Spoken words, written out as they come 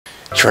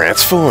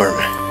Transform!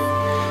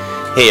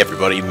 Hey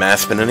everybody,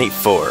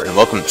 MaskedMetaKnight4, and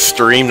welcome to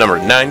stream number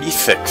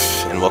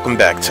 96, and welcome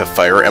back to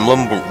Fire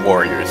Emblem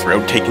Warriors,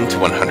 road taken to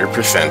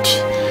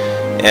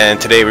 100%. And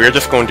today we are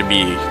just going to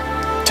be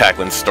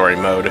tackling story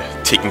mode,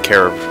 taking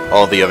care of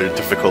all the other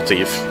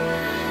difficulties,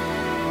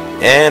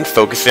 and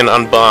focusing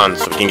on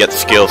bonds so we can get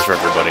skills for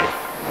everybody.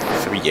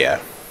 So yeah.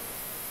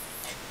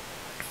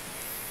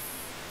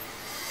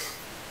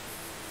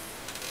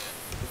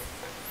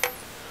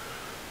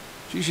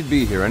 She should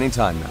be here any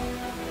time now.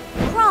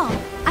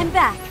 I'm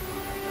back.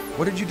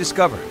 What did you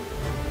discover?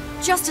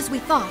 Just as we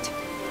thought.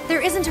 There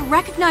isn't a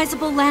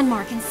recognizable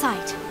landmark in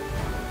sight.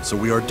 So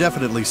we are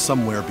definitely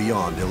somewhere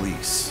beyond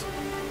Elise.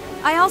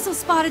 I also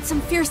spotted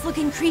some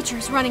fierce-looking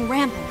creatures running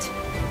rampant.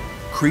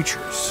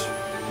 Creatures?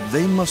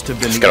 They must have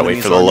been just the gotta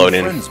wait for the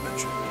load-in. friends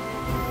mentioned.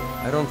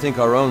 I don't think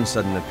our own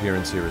sudden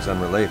appearance here is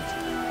unrelated.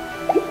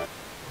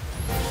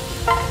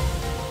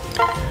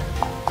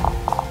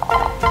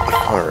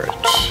 Alright,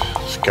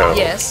 let's go.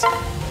 Yes.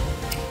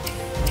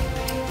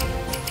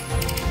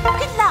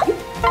 Good luck.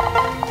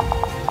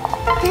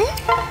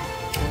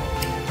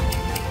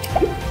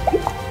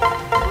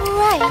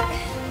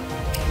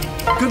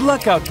 Right. Good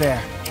luck out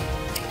there.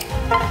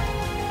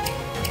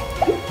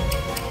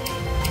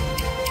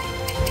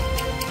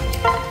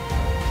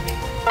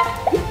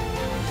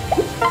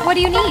 What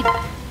do you need?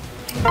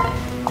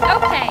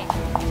 Okay.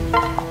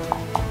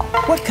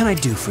 What can I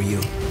do for you?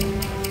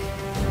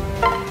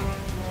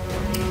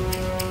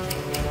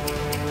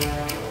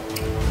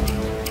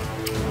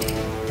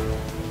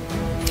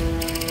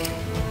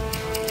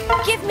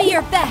 Give me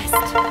your best.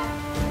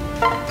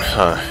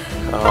 Huh.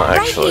 Oh,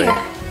 actually.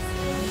 Right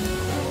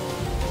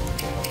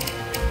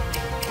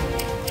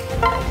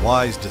A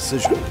wise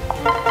decision.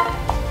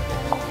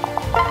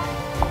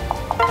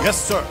 Yes,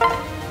 sir.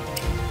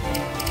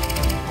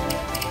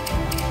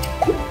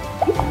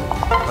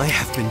 I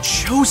have been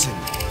chosen.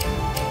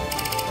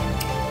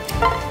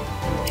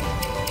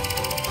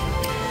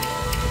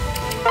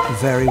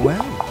 Very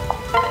well.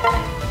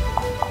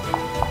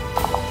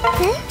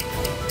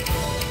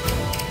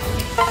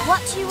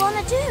 What do you want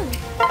to do?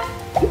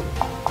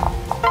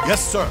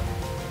 Yes, sir.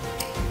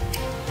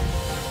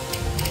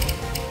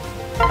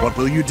 What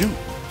will you do?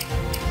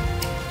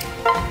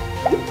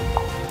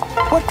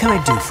 What can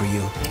I do for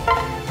you?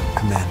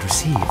 Command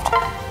received.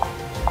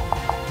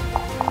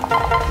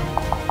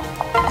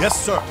 Yes,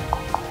 sir.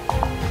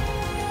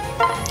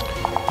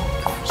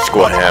 Let's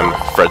go ham,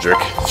 Frederick.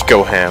 Let's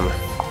go ham.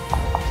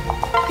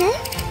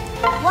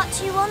 What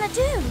do you want to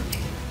do?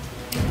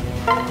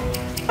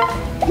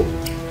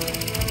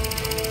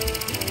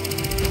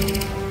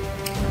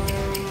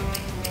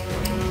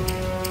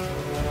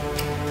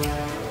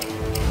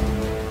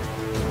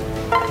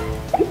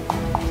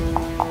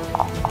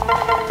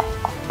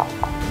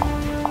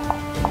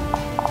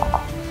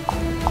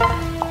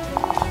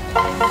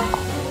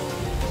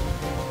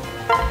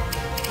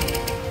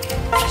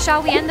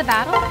 Shall we end the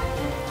battle?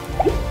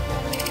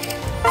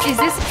 Is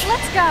this...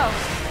 Let's go!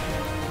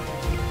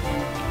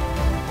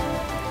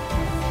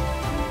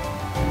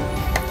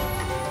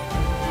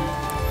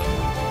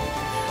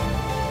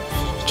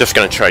 Just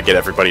gonna try to get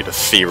everybody to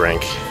C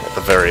rank, at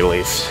the very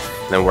least.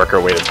 And then work our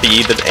way to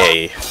B, then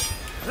A.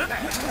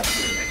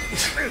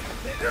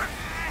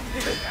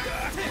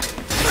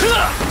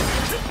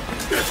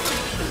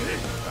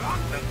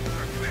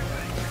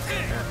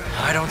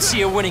 I don't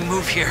see a winning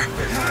move here.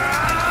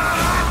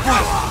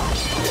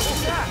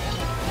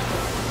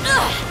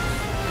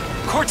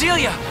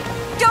 Cordelia!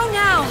 Go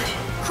now!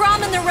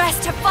 Crom and the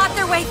rest have fought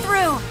their way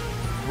through.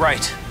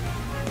 Right.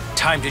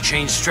 Time to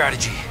change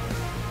strategy.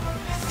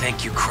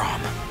 Thank you,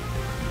 Crom.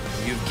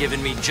 You've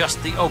given me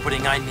just the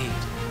opening I need.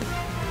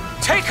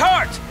 Take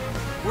heart!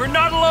 We're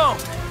not alone!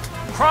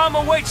 Crom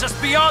awaits us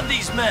beyond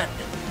these men!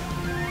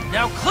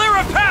 Now clear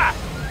a path!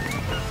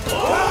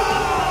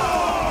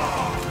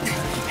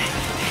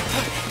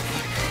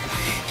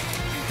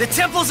 The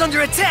temple's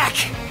under attack!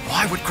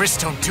 Why would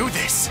Gristone do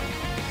this?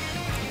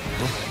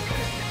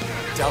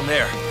 Down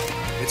there.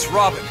 It's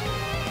Robin.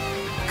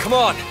 Come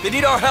on, they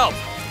need our help.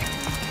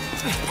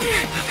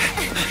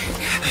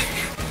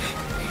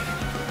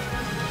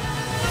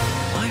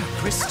 Why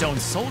are Gristone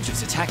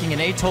soldiers attacking an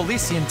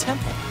Aetolisian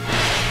temple?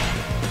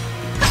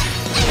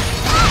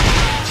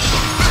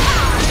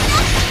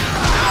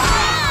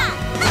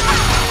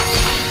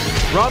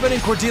 Robin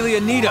and Cordelia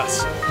need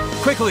us.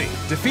 Quickly,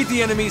 defeat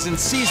the enemies and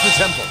seize the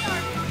temple.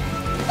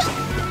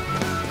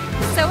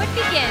 So it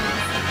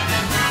begins.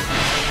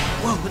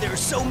 Whoa, there are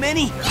so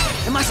many!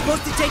 Am I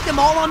supposed to take them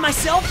all on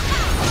myself?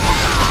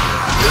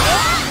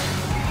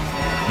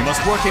 You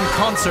must work in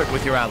concert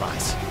with your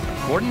allies.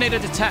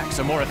 Coordinated attacks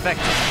are more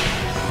effective.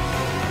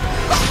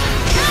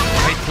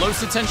 Pay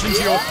close attention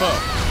to your foe.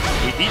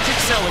 We each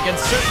excel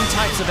against certain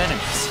types of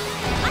enemies.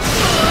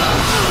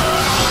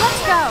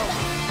 Let's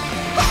go!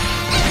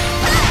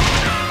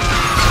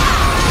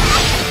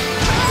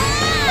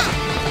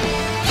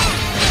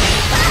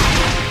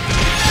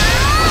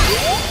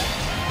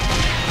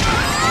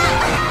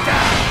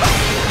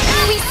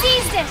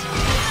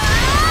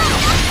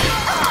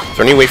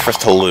 there any way for us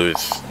to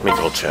lose? Let me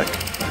double check.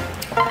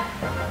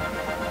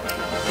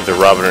 Either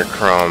Robin or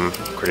Crom,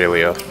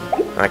 Cordelia.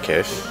 In that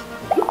case.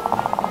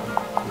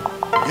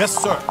 Yes,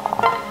 sir.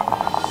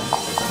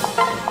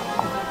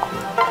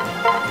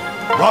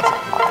 Roger.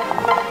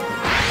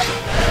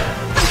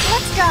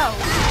 Let's go.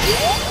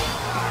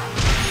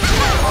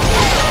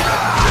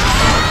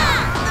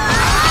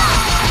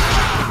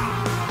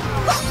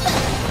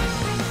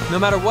 No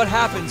matter what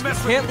happens, we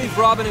can't leave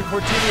Robin and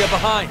Cordelia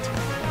behind.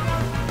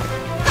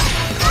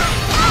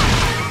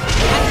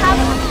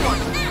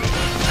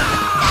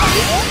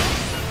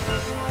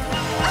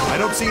 I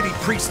don't see any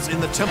priests in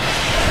the temple.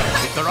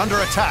 If they're under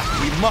attack,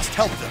 we must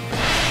help them.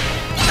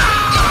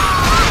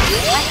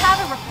 I have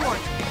a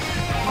report.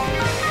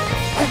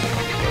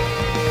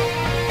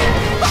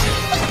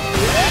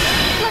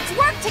 Let's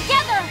work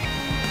together!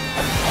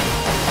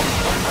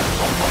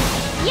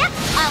 Yep,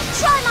 I'll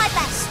try my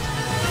best.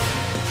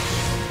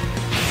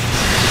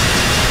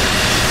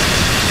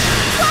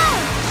 Wow,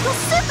 you're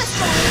super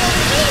strong,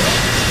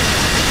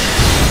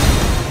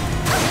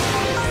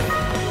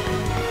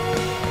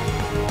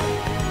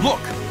 Look,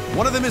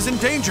 one of them is in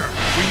danger.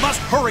 We must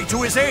hurry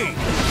to his aid.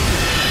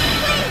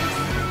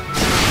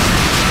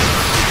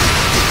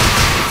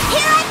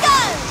 Here I go!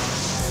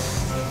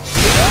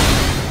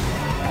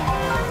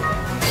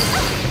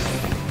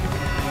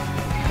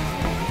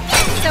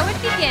 So it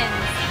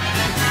begins.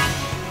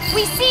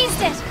 We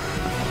seized it!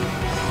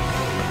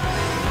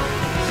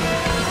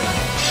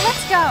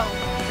 Let's go!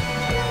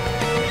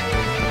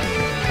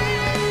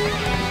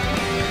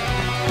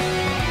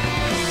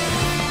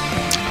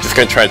 Just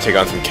gonna try to take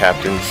on some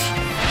captains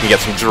and get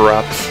some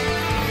drops.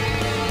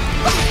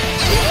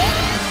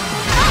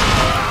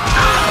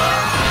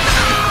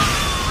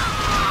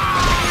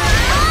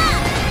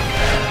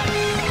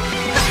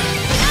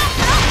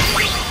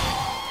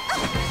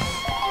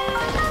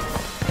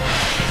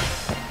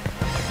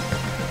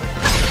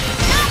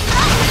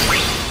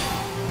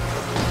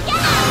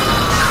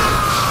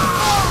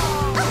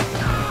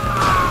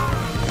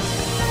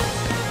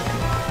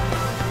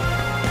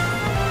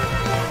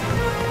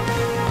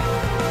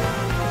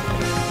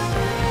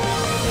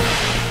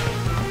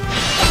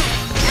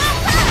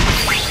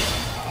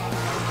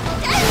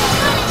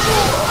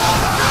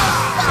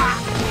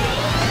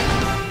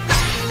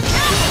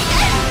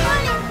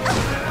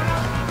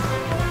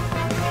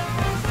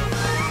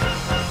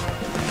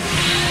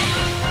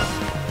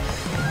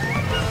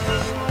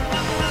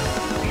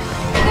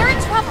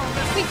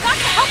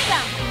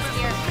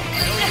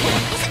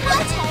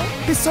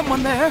 Is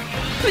someone there?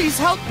 Please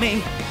help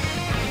me.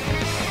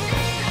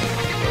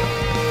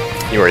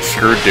 You are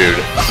screwed, dude.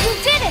 You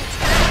did it!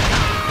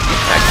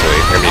 Actually,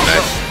 it'd be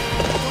nice.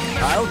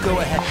 I'll go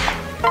ahead.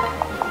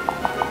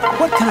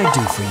 What can I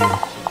do for you?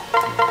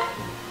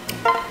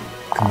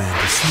 Command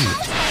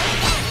received.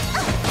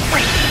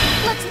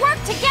 Let's work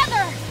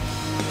together!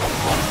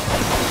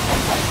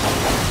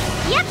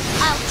 Yep,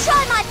 I'll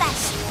try my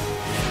best.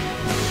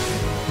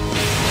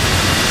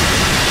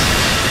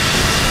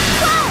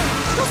 Wow,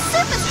 you're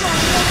super strong,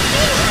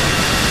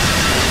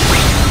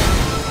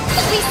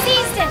 We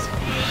seized it!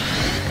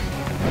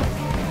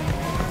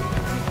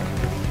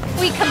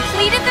 We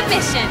completed the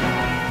mission!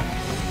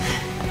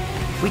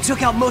 We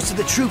took out most of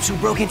the troops who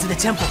broke into the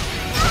temple.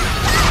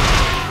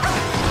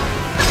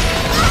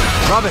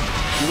 Robin,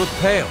 you look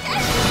pale.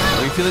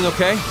 Are you feeling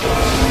okay?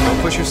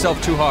 Don't push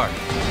yourself too hard.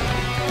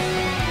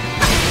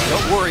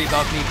 Don't worry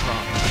about me,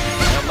 Crom.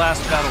 That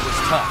last battle was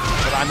tough,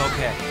 but I'm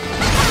okay.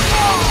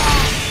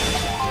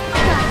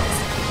 Guys,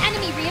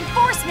 enemy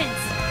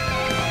reinforcements!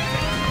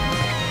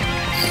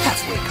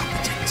 Halfway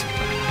competent.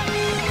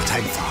 But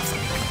I'm far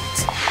from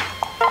complete.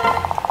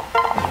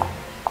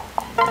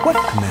 What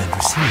command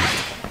received?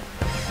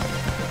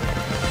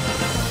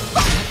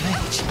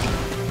 Mage,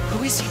 who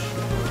is he?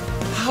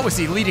 How is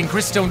he leading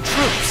Gristone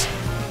troops?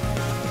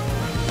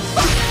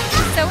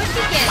 So it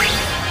begins.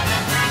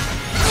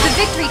 The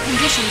victory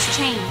conditions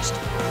changed.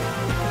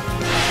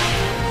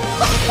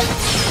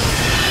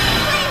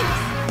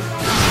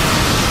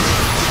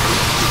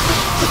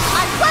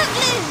 I won't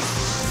lose!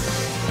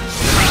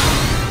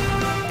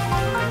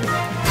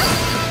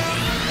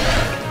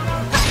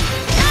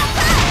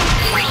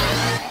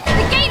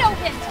 The gate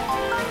opened!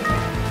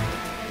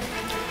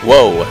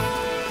 Whoa.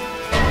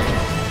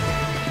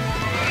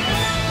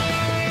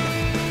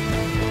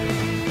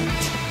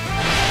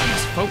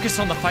 Focus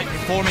on the fight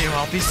before me or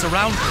I'll be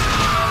surrounded.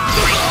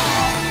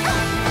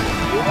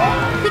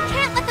 We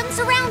can't let them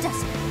surround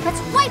us! Let's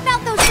wipe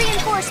out those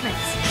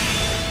reinforcements!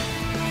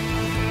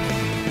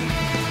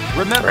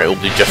 Remember, Right, we'll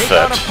do just take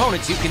that. on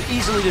opponents you can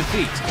easily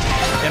defeat,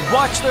 and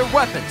watch their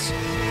weapons.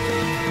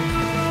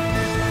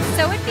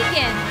 So it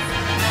begins.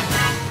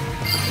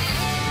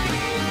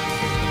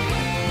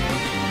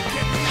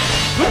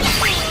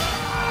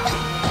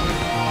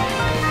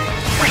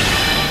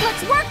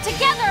 Let's work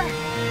together!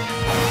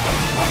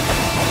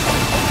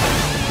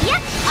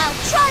 Yep, I'll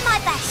try my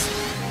best.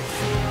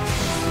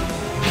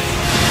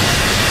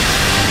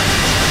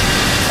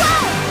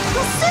 Wow,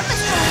 you're super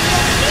strong,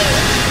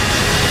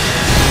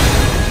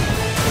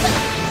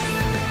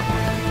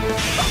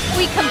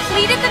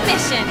 completed the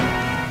mission.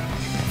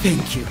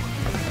 Thank you.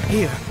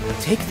 Here,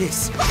 take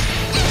this.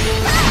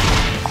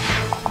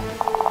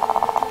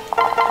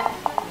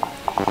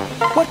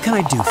 What can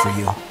I do for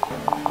you?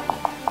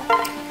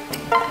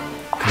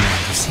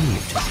 Command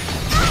received.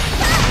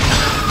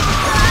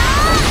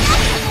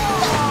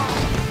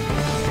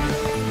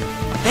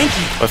 Thank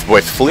you. This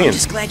boy's fleeing. I'm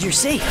just glad you're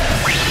safe.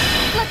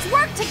 Let's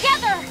work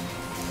together!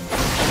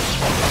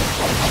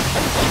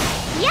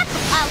 Yep,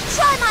 I'll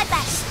try my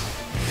best.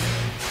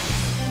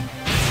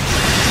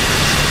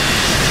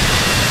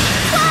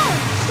 Whoa!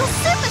 You're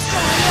super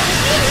strong,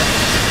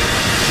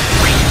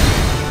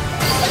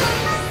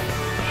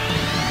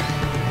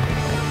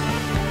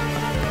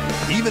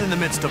 Even in the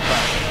midst of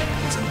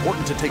battle, it's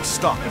important to take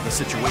stock of the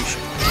situation.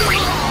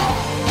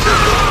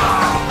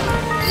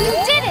 You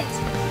did it!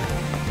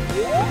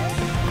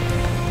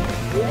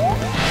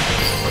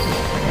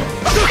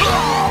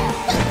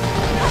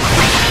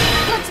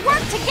 Let's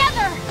work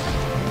together!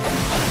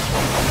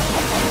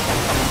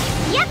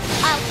 Yep,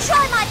 I'll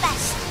try my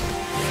best.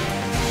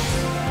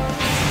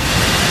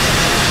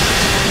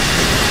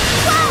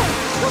 Whoa!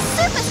 You're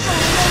super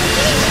strong,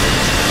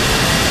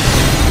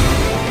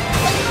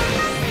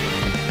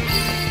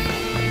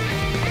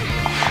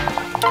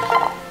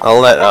 I'll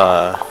let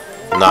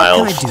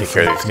Niles take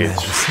care of these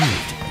dudes.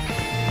 Received.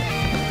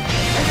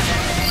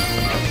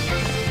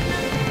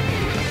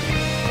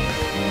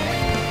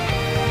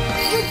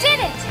 You did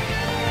it!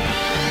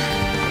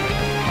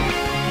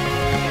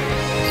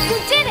 You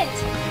did it!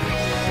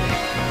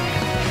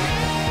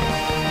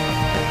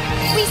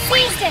 We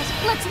seized it!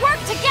 Let's work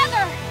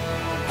together!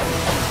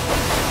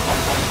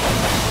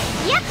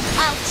 Yep,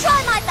 I'll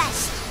try my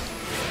best.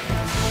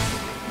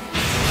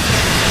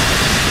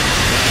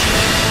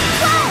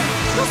 Wow!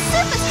 You're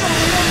super strong,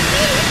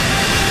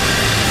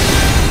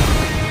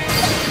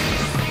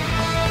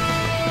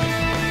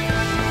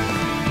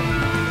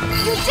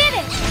 You did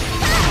it!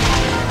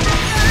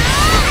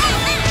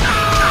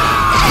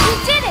 You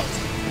did it!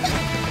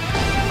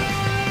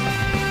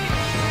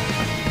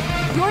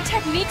 Your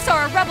techniques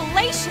are a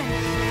revelation.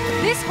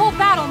 This whole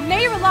battle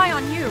may rely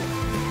on you.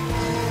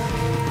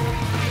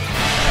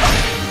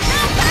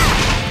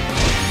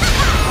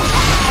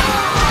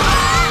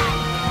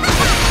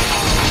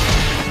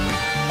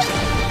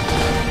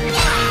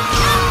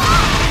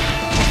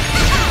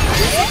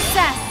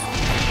 Success!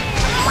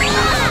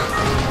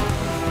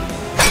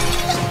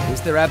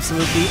 Is there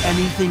absolutely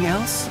anything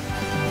else?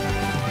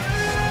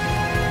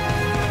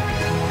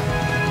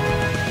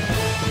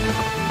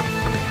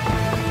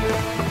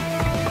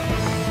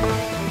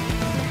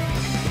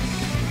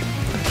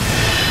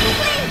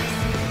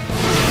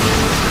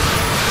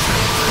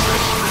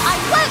 I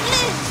won't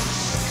lose!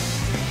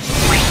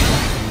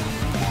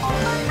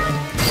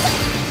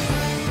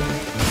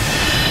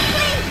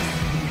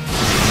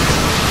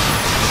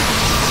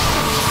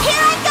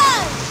 Here I go!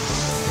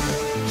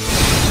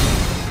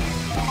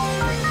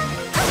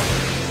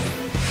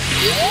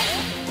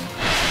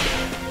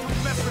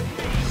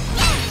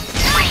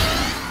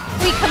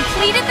 We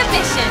completed the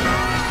mission.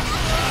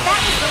 That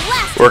was the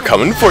last We're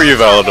coming for you,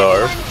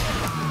 Valadar.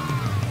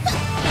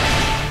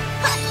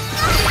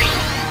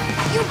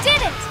 You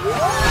did it!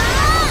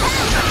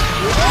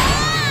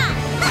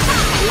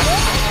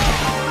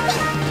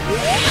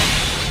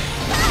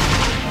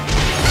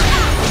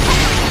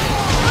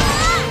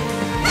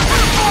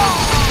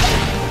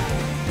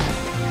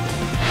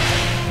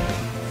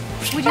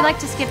 Would you like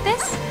to skip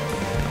this?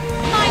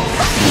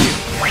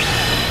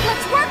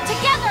 Let's work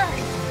together!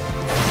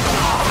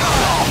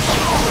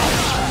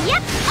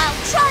 Yep, I'll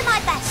try my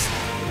best.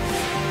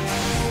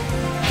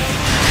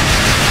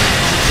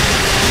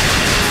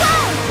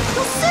 Wow!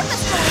 You're super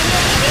strong,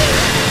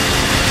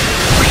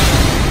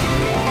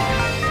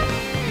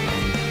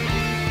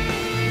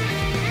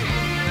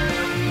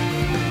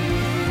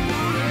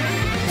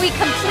 We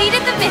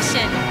completed the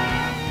mission.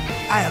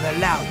 I'll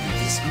allow you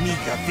this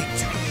meager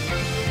victory.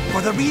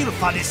 For the real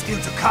fun is still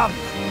to come. Who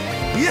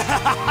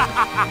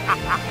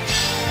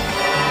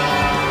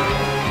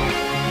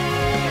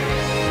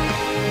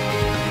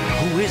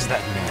is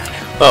that man?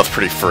 That was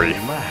pretty free. He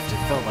laughed. It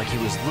felt like he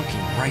was looking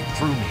right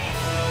through me.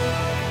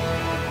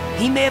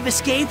 He may have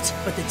escaped,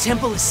 but the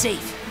temple is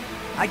safe.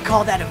 I'd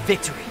call that a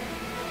victory.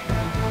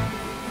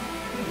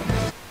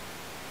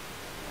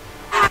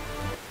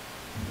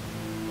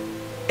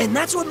 And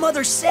that's what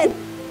Mother said.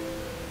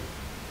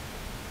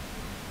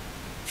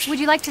 Would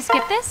you like to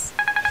skip this?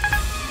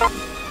 I'm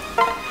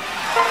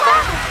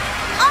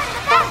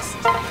the best!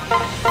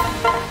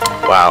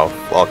 Wow,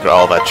 look at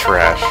all that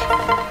trash.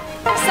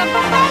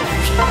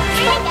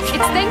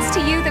 It's thanks to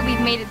you that we've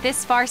made it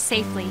this far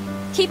safely.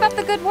 Keep up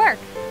the good work.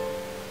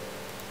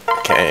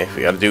 Okay,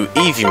 we gotta do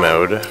easy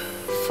mode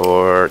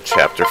for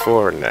chapter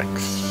 4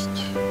 next.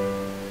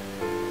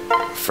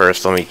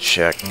 First, let me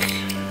check.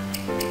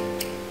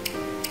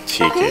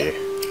 TK.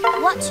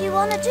 What do you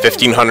want to do?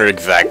 1500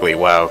 exactly,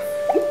 wow.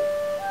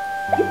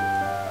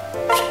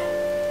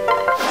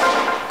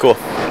 Cool.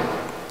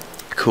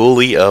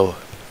 Coolio.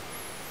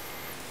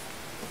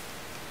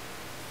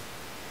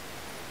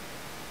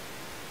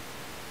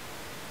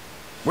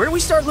 Where do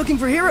we start looking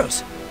for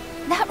heroes?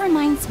 That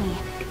reminds me.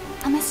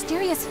 A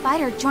mysterious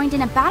fighter joined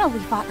in a battle we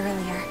fought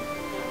earlier.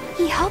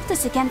 He helped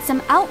us against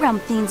some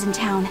Outrealm fiends in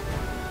town.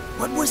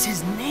 What was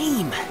his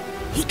name?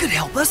 He could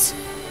help us.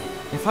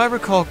 If I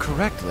recall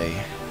correctly,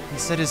 he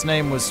said his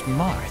name was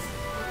Marth.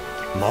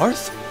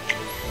 Marth?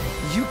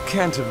 You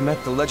can't have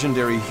met the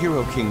legendary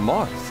hero King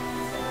Marth.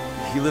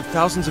 He lived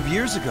thousands of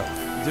years ago.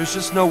 There's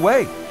just no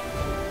way.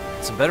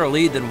 It's a better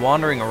lead than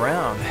wandering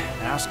around,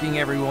 asking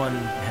everyone,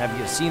 have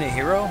you seen a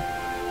hero?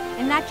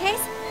 In that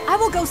case, I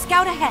will go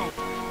scout ahead.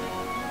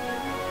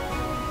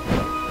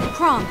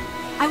 Crom,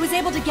 I was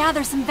able to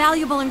gather some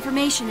valuable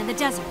information in the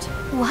desert.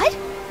 What?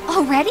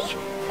 Already?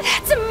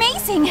 That's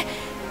amazing!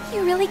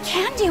 You really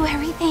can do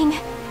everything.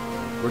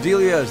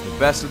 Cordelia is the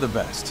best of the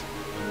best.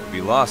 We'd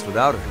be lost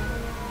without her.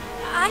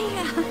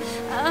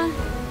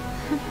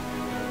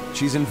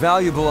 She's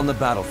invaluable on the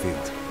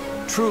battlefield.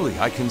 Truly,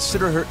 I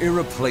consider her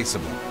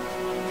irreplaceable.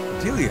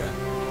 Cordelia,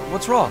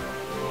 what's wrong?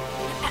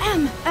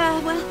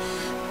 Well,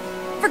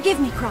 forgive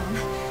me, Crom.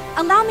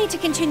 Allow me to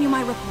continue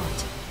my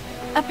report.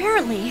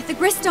 Apparently, the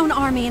Gristone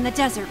army in the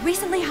desert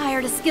recently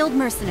hired a skilled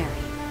mercenary.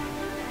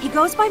 He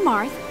goes by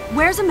Marth,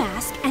 wears a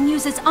mask, and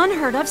uses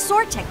unheard-of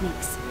sword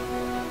techniques.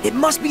 It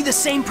must be the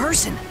same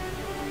person.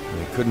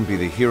 It couldn't be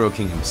the Hero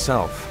King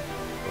himself,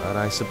 but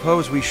I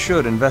suppose we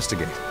should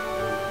investigate.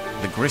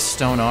 The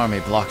Gristone army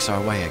blocks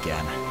our way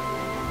again.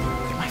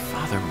 Could my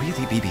father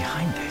really be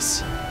behind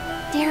this?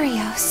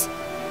 Darius.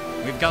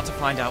 We've got to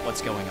find out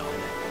what's going on.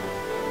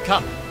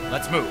 Come,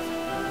 let's move.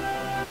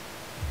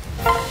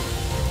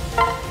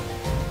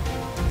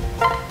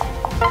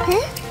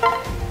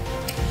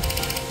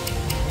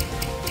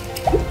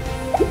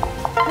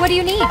 What do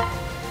you need?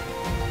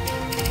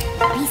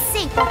 Be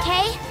safe,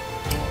 okay?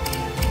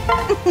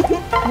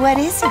 What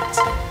is it?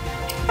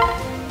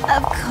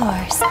 Of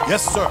course.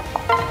 Yes, sir.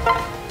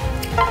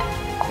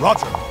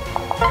 Roger.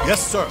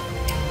 Yes, sir.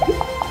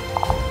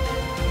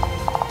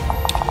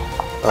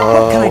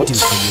 What can I do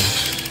for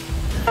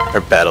you?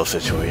 Our battle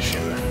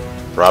situation.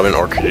 Robin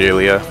or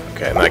Cordelia?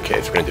 Okay, in that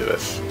case, we're gonna do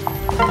this.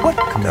 What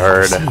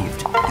Guard.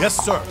 Yes,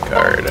 sir.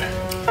 Guard.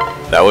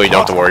 That way you don't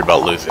have to worry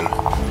about losing.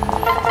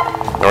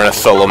 We're in a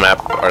solo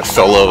map, or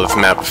solo this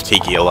map of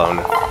Tiki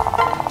alone.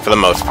 For the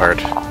most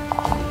part.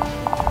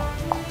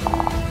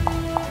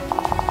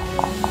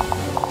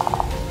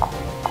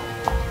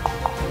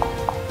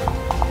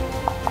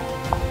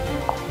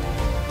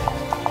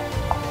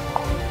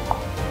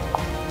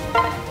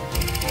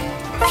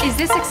 Is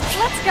this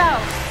let's go!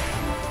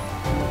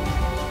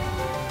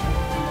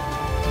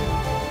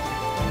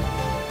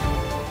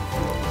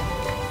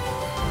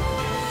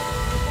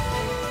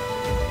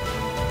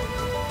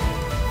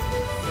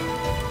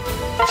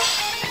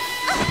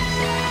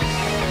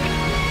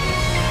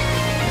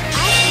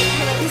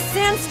 This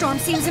sandstorm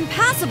seems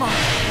impassable.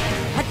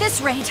 At this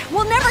rate,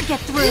 we'll never get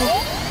through.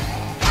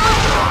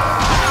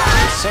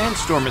 The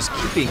sandstorm is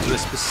keeping to a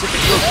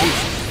specific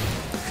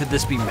location. Could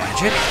this be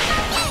magic?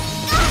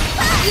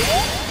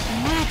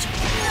 Magic.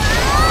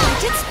 I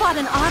did spot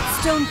an odd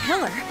stone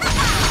pillar.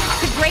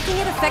 Could breaking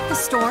it affect the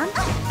storm?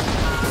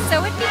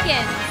 So it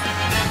begins.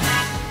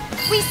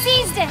 We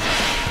seized it!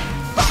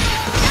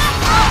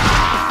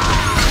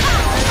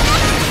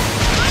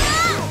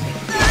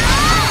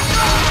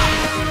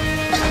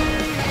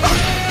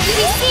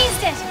 We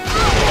seized it!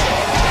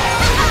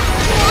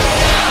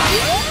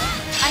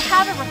 I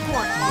have a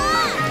report.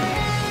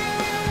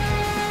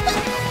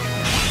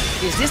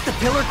 Is this the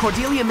pillar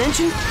Cordelia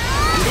mentioned?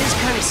 It is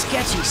kind of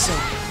sketchy, so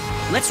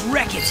let's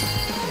wreck it.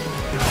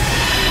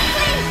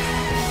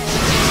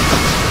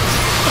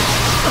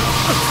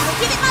 I'll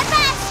give it my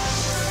best!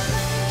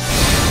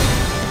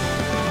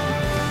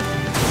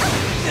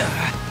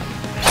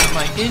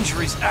 My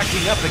injury's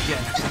acting up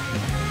again.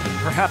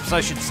 Perhaps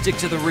I should stick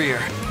to the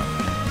rear.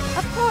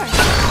 Of course.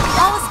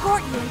 I'll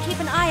escort you and keep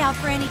an eye out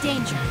for any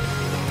danger.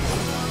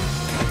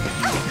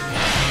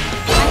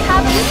 I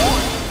have a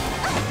report.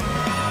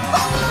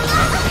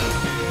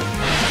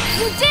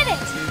 You did it!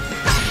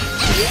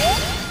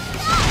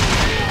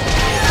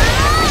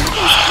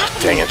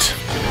 Dang it.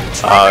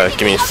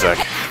 Give me a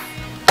sec.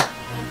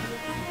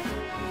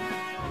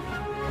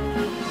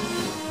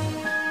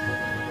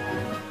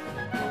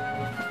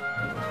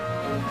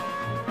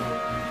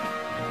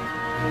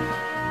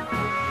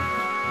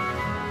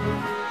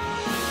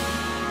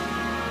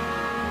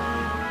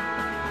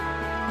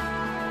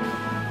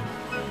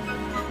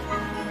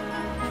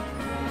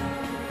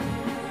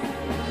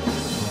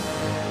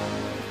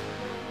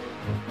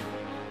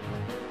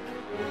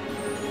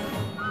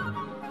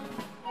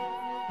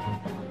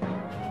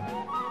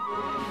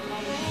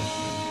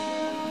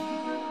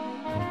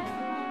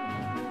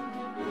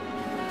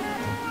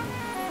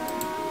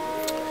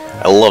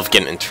 I love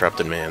getting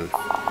interrupted, man.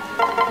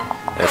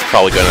 And it's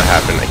probably gonna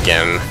happen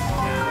again in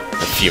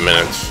a few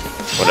minutes.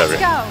 Whatever.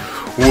 Let's go.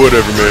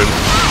 Whatever, man.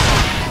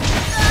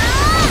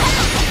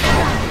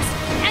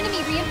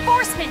 Enemy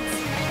reinforcements!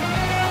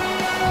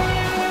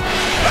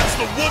 That's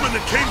the woman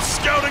that came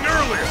scouting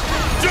earlier.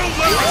 Don't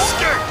let her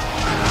escape.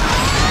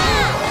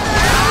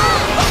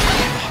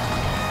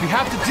 We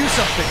have to do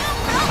something.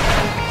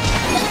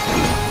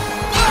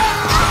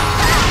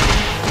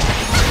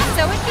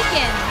 So it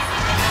begins.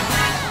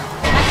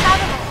 I have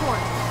a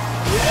report.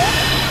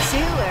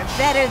 2 are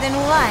better than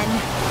 1.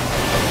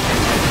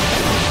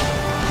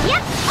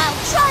 Yep, I'll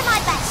try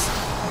my best.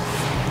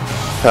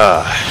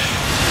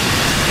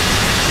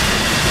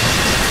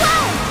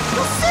 Wow,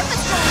 you're super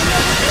strong in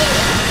your speed.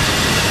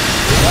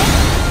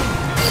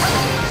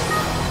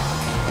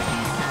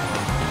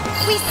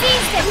 We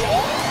seized it!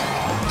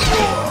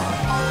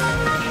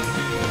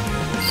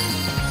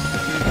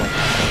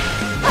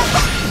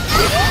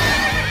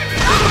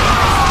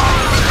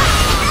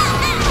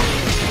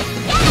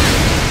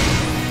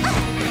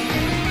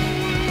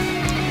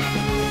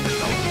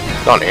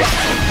 Donnie.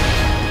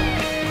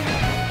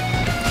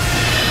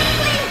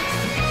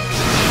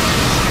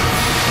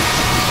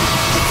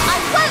 I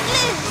won't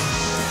lose.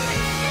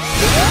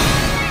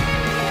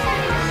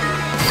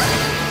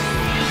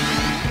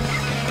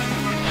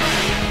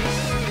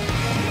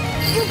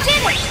 You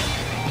did it!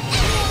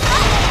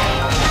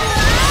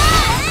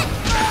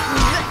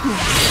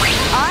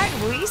 Aren't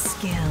we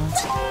skilled?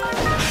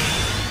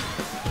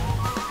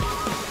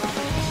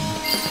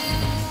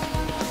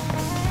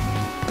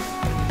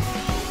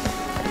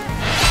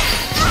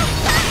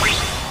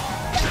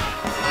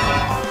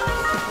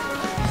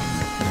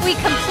 We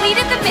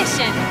completed the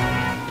mission.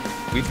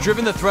 We've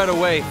driven the threat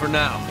away for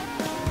now.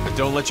 But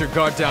don't let your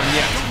guard down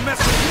yet. Don't mess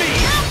with me!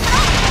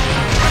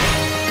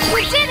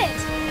 We did it!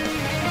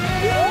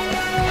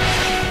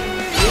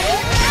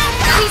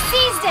 We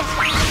seized it!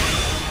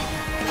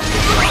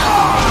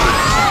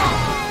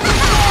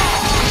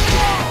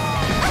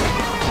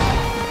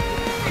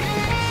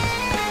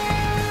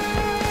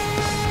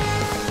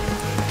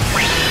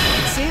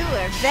 Two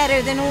are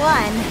better than 1.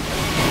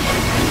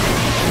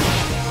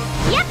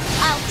 Yep,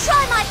 I'll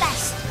try my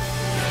best.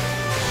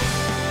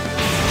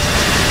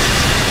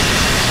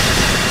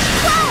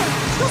 Wow,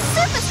 you're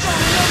super strong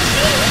in your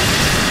speed.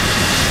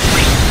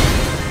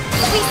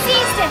 We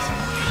seized it!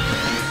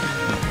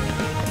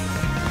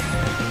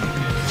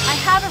 I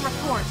have a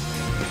report.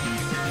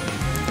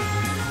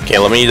 Okay,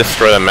 let me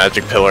destroy the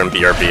magic pillar and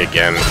BRB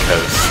again,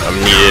 because I'm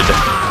needed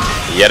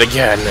yet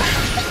again.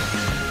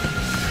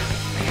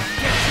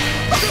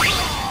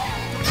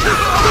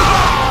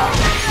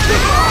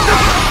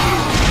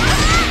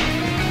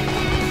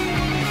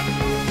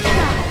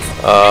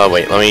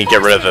 Wait, let me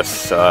get rid of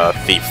this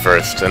thief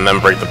first, and then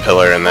break the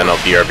pillar, and then I'll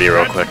BRB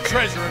real quick.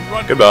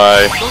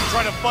 Goodbye. Don't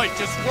try to fight,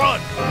 just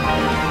run!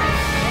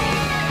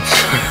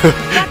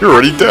 You're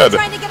already dead.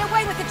 Trying to get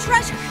away with the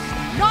treasure.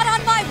 Not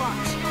on my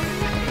watch.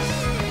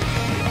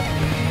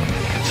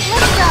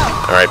 Let's go.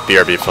 Alright,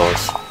 BRB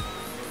phones.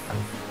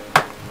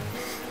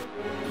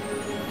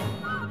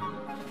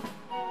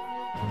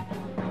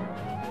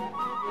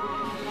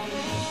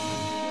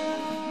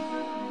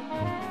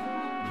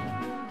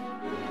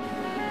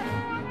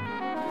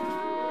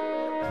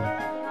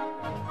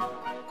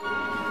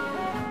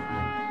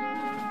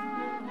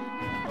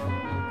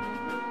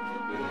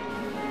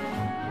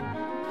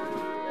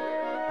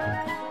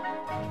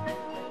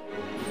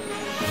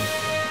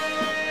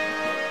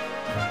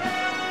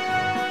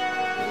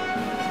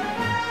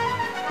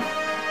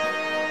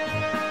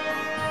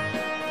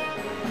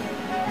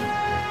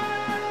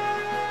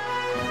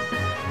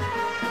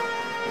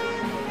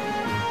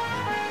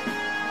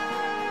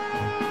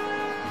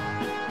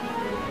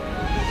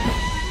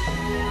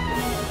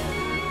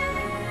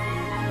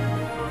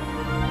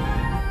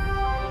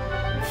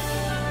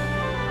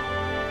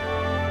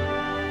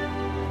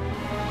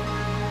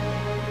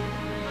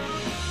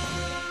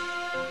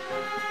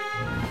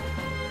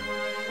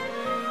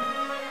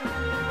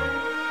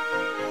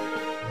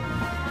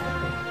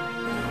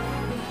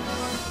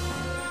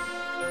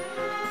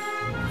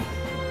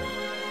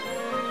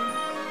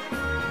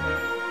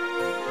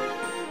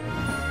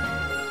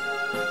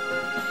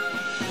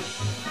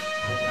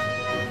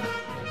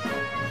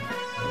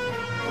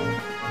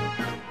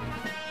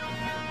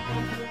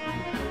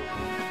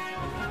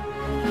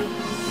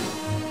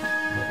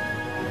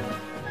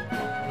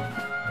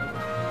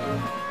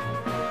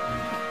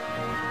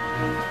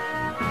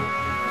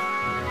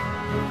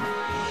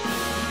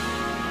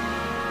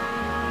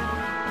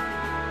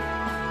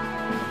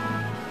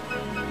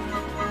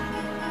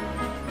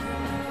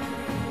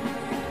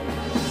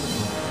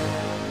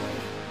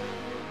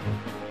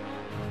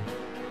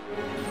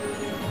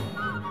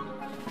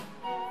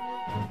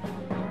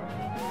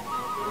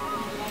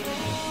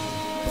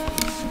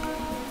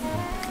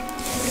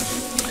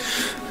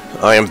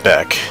 I am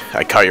back.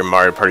 I caught your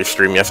Mario Party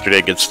stream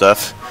yesterday, good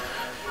stuff.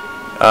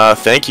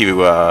 Thank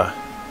you,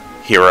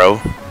 Hero,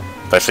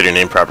 if I said your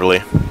name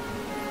properly.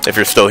 If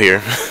you're still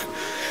here.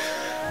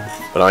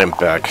 But I am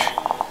back.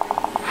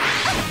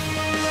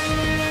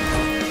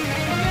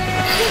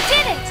 You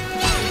did it!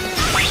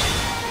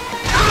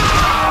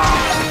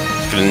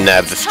 Gonna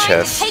nab this Time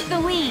chest. to take the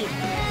lead.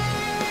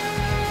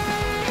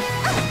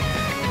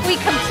 We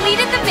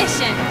completed the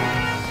mission.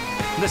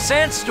 The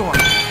sandstorm!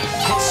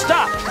 It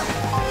stopped!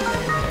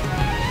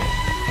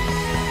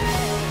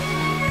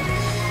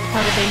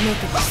 How did they make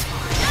it this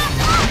far?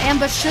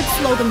 ambush should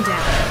slow them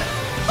down.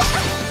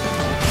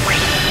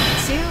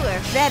 2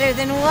 are better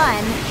than 1.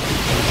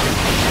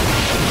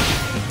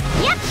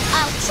 Yep,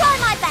 I'll try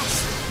my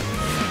best.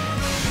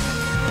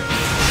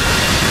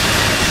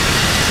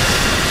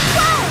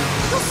 Whoa!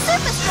 You're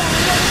super strong,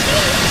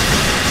 baby!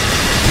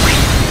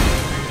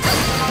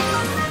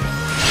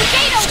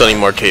 Still need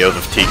more KOs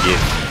of Tiki.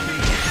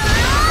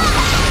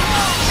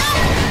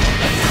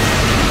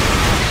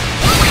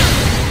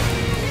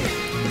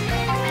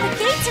 The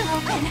gates are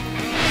open.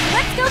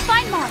 Let's go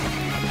find Mark.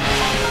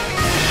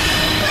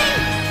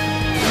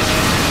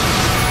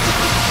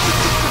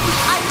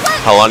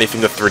 How long do you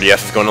think the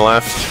 3DS is going to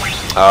last?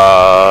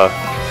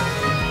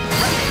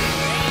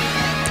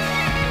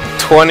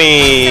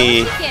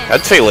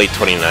 I'd say late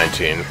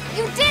 2019.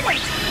 You did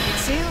it!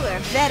 2 are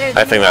better than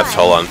I think that's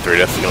how long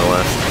 3DS is going to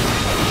last.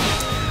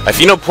 I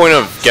see no point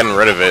of getting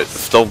rid of it,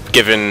 still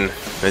giving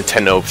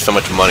Nintendo so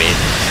much money.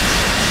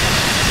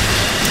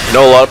 I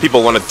know a lot of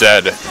people want it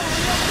dead.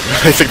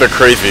 I think they're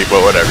crazy,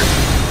 but whatever.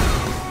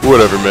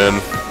 Whatever,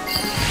 man.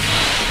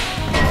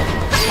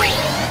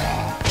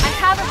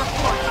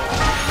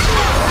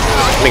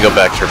 Let me go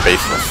back to her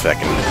base in a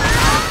second.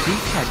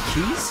 Thief had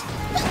keys?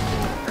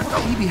 Where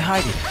could he be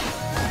hiding?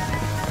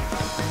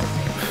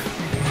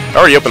 I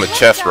already opened the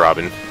chest,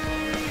 Robin.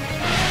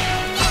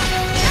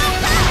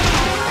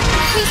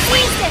 We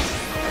seized it!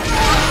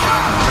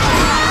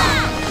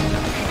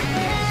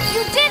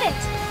 You did it!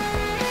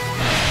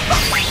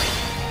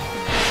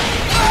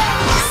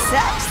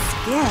 Such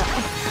skill.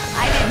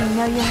 I didn't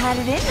know you had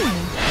it in you.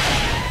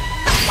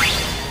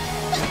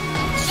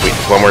 Sweet,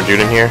 there's one more dude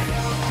in here?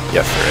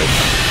 Yes, there is.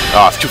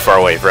 Oh, it's too far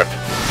away, rip. Here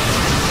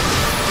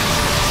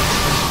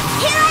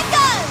I go!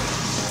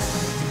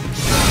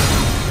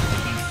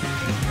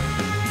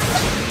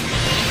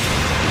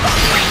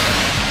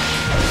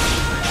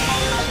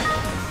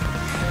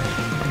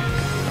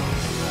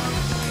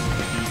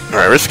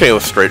 Alright, we're just gonna go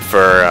straight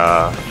for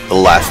the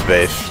last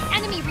base.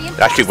 Enemy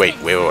reinforcements. Actually, wait.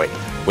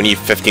 We need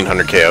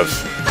 1,500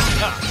 KOs.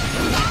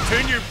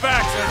 Turn your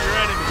backs on your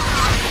enemy.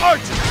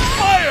 Archers,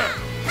 fire!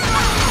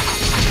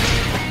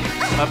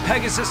 A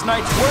Pegasus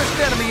Knight's worst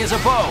enemy is a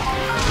bow.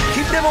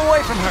 Keep them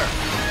away from her.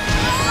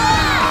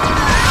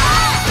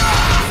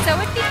 So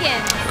it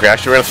begins. Okay,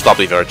 actually, we're gonna stop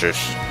these archers.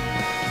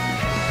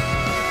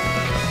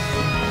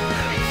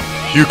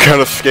 You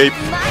can't escape.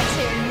 My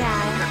turn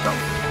now.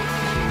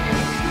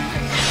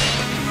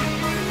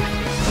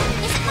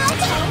 It's my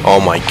turn. Oh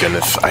my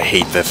goodness, I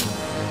hate this.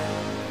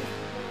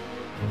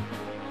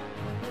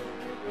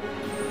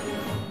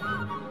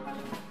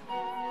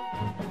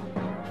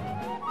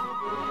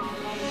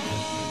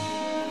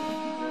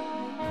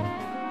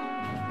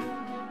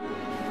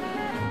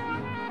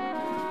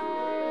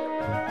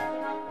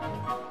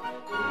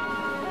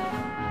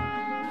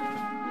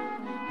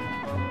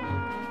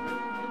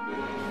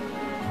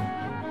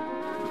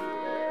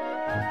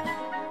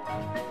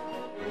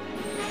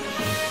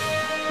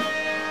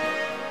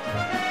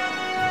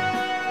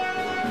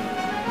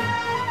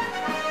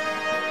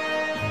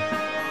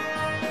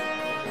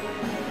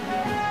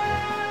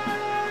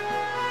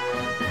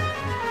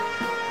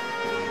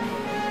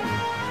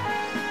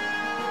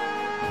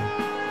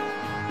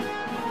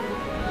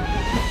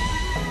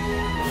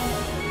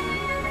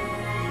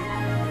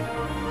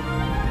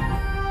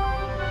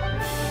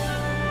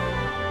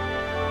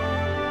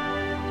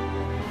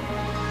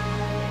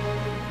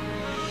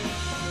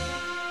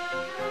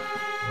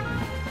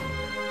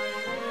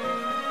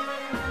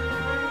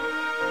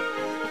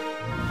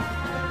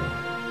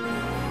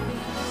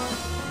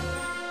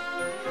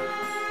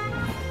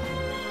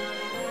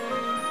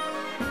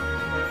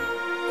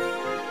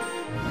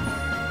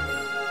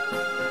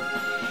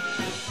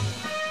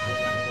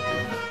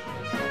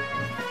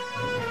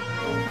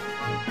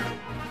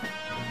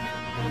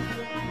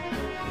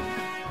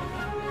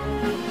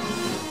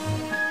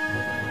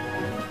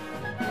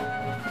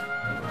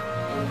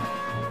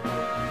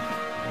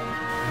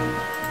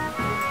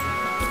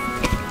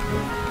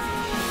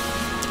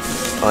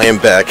 I am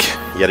back,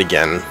 yet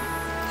again.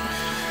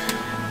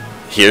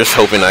 Here's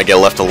hoping I get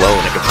left alone.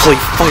 I can play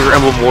Fire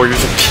Emblem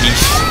Warriors in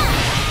peace.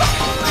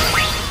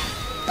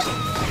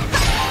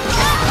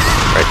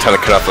 Alright, time to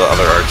cut off the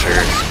other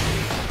archer.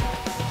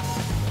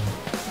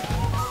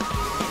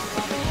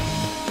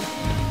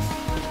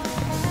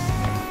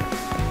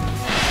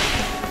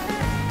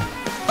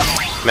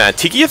 Man,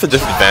 Tiki has a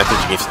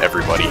disadvantage against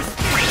everybody.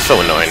 It's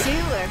so annoying. 2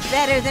 are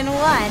better than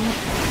 1.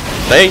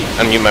 Did I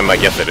unmute my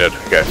mic? Yes, I did.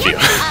 Okay, phew.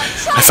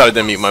 I thought I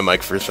didn't mute my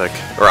mic for a sec.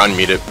 Or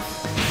unmute it.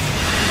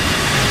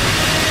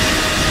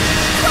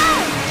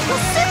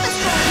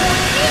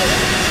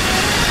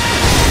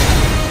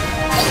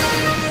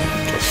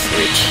 Okay,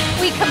 sweet.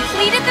 We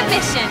completed the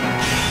mission.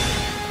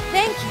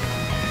 Thank you.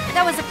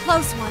 That was a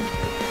close one.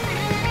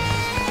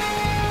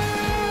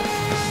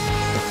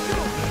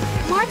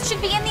 Marth should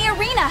be in the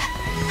arena.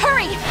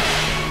 Hurry!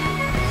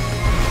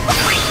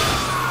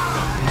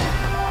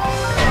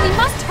 We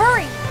must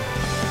hurry.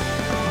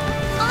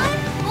 I'm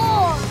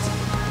bored.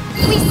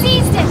 We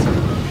seized it.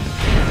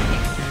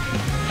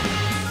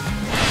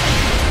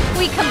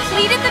 We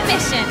completed the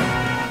mission.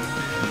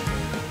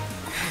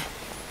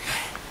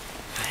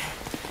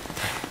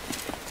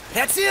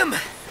 That's him!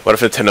 What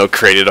if Nintendo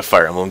created a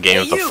Fire Emblem game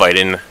with the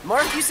fighting...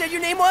 Marth, you said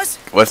your name was?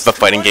 With the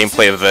fighting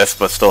gameplay of this,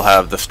 but still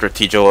have the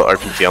strategical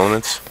RPG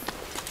elements?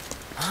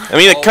 I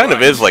mean, it kind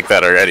of is like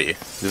that already.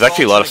 There's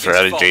actually a lot of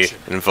strategy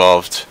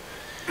involved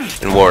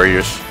in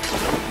Warriors.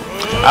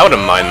 I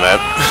wouldn't mind that.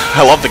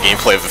 I love the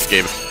gameplay of this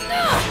game.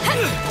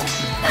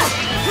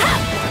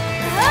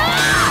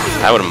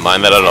 I wouldn't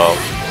mind that at all.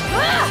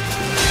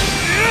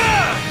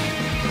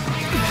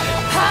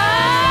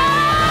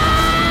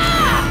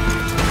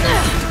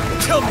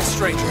 Tell me,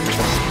 stranger,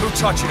 who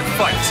taught you to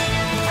fight?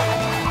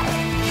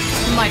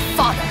 My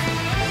father.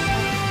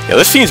 Yeah,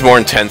 this seems more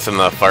intense than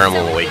the Fire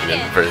Emblem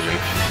Awakening version.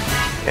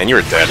 And you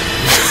were dead.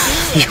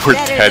 You were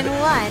dead.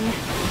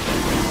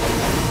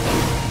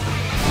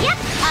 Yep,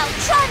 I'll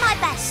try my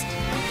best.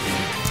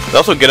 It's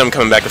also good I'm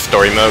coming back to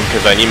story mode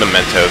because I need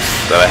mementos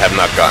that I have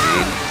not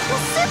gotten.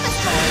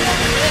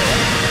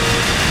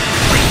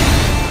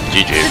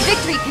 GG. The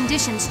victory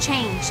conditions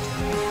changed.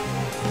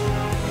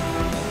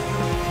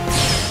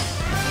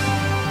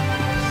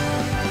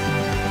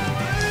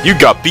 You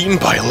got beaten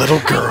by a little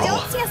I girl.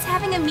 don't see us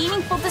having a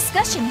meaningful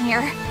discussion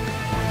here.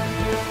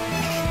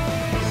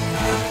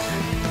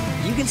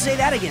 You can say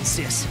that again,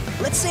 sis.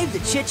 Let's save the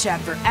chit-chat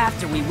for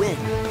after we win.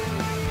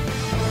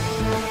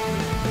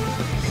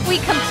 We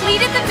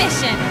completed the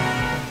mission.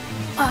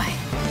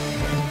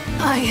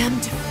 I am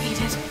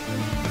defeated.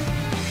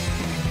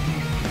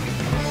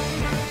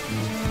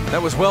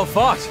 That was well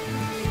fought.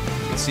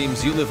 It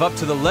seems you live up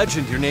to the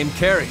legend your name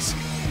carries.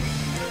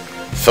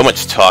 So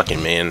much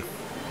talking, man.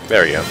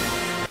 There we go.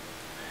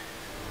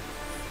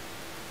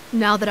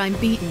 Now that I'm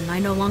beaten, I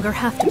no longer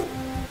have to.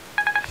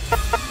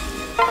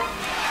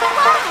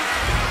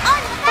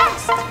 I'm the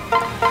best.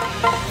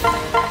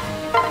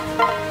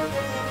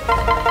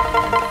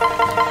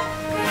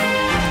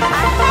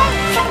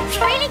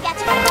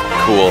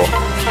 Cool.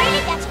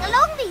 Really getting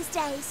along these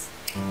days.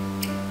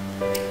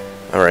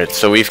 Alright,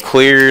 so we've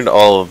cleared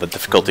all of the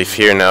difficulties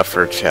here now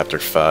for Chapter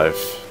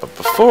 5. But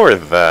before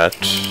that...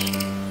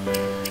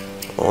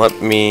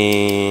 Let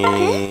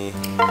me...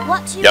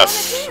 What do you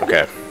Yes,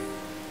 okay.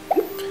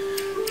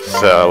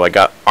 So, I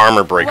got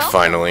Armor Break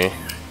finally.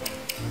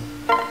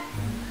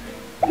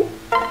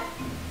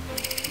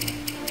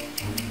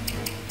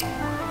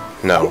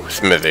 No,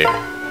 Smithy.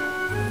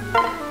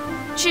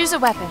 Choose a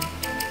weapon.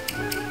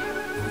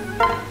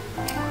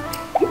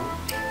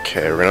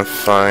 Okay, we're gonna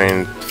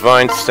find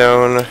Divine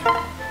Stone.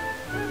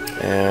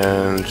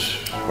 And...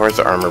 where's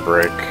the Armor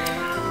Break?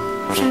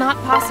 Not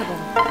possible.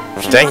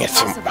 Dang it!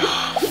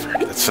 Oh,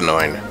 frick, that's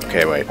annoying.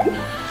 Okay, wait.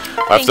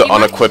 I have to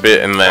unequip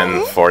it and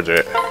then forge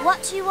it.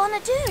 What do you want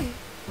to do?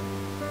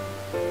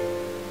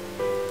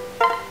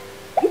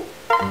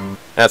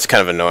 That's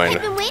kind of annoying.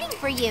 I've been waiting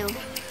for you.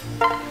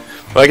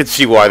 But I can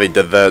see why they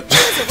did that.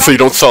 So you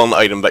don't sell an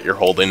item that you're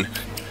holding.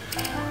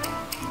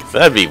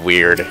 That'd be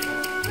weird.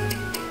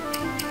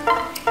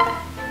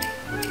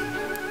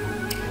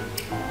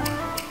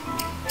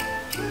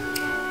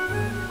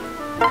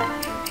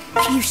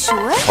 You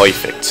sure?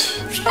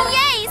 Perfect.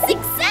 Yay,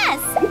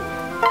 success!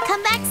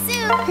 Come back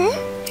soon.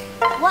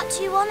 What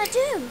do you want to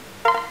do?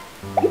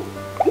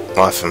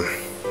 Awesome.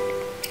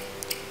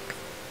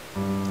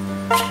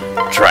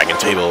 Dragon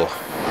Table.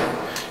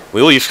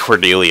 We will use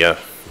Cordelia,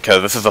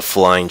 because this is a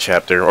flying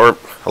chapter, or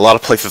a lot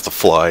of places to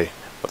fly,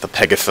 with the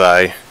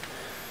Pegasi.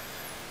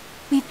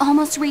 We've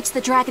almost reached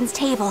the dragon's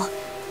table.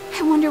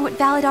 I wonder what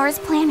Validar is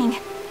planning.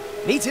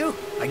 Me too.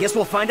 I guess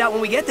we'll find out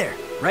when we get there.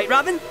 Right,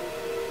 Robin?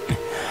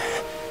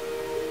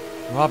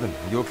 Robin,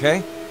 are you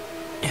okay?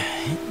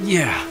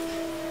 Yeah.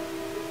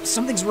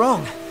 Something's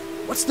wrong.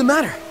 What's the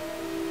matter?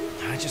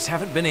 I just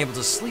haven't been able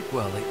to sleep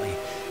well lately.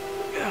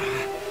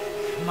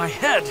 My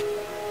head.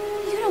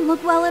 You don't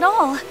look well at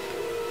all.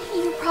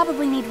 You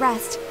probably need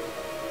rest.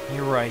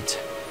 You're right.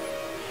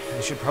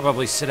 I should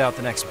probably sit out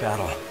the next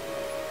battle.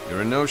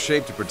 You're in no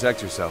shape to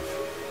protect yourself.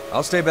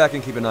 I'll stay back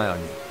and keep an eye on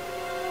you.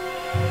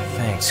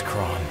 Thanks,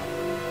 Crom.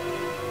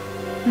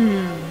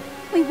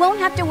 We won't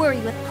have to worry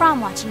with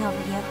Crom watching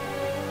over you.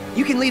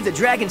 You can leave the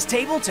dragon's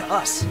table to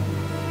us.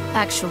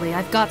 Actually,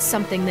 I've got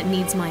something that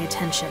needs my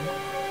attention.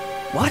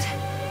 What?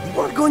 You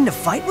weren't going to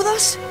fight with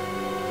us?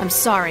 I'm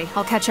sorry.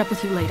 I'll catch up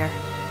with you later.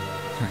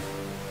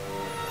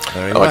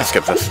 I can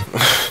skip this.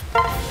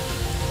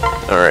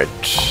 Alright.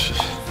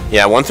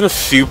 Yeah, one thing that's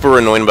super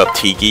annoying about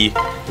Tiki,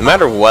 no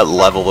matter what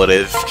level it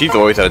is, she's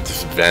always at a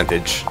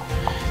disadvantage.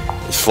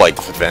 A slight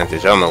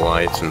disadvantage. I don't know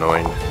why, it's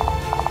annoying.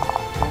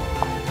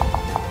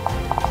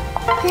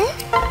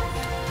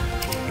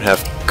 We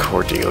have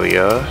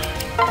Cordelia.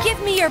 Give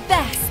me your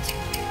best.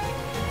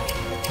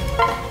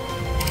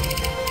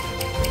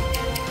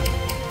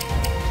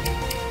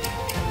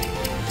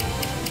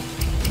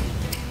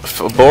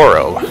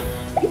 Faboro.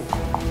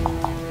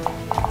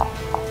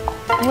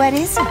 What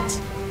is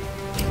it?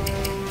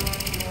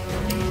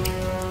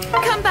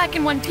 Come back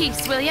in one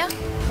piece, will ya?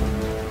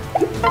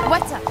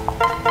 What's up?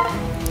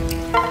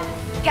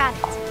 Got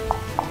it.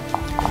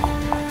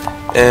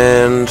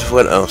 And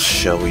what else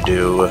shall we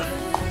do?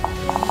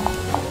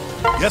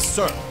 Yes,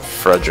 sir.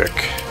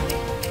 Frederick.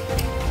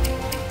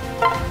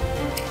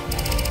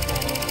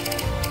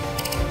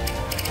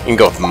 You can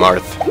go with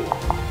Marth.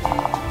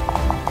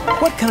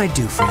 What can I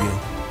do for you?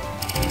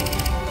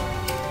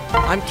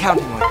 I'm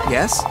counting on it.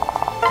 Yes?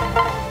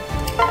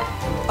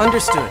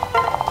 Understood.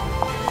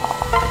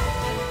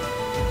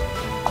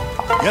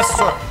 Yes,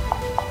 sir.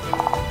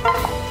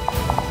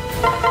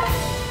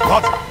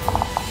 Roger.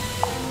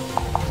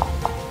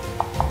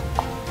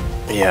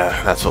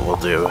 Yeah, that's what we'll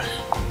do.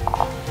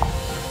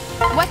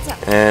 What's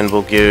up? And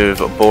we'll give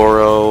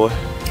Boro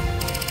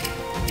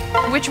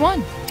Which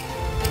one?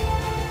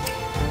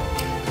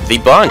 the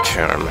Bond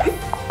Charm,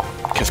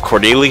 because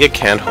Cordelia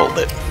can't hold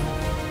it.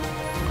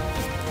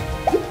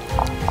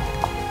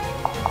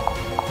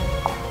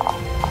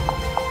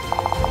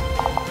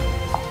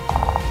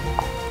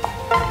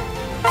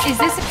 Is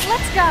this a...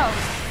 Let's go!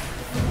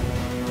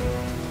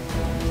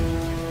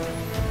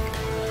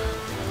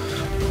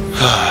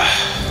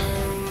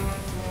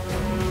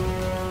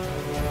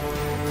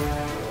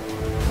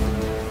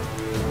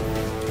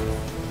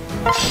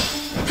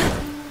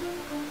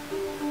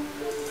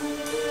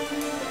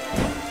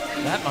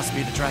 That must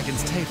be the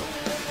dragon's table.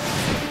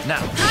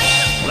 Now,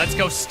 let's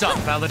go stop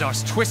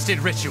Valadar's twisted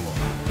ritual.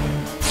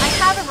 I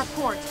have a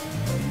report.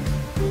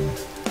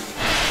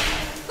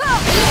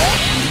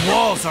 The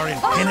walls are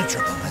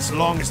impenetrable as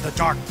long as the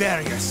dark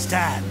barrier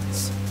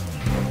stands.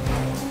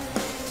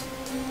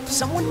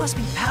 Someone must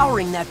be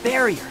powering that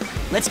barrier.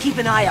 Let's keep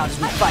an eye out as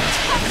we fight.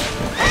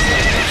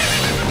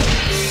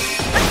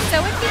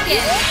 So it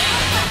begins.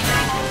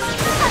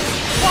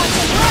 Watch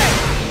and learn.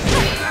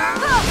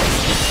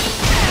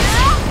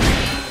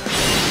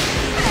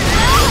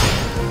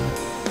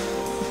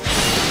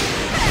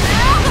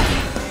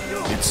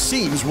 It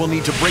seems we'll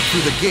need to break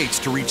through the gates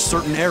to reach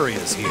certain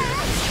areas here.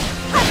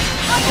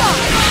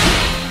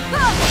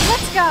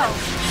 Let's go.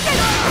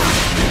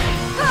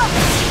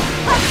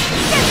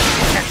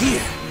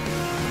 Here.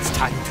 It's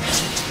time to teach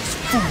these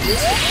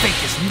fools that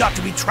fate is not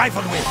to be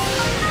trifled with.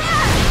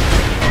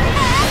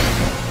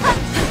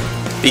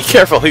 Be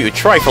careful who you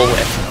trifle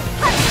with.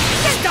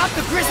 Stop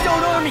the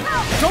Gristone army!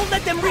 Don't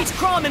let them reach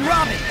Crom and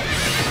Robin!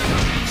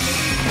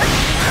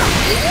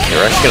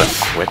 You're actually gonna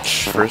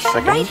switch for a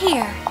second. Right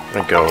here. I'm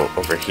gonna go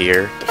over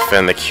here,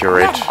 defend the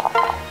curate.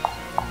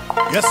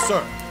 Yes,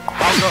 sir.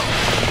 I'll go.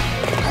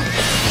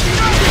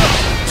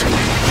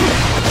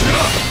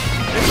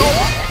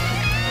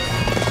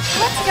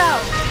 Let's go.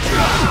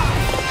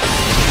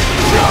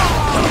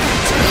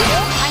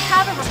 I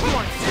have a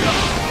report.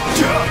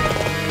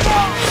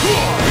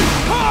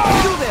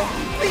 You there!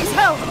 Please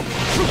help!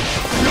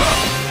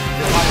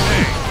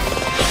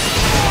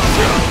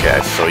 Okay,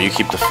 so you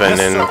keep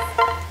defending. Yes,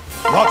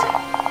 Roger.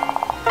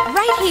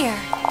 Right here.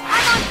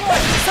 I'm on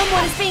board.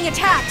 Someone is being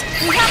attacked.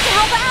 We have to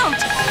help out.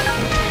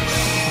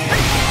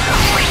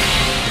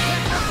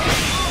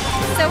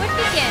 So it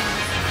begins.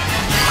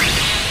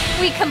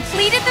 We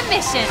completed the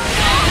mission.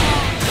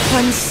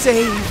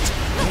 Unsaved.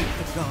 Thank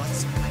the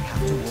gods. I have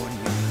to warn you.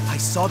 I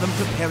saw them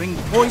preparing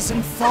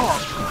poison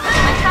fog.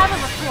 I have a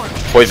report.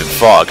 Poison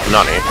fog,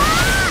 Nani.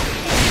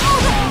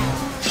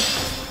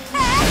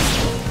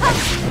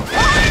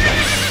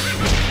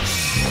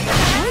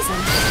 Poison?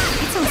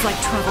 That sounds like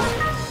trouble.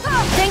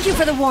 Thank you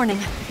for the warning.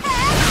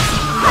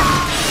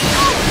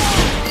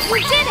 We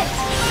did it!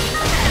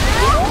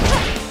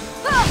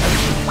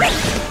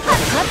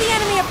 Let the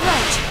enemy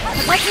approach.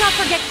 But let's not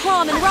forget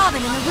Crom and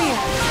Robin in the rear.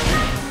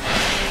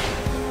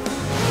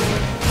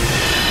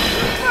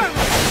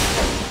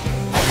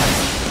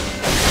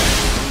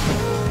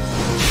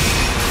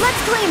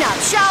 Let's clean up,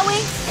 shall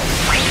we?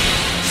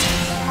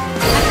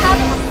 I have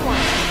a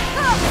report.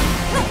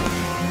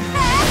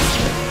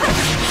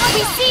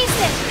 We seized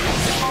it!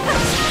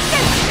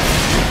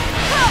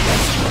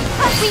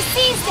 We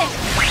seized it!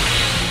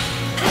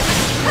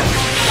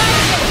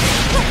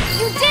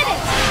 You did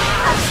it!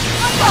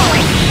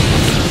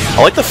 I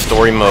like the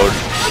story mode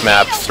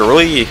maps. They're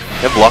really, you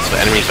have lots of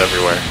enemies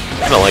everywhere. I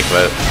kinda like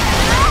that.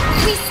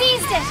 We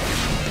seized it!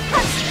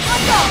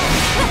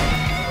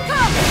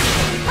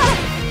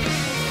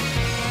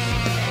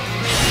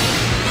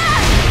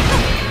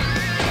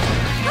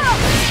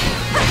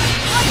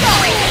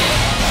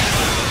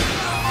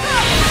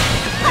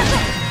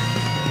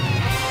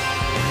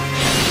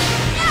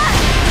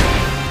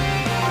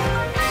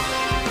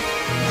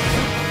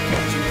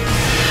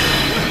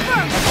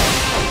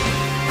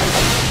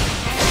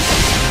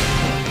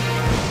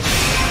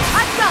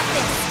 I've got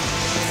this.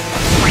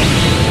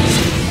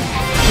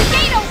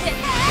 Gate open!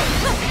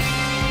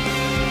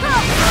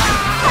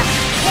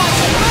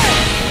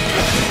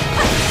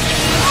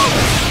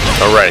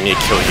 Alright, I need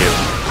to kill you.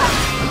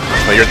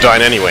 Well, you're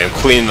dying anyway. I'm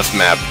cleaning this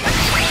map.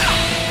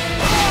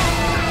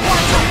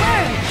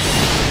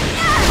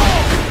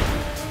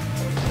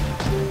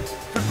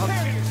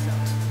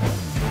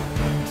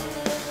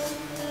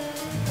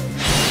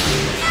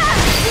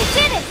 We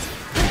did it!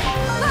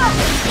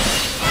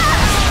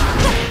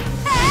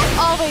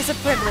 Always a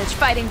privilege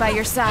fighting by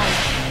your side.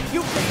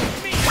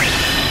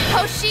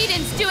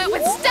 Hoshidans do it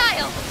with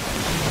style!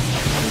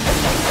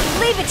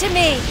 Leave it to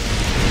me.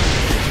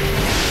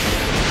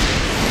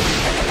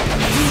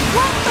 We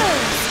won't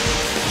lose.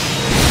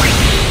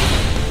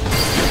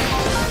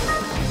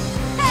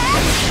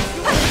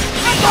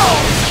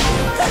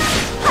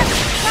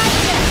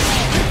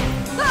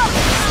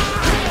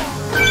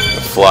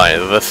 fly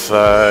this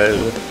side.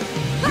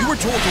 We were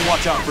told to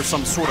watch out for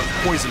some sort of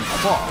poison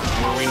claw,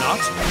 were we not?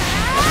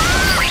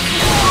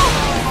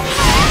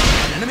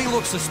 An enemy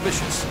looks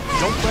suspicious.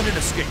 Don't let it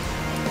escape.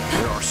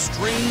 There are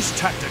strange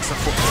tactics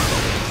afoot.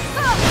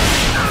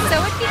 So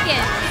it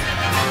begins.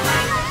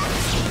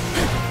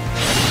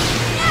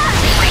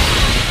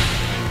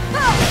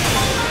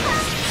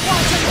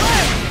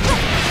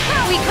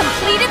 We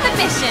completed the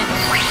mission.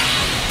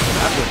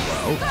 That went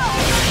well.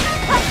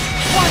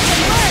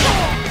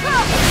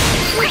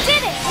 We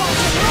did it!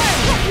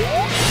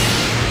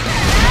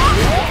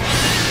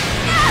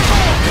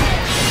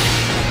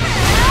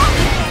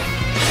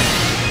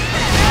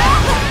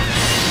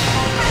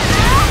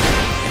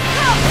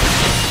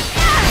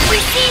 We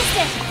seized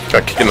it!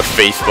 Got kicked in the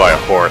face by a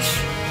horse.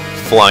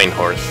 Flying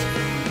horse.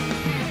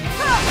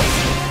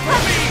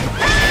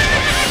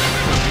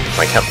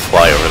 I can't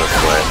fly over this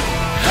way.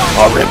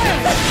 Oh, rip.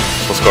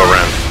 Let's go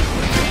around.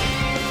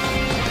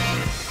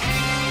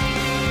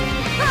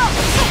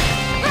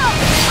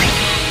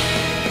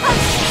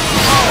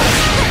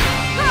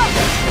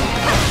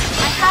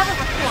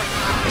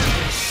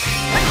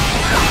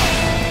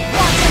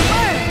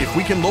 If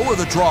we can lower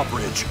the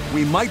drawbridge,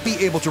 we might be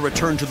able to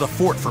return to the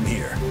fort from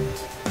here.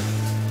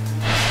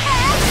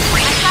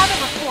 I have a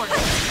report.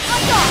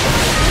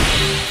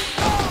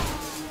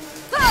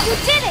 You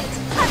did it!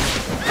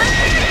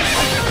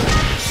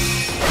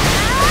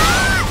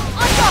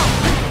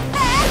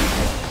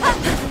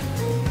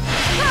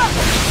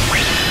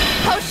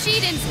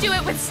 Poshidans do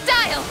it with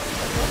style!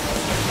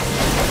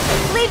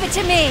 Leave it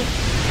to me!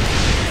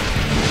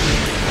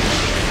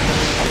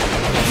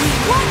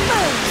 Won't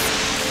move!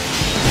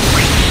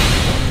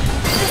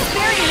 This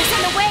barrier is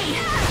in the way!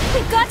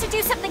 We've got to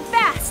do something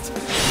fast!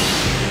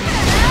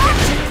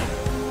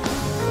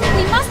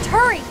 We must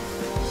hurry!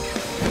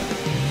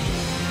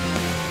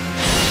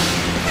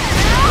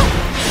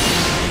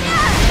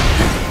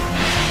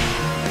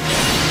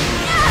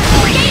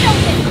 Gate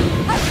open!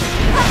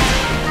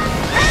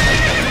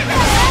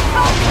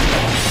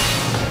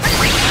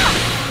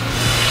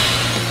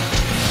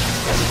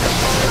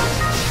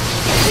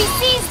 We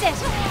seized it!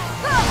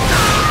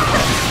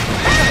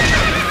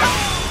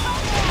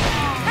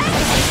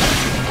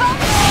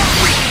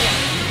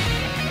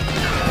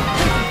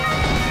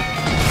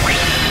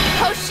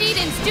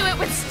 Poshidans do it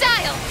with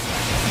style!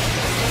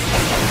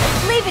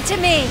 Leave it to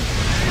me!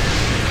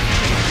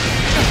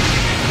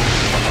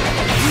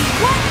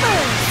 Won't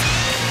move!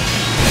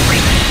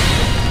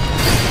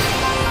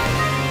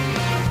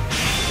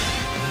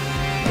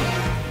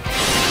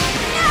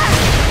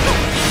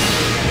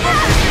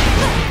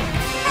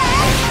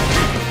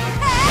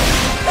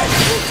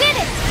 You did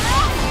it!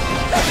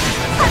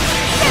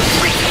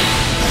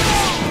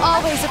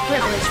 Always a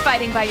privilege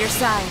fighting by your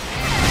side.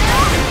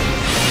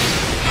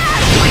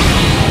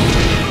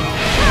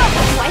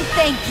 Why,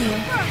 thank you.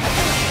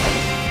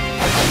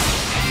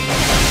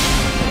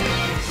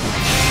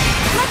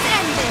 Let's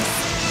end this!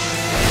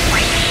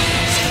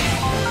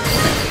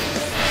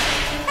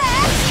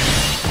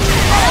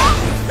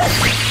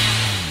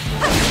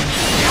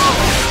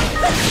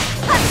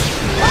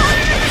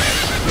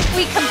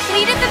 We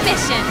completed the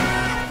mission!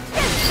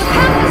 The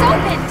path was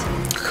opened!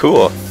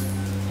 Cool.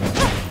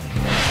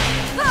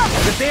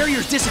 The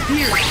barrier's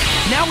disappeared.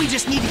 Now we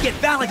just need to get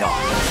Valadar.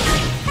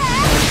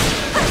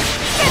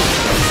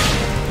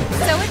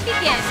 So it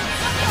begins.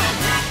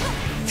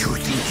 You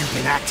think you've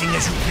been acting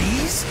as you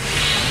please?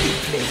 You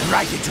played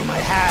right into my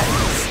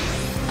hands.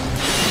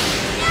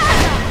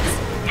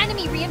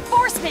 Enemy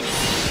reinforcements!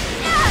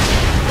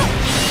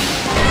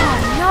 Oh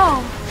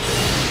no!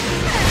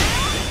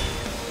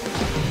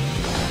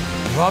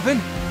 Robin?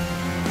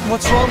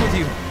 What's wrong with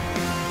you?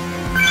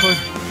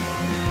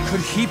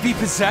 Could he be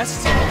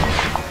possessed?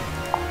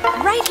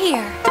 Right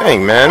here.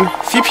 Dang, man.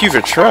 CPUs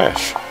are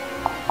trash.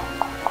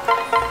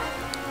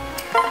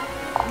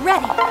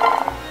 Ready.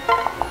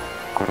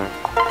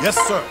 Yes,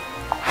 sir.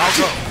 I'll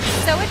go.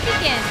 So it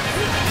begins.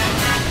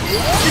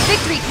 The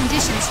victory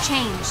conditions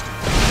changed.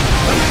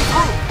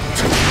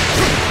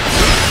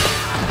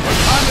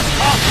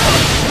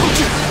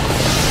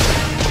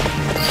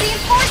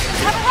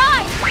 Reinforcements have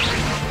arrived!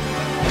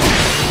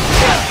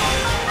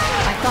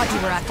 I thought you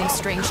were acting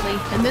strangely,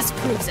 and this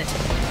proves it.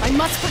 I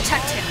must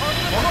protect him.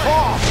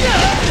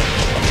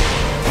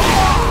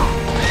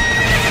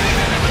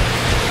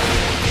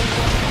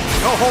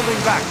 No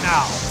holding back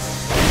now.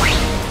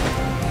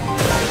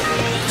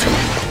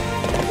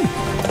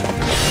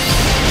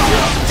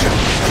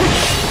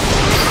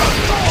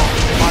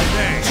 My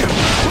name.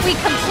 We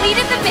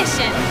completed the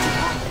mission.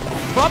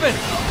 Robin!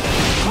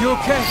 You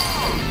okay?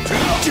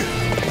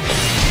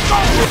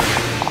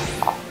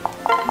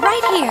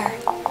 Right here.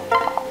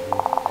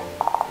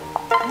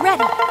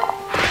 Ready.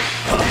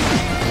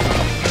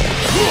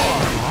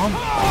 Mom?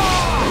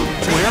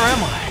 Where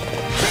am I?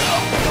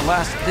 The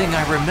last thing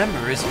I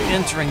remember is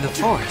entering the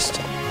forest.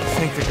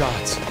 Thank the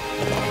gods.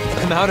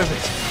 I'm out of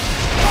it.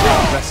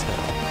 Rest now.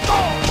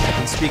 I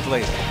can speak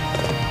later.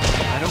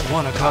 I don't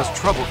want to cause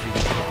trouble for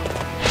you, Chrome.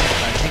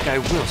 I think I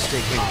will stay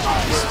here and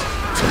rest.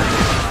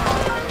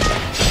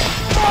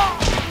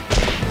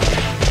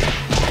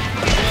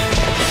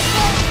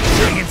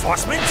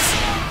 reinforcements?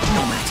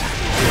 No matter.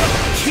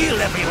 Kill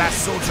every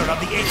last soldier of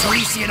the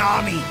Aetheresian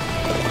army.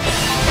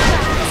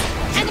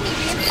 Enemy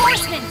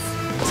reinforcements!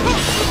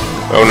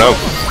 Oh no.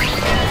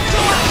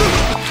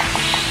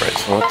 Right,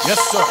 so let's Yes,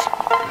 sir.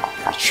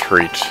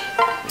 retreat.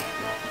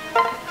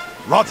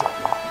 Roger.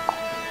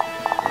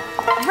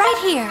 Right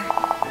here.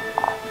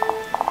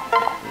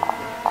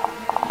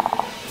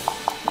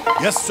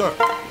 Yes, sir.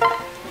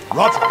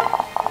 Roger.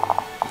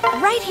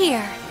 Right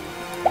here.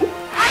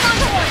 I'm on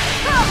board!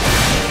 Go!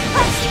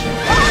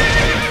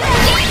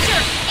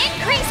 Danger!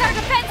 Increase our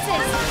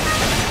defenses!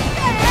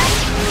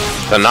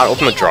 Did I not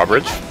open the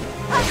drawbridge?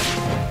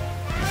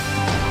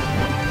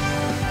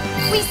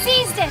 We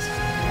seized it!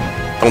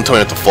 Don't tell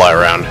me I have to fly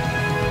around.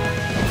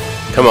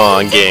 Come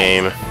on,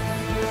 game.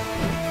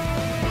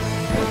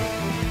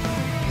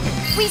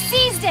 We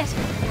seized it!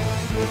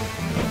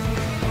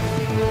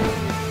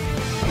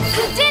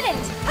 You did it!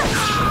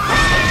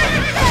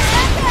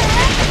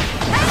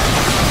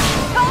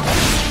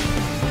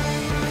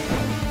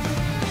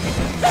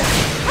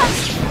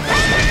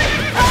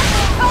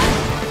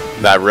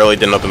 That really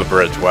didn't open the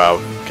bridge.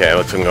 Wow. Okay,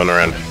 let's keep going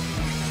around.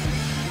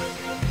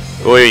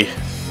 Oi.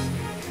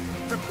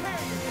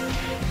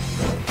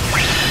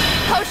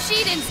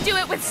 Poshidans do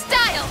it with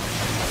style!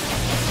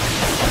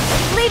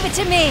 Leave it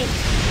to me.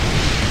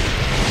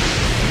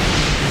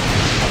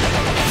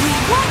 We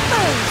won't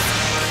lose.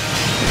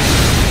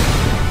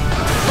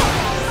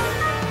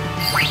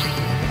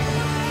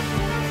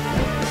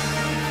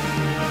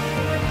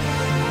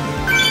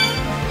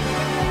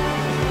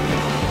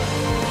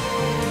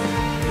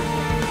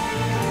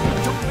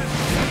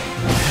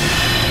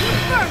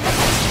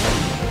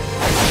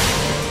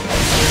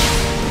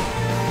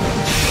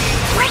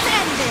 Let's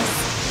end this.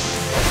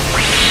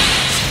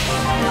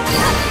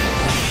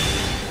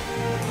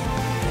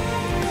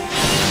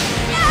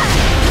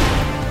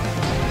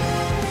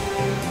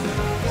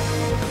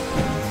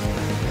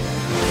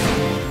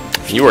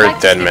 You were a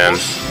dead man.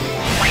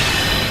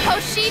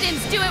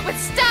 Poshidans do it with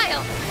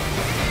style!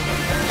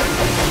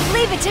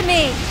 Leave it to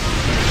me.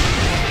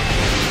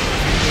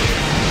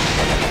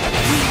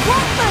 We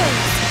won't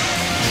lose.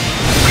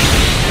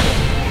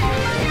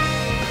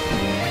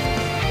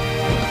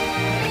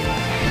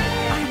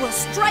 I will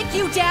strike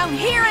you down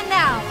here and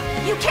now.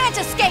 You can't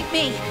escape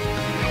me.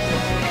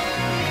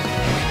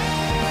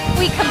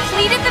 We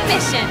completed the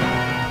mission!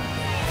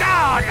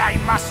 God,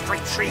 I must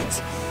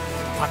retreat.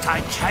 But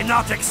I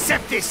cannot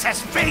accept this as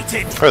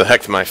fated. Where the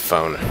heck's my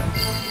phone?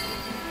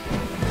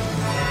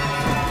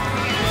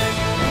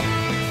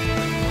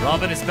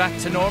 Robin is back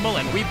to normal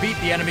and we beat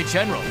the enemy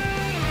general.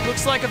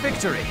 Looks like a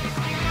victory.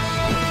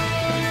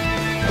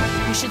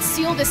 We should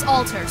seal this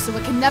altar so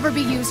it can never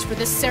be used for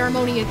this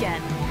ceremony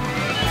again.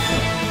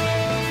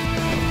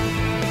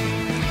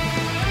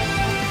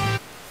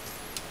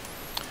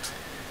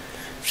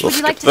 We'll Would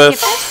you like skip to this.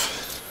 skip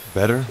this?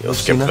 Better? You'll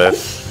skip Lucina?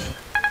 this.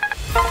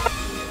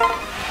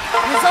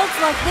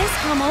 Results like this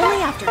come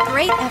only after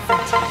great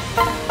effort.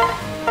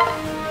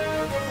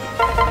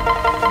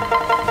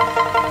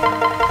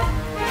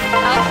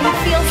 It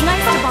feels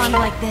nice to bond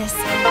like this.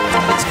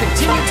 Let's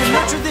continue to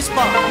nurture this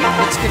bond.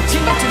 Let's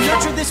continue to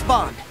nurture this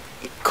bond.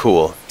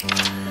 Cool.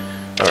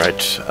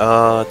 Alright,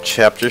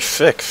 chapter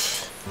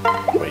 6.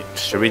 Wait,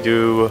 should we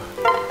do...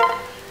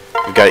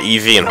 We got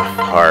easy and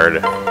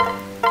hard.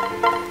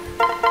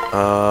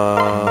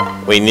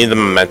 We need the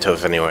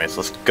mementos anyways.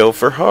 Let's go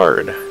for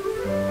hard.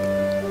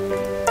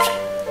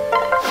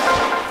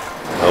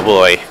 Oh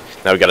boy.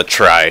 Now we gotta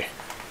try.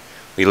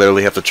 We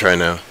literally have to try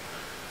now.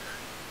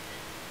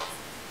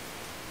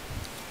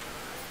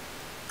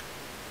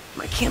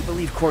 I can't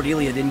believe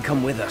Cordelia didn't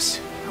come with us.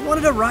 I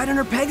wanted to ride on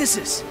her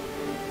Pegasus.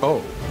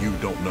 Oh, you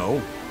don't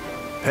know?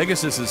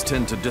 Pegasuses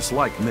tend to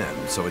dislike men,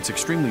 so it's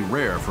extremely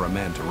rare for a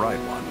man to ride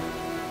one.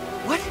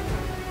 What?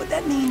 But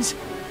that means...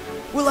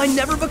 Will I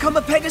never become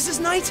a Pegasus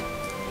Knight?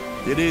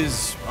 It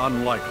is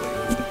unlikely,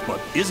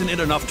 but isn't it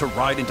enough to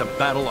ride into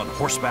battle on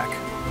horseback?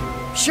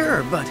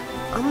 Sure, but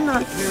I'm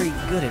not very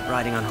good at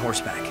riding on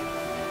horseback.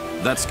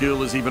 That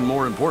skill is even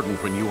more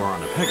important when you are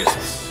on a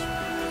Pegasus.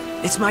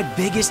 It's my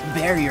biggest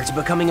barrier to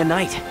becoming a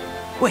knight.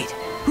 Wait,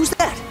 who's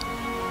that?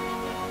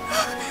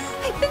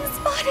 I've been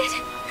spotted.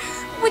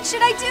 What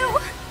should I do?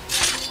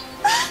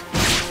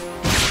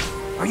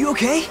 Are you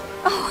okay?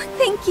 Oh,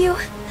 thank you.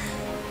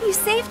 You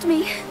saved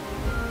me.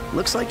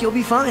 Looks like you'll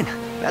be fine.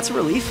 That's a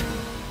relief.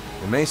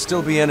 There may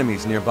still be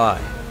enemies nearby.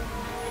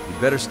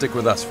 You'd better stick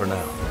with us for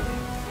now.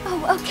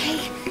 Oh, okay.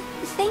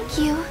 Thank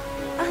you.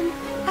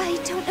 I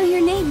don't know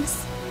your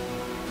names.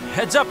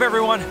 Heads up,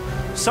 everyone!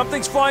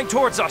 Something's flying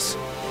towards us!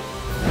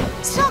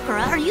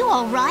 Sakura, are you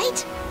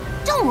alright?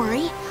 Don't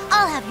worry,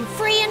 I'll have you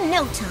free in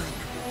no time.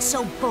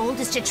 So bold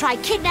as to try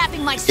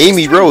kidnapping my sister.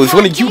 Amy Rose,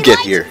 when did you get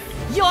here?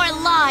 Your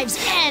lives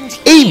end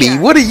here. Amy,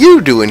 what are you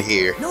doing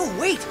here? No,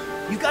 wait!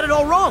 You got it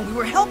all wrong. We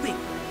were helping.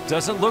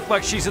 Doesn't look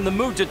like she's in the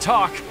mood to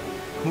talk.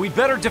 We'd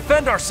better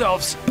defend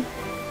ourselves.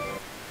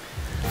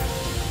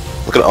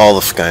 Look at all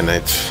the Sky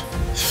Knights.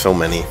 So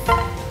many.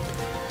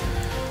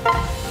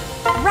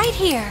 Right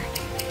here.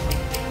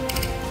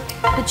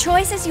 The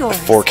choice is yours.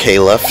 4K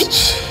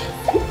left.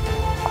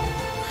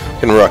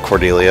 Can rock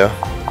Cordelia.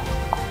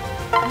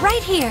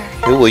 Right here.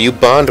 Who will you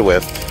bond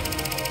with?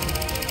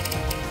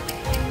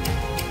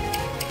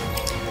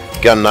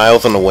 Got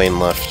Niles and a Wayne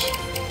left.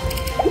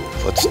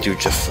 Let's do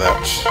just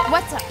that.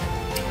 What's up?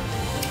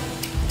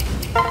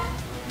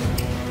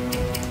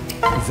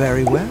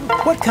 Very well.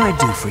 What can I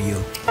do for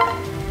you?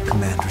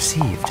 Command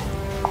received.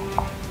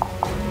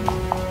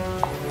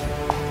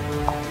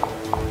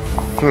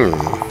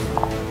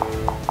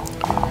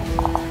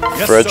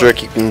 Yes, Frederick,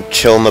 sir. you can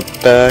chill in the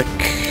back.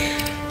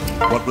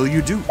 What will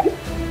you do?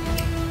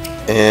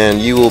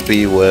 And you will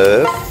be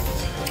with...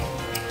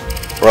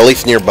 or at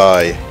least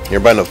nearby.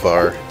 Nearby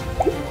Navarre.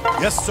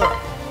 Yes, sir.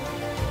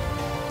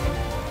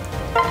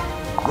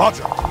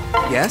 Roger.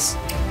 Yes?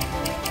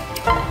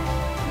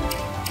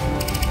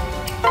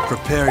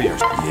 Prepare your...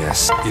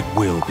 Yes, it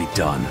will be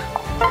done.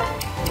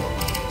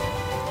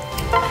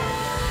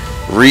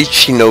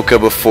 Reach Hinoka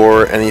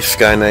before any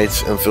Sky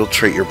Knights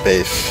infiltrate your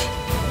base.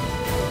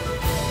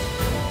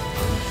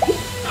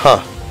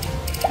 Huh.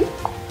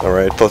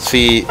 Alright, let's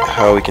see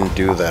how we can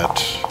do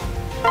that.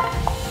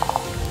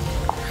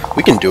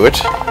 We can do it.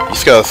 You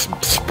just gotta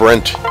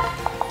sprint.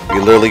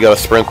 You literally gotta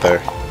sprint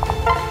there.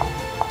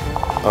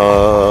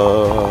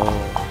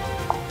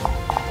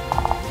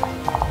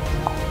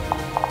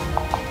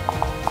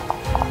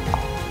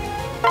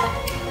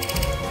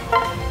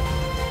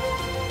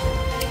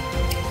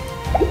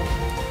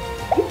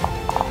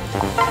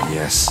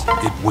 Yes,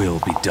 it will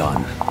be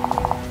done.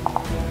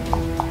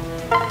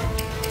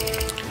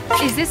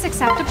 Is this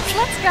acceptable?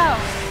 Let's go.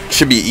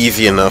 Should be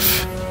easy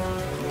enough.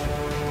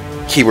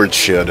 Keyword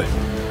should.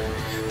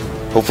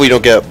 Hopefully you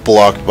don't get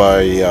blocked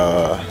by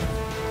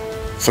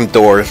some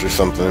doors or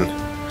something.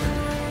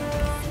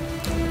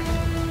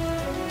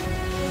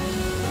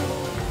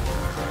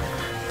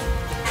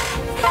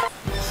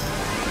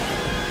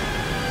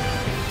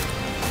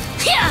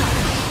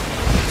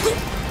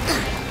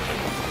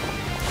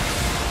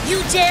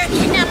 You dare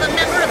kidnap a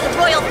member of the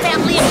royal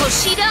family of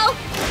Bushido?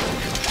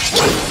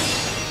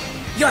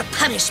 Your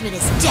punishment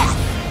is death.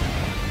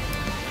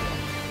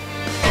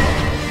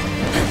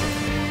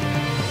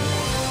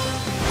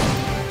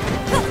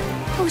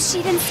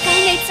 Bushido and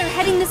Sky Knights are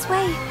heading this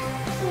way.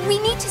 We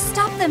need to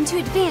stop them to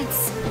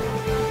advance.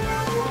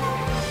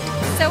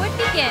 So it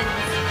begins.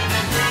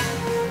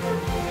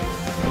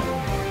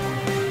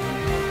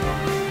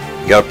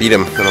 You gotta beat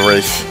him in a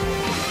race.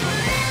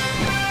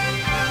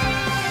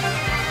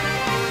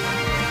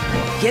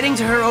 Getting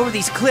to her over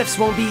these cliffs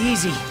won't be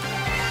easy.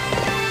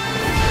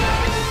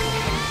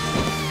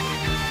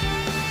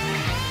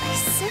 I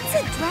sense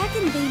a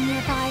dragon vein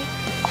nearby.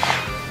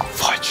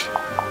 Fudge.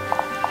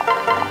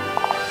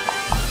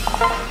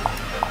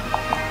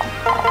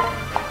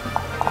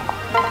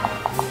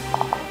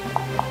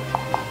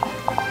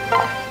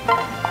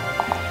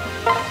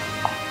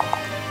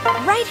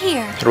 Right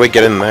here. How do I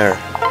get in there?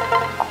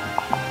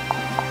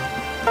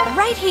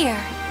 Right here.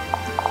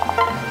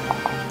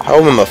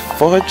 How in the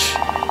fudge?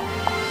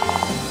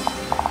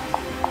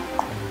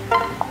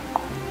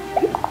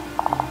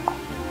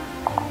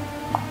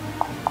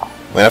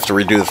 I have to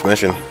redo this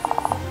mission.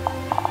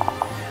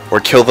 Or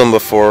kill them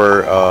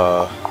before,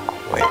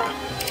 wait.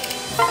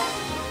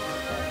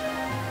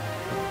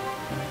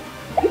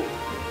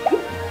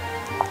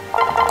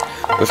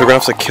 If we're gonna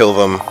have to kill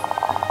them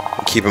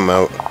and keep them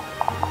out.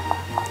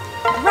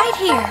 Right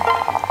here.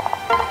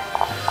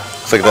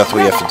 Looks like that's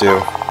what you have to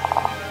do.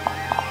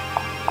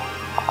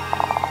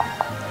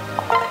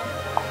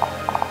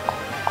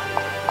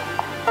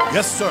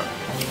 Yes, sir.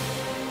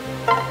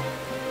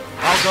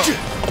 I'll go.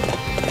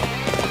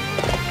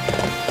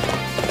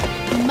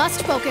 We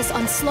must focus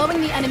on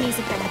slowing the enemy's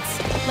advance.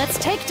 Let's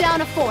take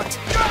down a fort.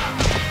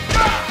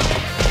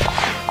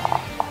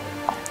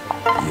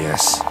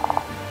 Yes.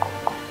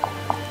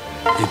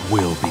 It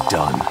will be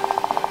done.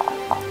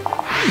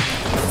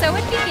 So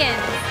it begins.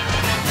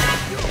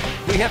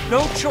 We have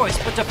no choice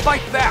but to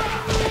fight back.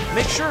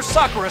 Make sure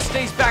Sakura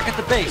stays back at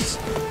the base.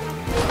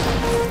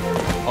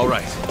 All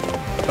right,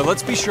 but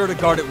let's be sure to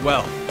guard it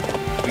well.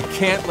 We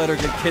can't let her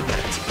get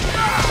kidnapped.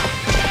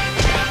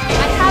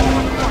 I have a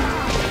report.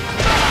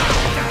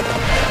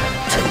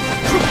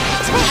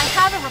 I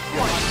have a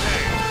report.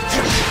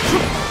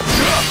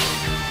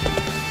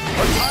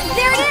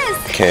 There it is!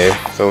 Okay,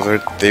 so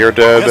they're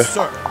dead. Yes,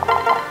 sir.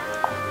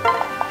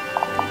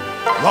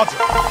 Roger.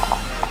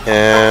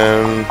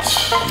 And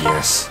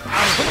Yes.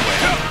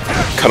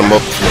 cut them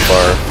up from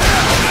afar.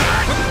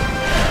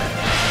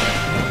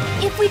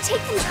 If we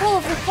take control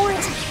of the fort,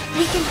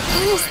 we can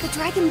harness the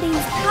Dragon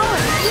Bane's power.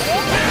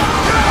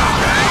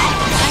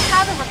 I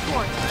have a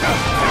report.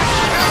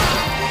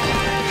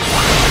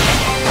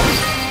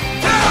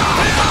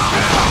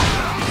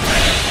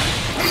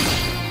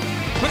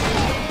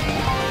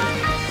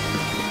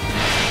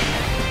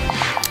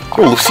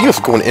 Yo, Lucia's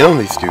going in on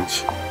these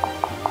dudes.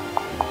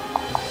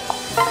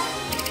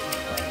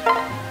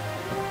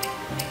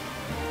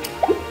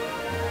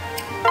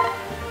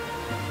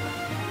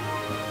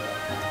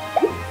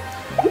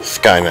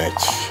 Sky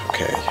Knights,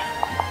 okay.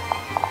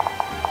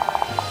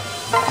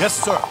 Yes,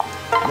 sir.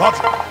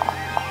 Roger.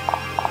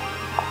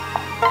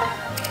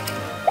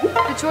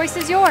 The choice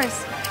is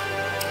yours.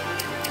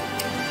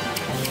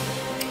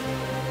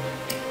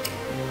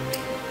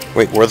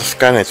 Wait, where are the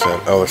Sky Knights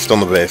at? Oh, they're still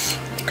in the base.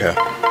 Okay.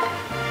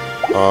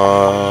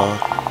 We're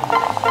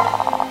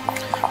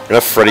gonna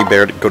have Freddy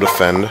Bear to go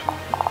defend.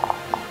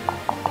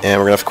 And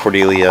we're gonna have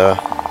Cordelia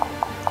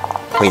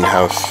clean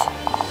house.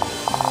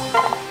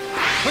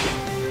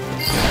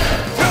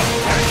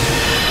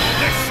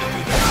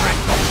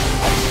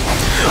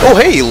 Oh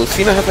hey,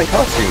 Lucina has my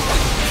costume.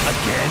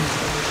 Again?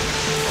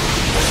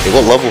 Hey,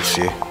 what level is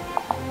she?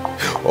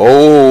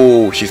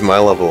 Oh, she's my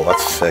level.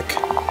 That's sick.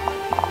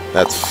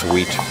 That's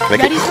sweet. I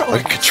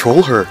can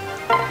control her.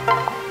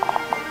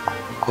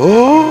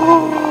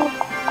 Oh.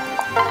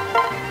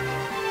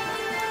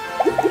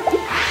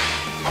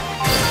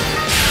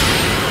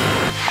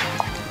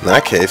 In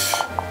that case.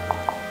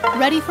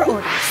 Ready for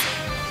orders. I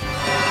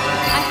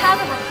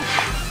have a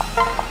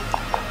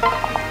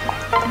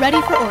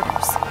Ready for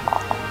orders.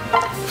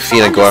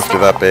 Lucina, go after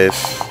that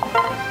base.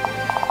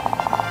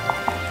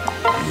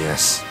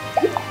 Yes.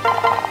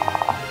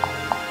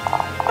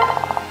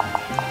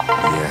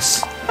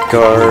 Yes.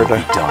 Guard.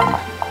 Done.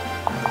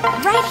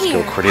 Right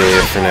here. Go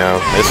Cordelia for now.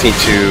 I just need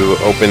to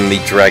open the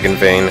Dragon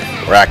Vein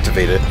or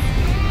activate it.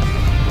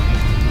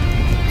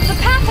 The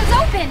path has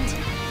opened!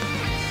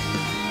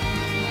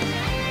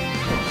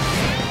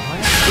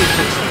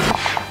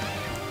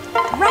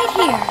 Right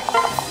here.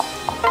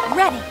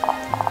 Ready.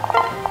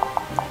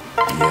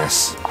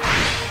 Yes.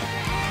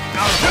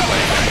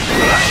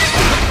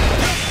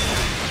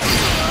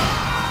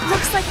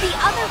 Looks like the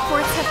other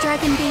forts have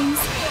dragon beams.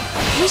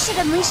 We should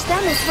unleash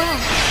them as well.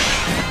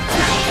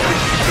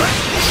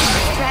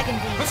 Dragon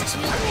beams.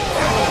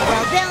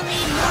 Well, they'll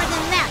need more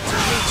than that to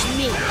reach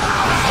me.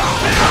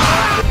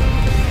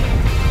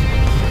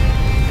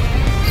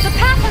 The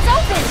path has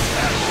opened!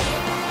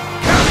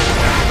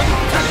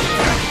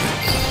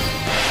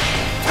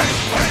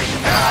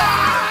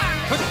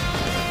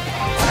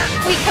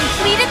 We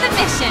completed the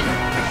mission!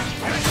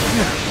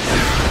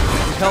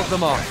 We've held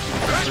them off,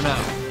 for now.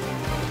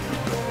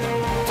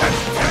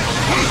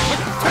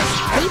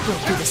 They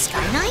broke through the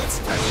Sky Knights?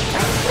 I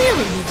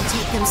clearly need to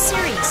take them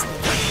seriously.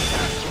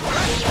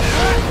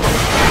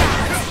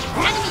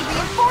 Enemy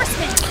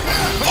reinforcement!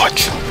 What?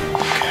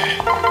 Okay.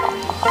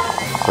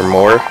 Is there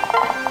more?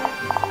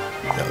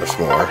 Yeah, there's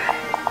more.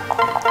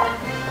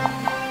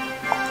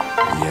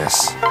 Yes.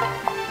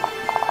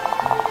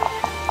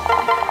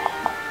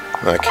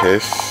 In that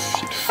case,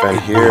 you defend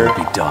here.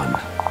 Be done.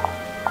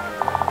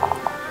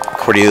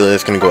 Cordelia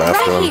is gonna go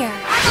after Right him. here.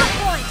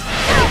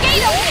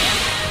 Gate open!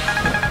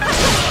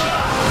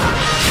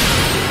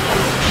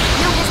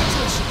 No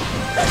hesitation.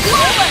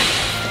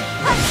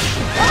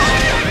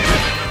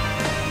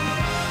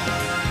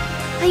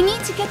 I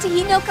need to get to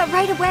Yunoka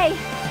right away.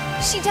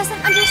 She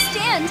doesn't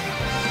understand.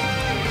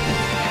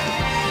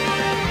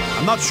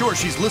 I'm not sure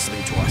she's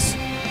listening to us.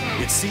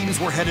 It seems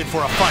we're headed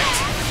for a fight.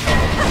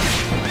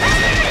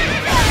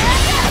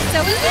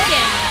 So we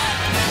begin.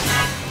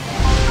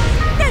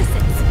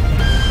 Nuisance!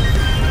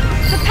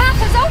 The path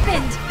has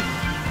opened!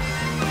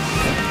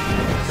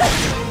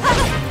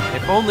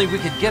 If only we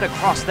could get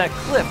across that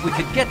cliff, we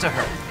could get to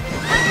her.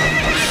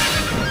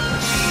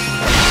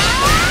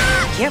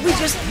 Can't we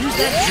just use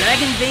that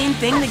dragon vein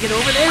thing to get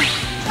over there?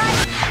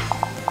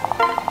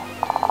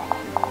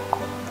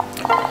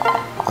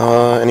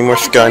 Any more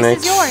Sky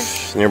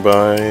Knights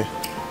nearby?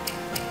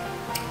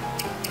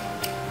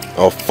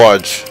 Oh,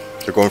 fudge.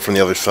 They're going from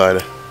the other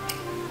side.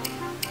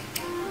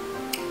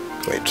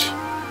 Wait.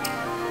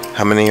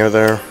 How many are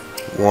there?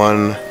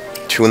 1,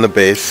 2 in the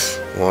base.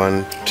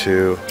 1,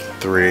 2,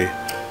 3.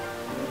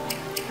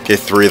 Okay,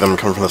 3 of them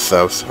come from the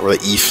south, or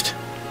the east.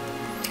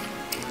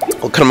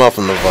 We'll cut them off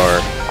in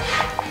Navarre.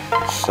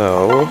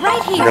 So,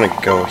 we're gonna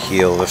go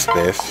heal this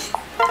base.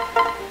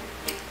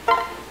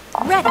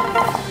 Ready.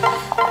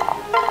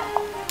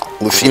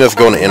 Lucina's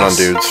going in on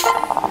dudes.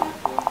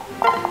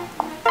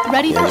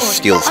 Ready Yeah, for just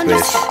steal the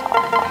space.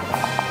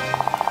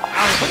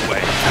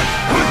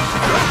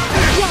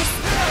 Yes,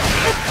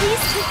 but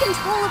please take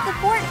control of the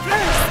fort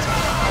first.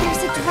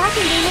 There's a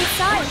dragon game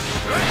inside.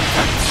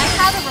 I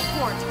have a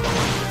report.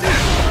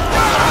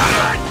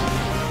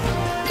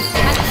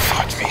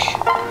 Fuck me.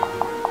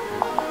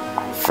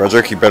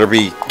 Frederick, you better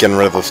be getting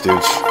rid of those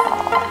dudes.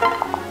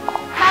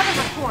 Have a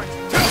report.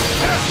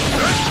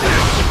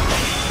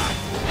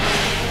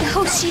 The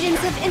Hoshidans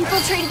have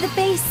infiltrated the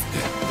base.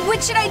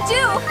 What should I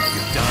do?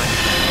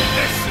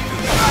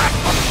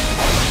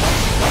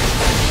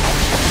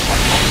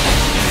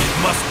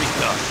 Must be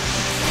done.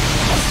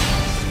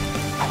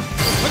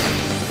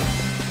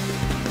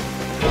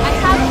 I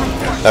have a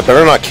report. That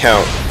better not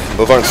count.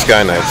 Those aren't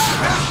Sky Knights.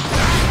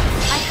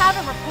 I have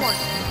a report.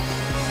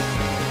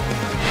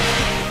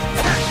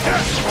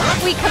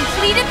 We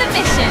completed the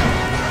mission.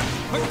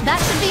 That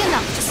should be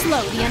enough to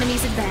slow the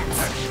enemy's advance.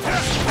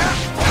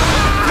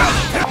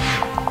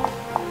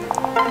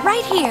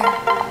 Right here.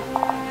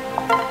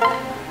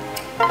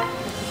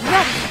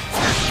 Ready.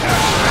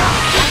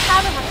 I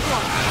have a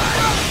report.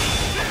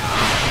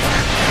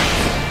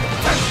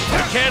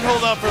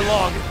 not for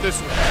long at this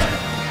rate.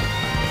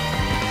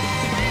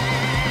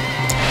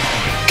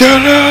 Get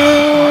Our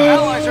out!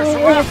 allies are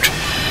surrounded.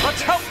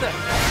 Let's help them.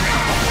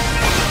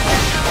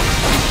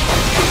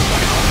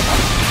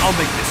 I'll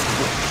make this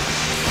quick.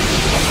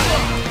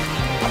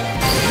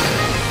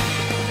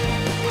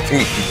 I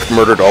think you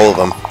murdered all of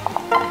them.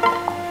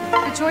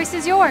 The choice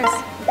is yours.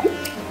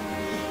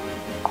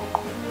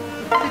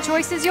 The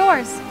choice is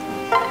yours.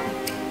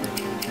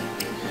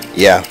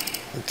 Yeah,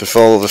 just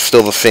all of the,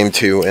 still the same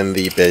two in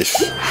the base.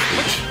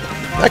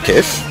 In that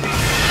case.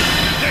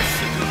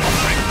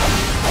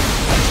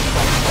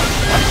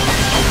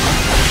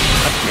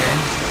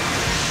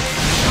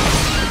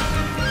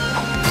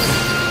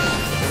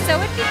 So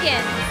it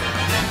begins.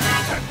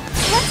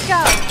 Let's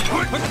go.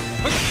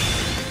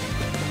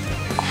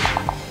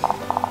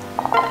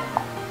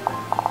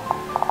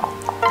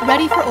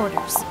 Ready for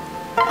orders.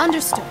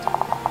 Understood.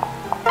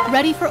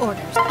 Ready for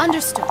orders.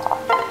 Understood.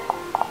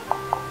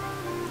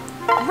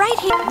 Right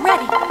here.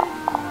 Ready.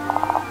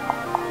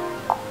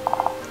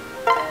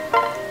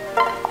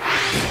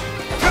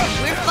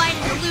 We're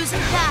fighting a losing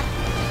battle.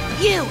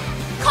 You,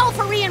 call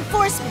for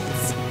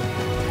reinforcements.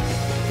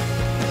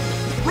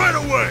 Right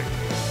away!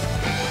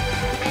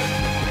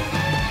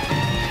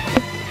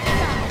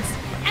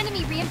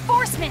 Enemy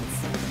reinforcements.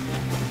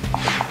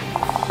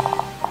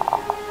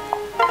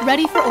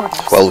 Ready for orders.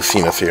 Well,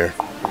 Lucina's here.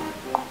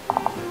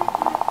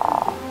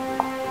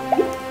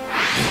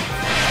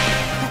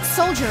 That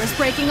soldier is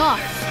breaking off.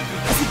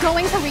 Is he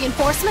going for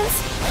reinforcements?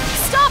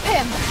 Stop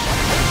him!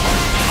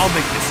 I'll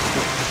make this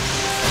quick.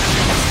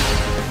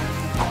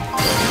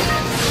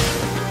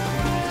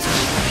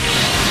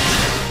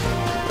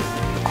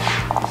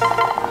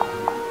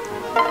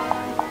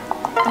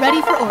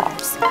 Ready for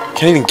orders.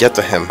 Can't even get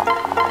to him.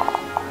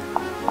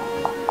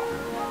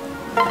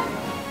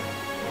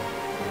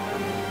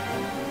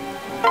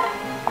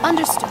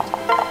 Understood.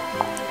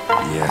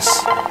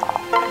 Yes.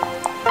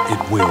 It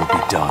will be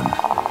done.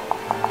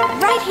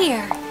 Right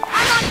here.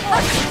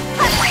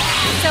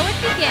 So it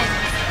begins.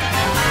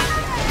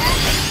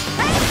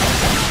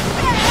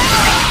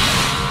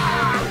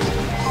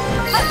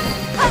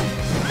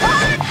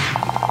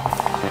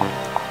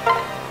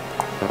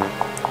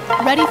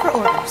 Ready for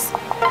orders.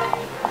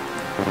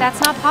 That's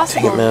not Dang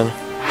possible. it, man.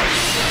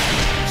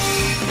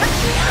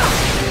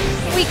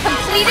 We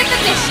completed the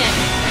mission.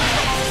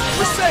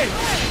 We're safe!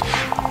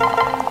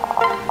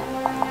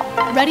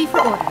 Ready for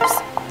orders.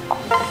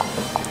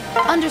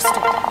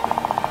 Understood.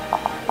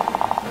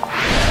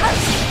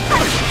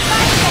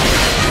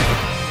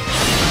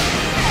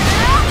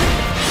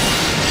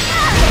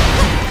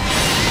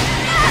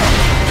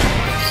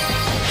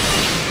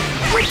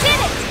 We did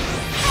it!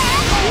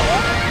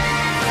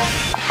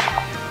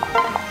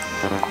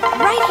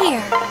 Right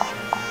here.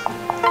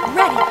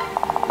 Ready.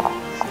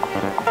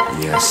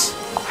 Yes.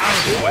 Out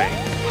of the way!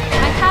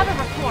 I have a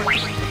report.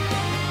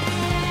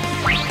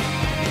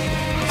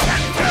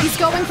 He's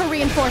going for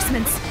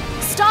reinforcements.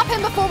 Stop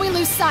him before we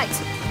lose sight.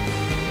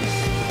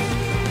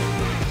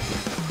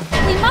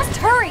 We must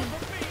hurry.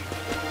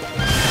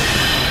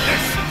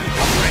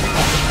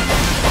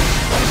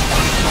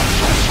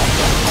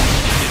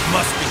 It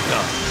must be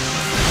done.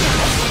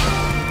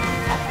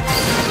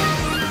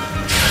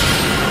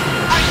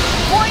 Are you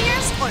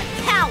warriors or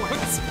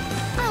cowards?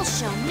 I'll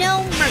show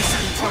no mercy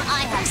until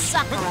I have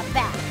Sakura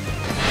back.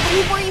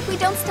 I worry if we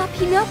don't stop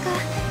Hinoka,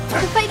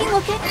 the fighting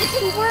will get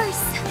even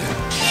worse.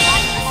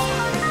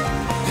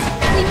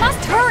 We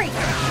must hurry.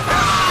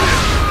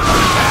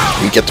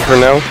 Can we get to her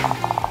now?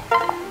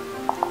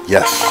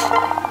 Yes.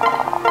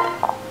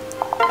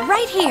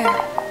 Right here.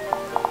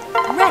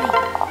 Ready.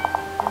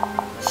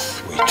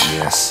 Sweet.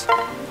 Yes.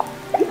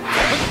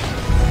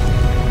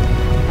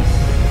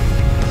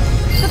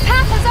 The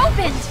path has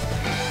opened.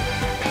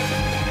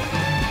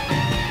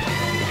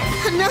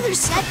 Another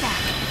setback.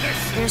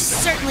 They're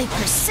certainly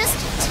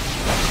persistent.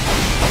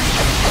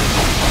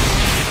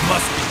 It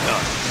must be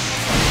done.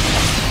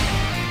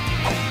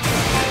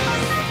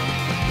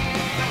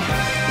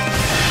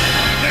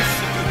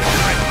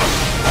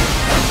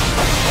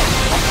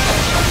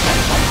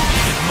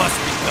 It must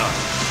be done.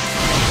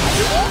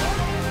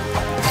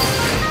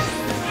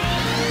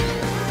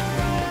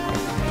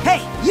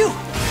 Hey, you!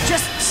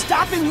 Just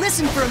stop and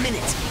listen for a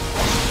minute.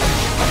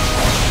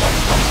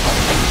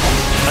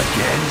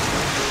 Again?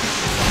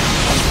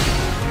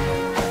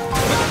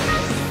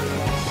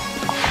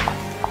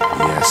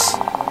 Yes.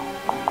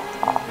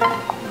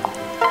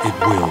 It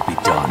will be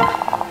done.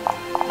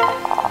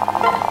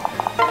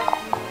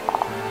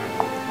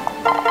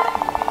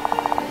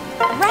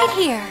 Right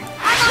here.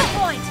 I'm on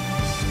point.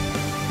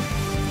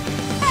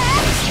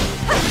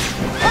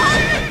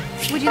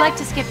 Would you like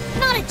to skip?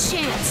 Not a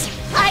chance.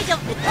 I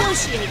don't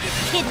negotiate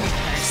with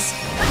kidnappers.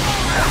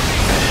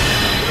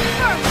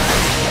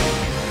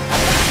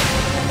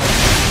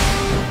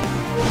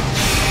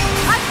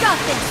 I've got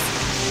this.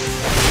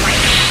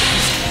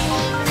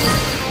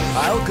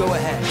 I'll go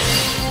ahead.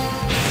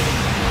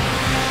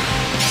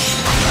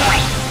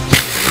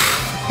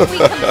 We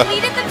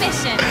completed the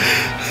mission.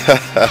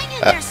 Hang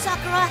in there,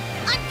 Sakura.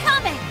 I'm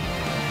coming.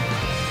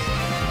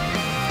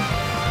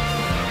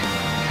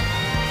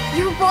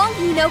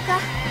 Yoshinoka.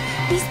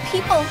 These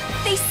people,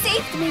 they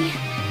saved me.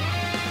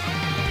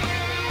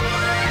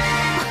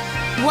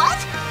 What?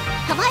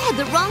 Have I had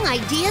the wrong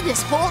idea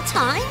this whole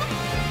time?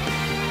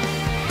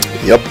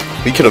 Yep,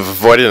 we could have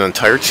avoided an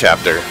entire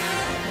chapter.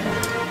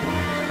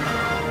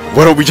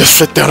 Why don't we just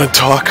sit down and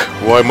talk?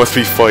 Why must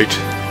we fight?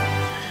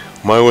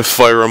 Why must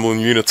Fire Emblem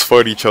units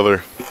fight each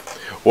other?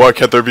 Why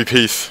can't there be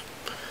peace?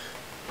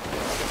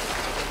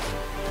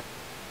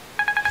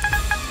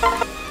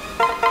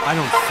 I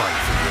don't fight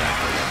for the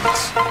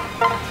accolades.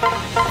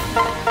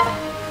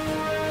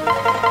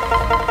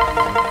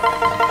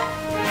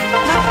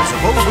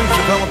 Suppose we've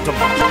developed a...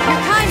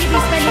 You're kind to be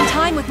spending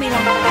time with me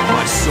like that.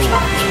 My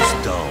sword is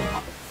dull.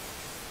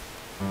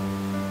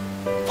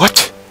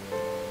 What?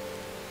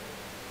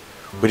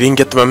 We didn't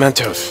get the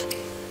mementos.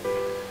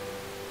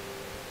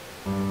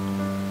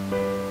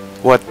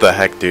 What the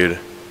heck, dude?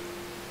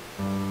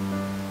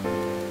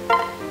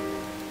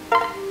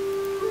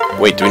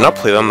 Wait, do we not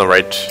play on the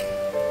right...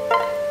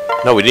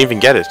 No, we didn't even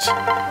get it.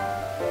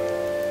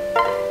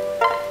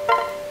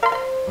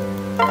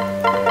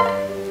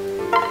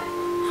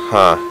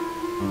 Huh.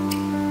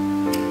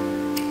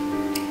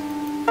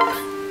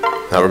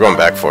 Now we're going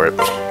back for it.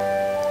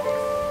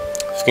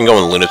 This can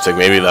go in Lunatic,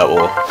 maybe that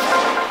will...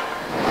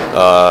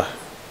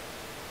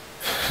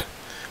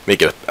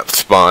 make it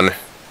spawn.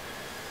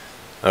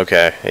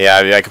 Okay, yeah,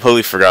 I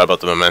completely forgot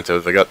about the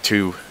mementos. I got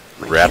too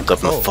wrapped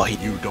up in the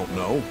fight. You don't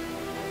know?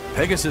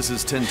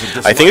 Pegasuses tend to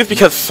dislike I think it's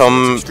because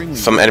some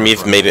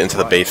enemies rare made it for into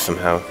the a base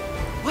somehow.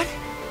 What?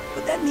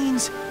 But that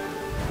means...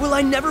 Will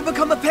I never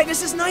become a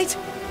Pegasus Knight?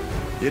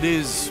 It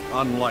is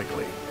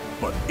unlikely.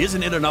 But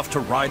isn't it enough to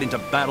ride into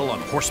battle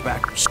on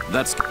horseback?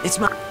 That's... It's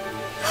my...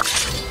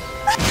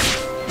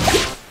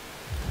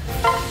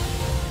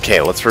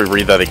 Okay, let's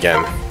reread that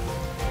again.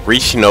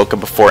 Reach Shinoka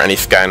before any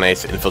Sky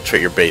Knights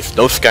infiltrate your base.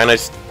 No Sky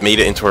Knights made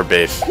it into our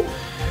base.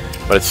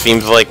 But it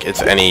seems like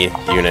it's any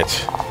unit.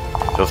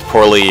 So it's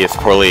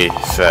poorly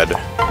said.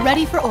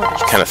 Ready for orders.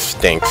 Which kind of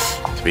stinks,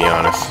 to be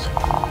honest.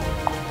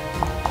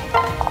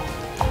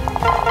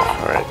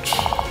 Alright.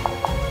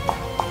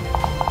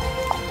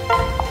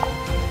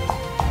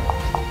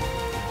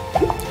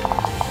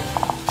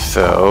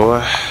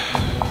 So...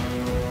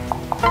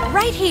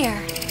 Right here.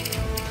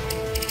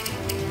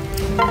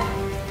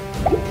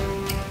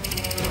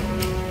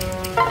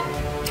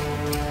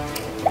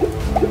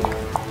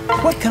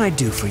 What can I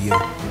do for you?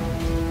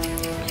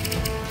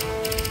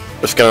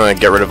 Just gonna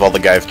get rid of all the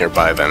guys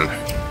nearby then.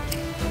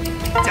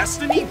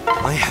 Destiny?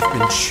 I have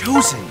been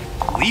chosen.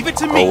 Leave it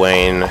to me.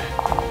 Owain.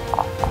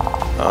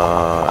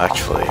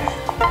 Actually.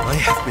 I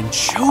have been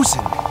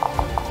chosen.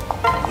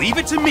 Leave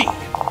it to me.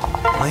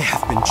 I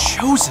have been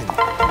chosen.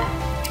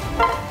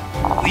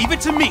 Leave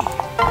it to me.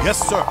 Yes,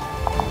 sir.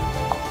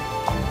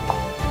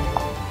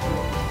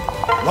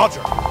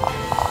 Roger.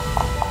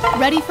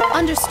 Ready for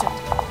understood.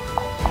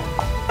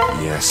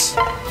 Yes.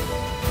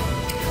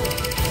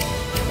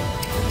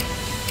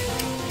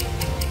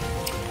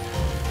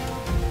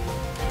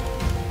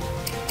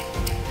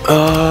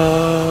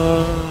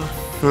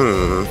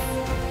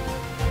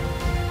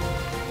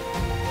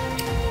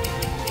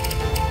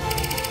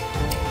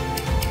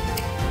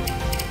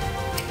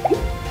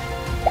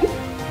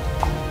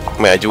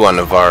 I mean, I do want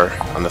Navarre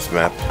on this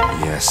map.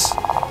 Yes.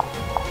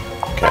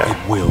 Okay.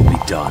 It will be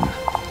done.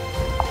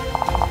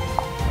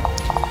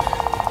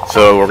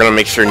 So we're gonna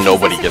make sure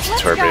nobody gets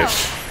to our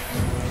base.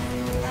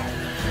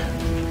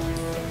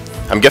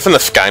 I'm guessing the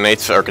Sky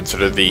Knights are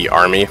considered the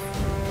army.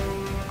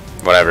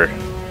 Whatever.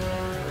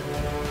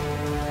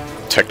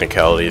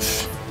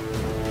 Technicalities.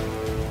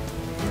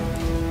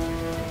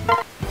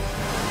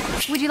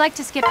 Would you like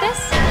to skip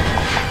this?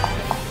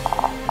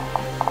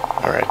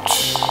 Alright.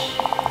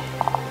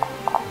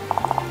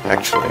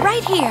 Actually,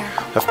 Right here.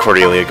 have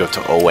Cordelia go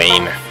to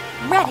Owain.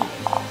 Ready.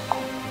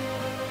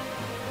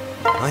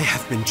 I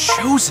have been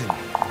chosen.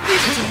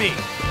 Leave it to me.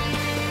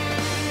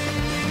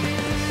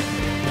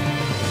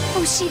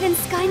 Oshiden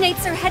Sky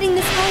Knights are heading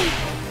this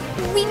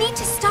way. We need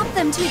to stop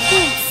them to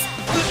advance.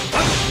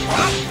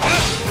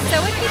 So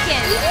it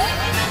begins.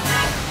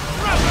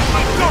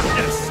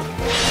 Darkness.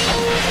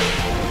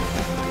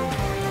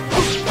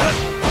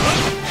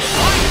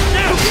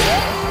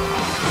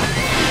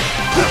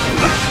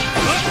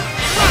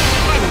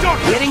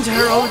 Getting to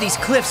her over these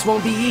cliffs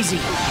won't be easy.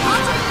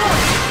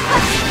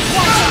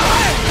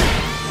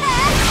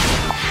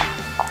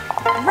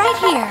 Right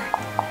here.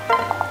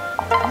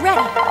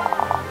 Ready.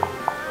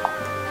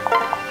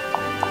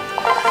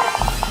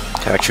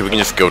 Actually, we can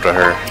just go to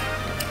her.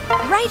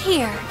 Right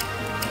here.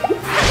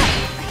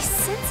 I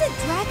sense a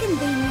dragon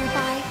vein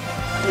nearby.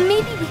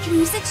 Maybe we can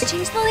use it to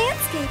change the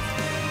landscape.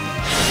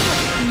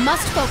 We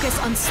must focus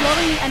on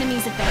slowing the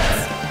enemy's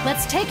advance.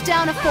 Let's take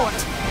down a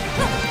fort.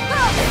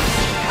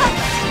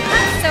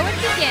 So it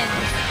begins.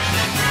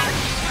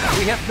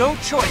 We have no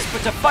choice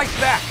but to fight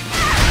back.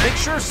 Make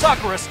sure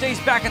Sakura stays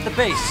back at the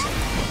base.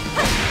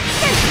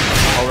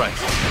 Alright.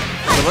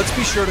 So let's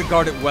be sure to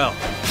guard it well.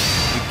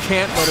 We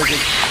can't let her get...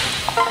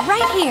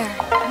 Right here.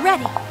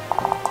 Ready.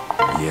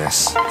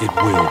 Yes, it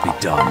will be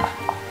done.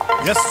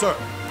 Yes, sir.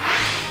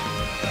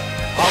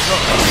 I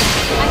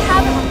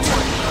have a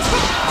report.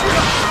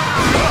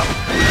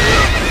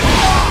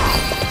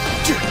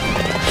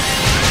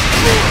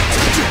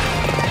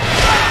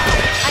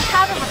 I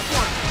have a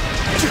report.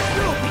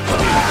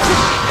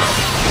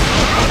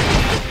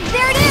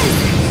 There it is!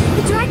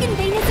 The dragon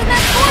vein is in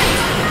that fort!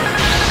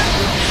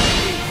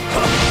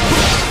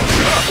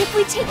 If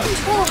we take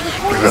control of the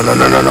portal...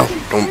 No.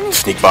 Don't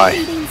sneak by.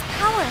 Dragon Vein's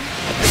power.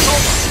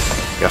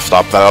 Gotta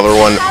stop that other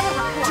one. I have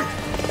a report.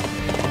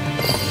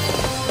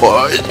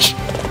 Fudge.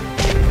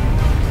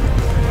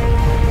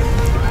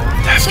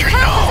 The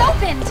path is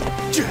opened!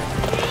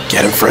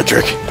 Get him,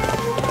 Frederick.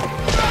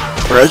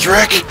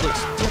 Frederick!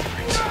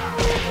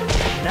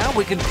 Now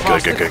we can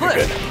cross the cliff.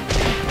 Good.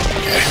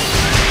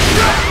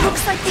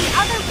 Looks like the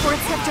other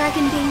forts have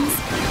dragon veins.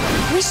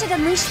 We should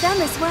unleash them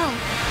as well.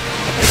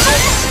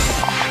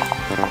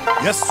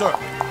 Yes, sir.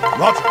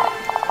 Roger.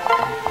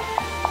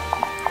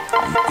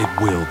 It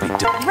will be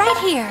done. Right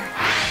here.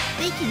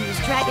 They can use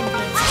dragon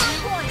veins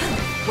too.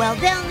 Well,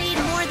 they'll need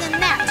more than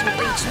that to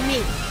reach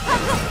me.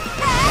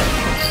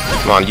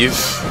 Come on,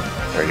 use.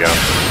 There you go.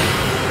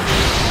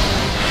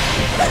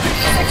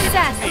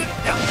 Success.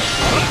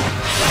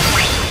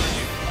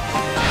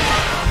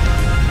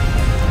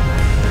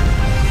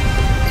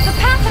 The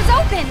path has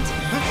opened.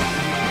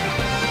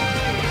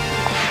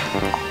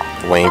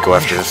 Wayne, go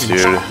after this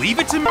dude. Leave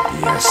it to me.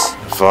 Yes.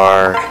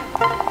 Var.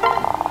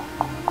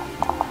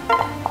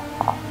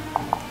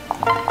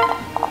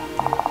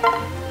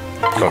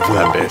 Go for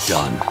that base.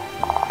 Done.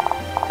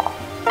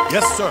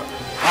 Yes, sir.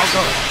 I'll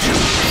go.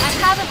 I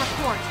have a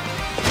report.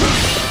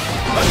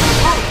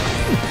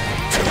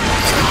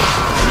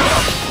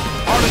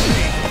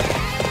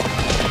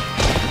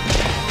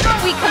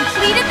 We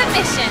completed the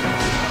mission.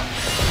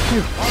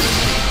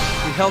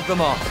 We held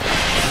them off.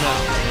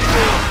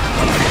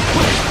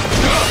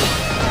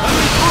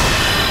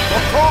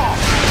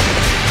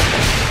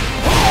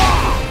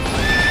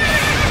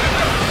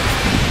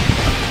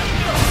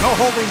 No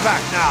holding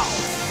back now.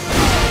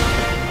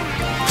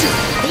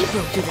 They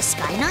broke through the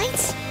Sky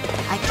Knights?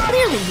 I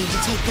clearly need to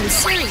take them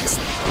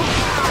seriously.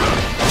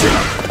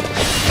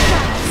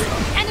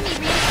 Enemy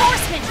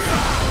reinforcements.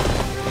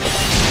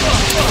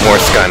 More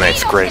Sky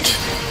Knights, great.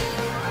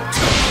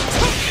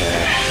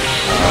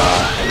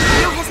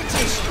 No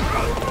hesitation.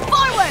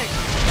 Forward!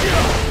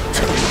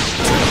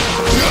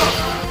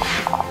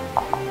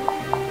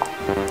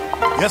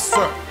 Yes,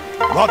 sir.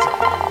 Roger.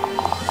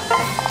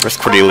 Where's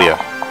Cordelia?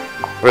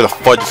 Where the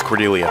fudge is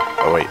Cordelia?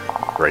 Oh wait,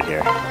 right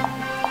here.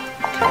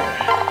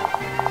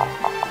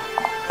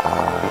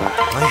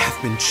 I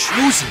have been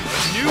chosen.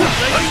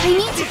 I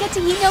need to get to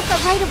Yenoka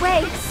right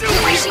away.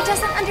 She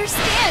doesn't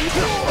understand.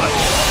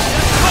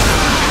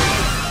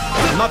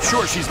 I'm not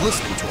sure she's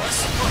listening to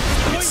us.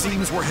 It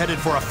seems we're headed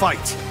for a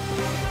fight.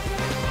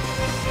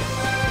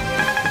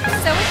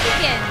 So it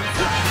begins.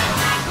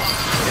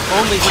 If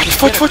only we could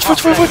get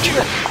across that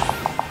hill.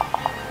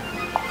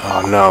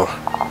 Oh no.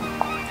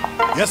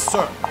 Yes,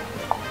 sir.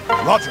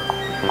 Roger.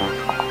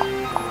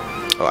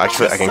 Oh,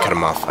 actually, I can cut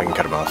him off.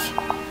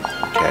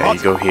 Okay, you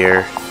go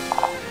here.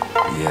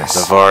 Yes.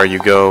 Navarre, you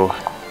go.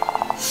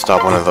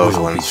 Stop one of those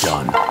Will ones. be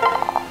done.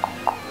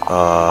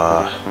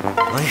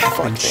 I have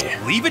fuck been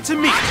me. Leave it to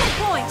me.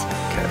 Point.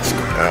 Okay, let's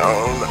go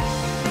down.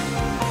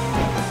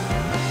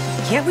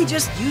 Can't we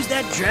just use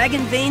that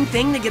dragon vein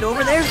thing to get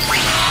over there?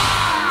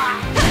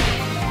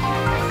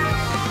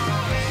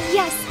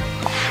 Yes.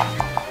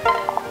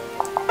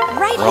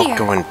 Right We're all here.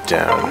 going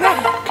down.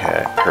 Ready.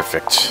 Okay,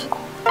 perfect.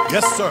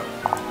 Yes, sir.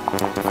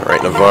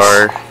 Alright,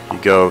 Navarre, you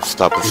go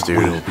stop this dude.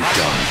 Will be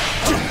done.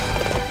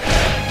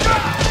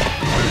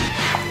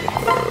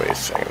 Wait a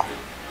second.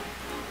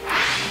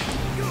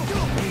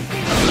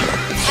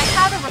 I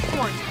have a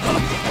report.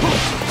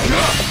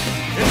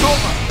 It's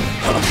over.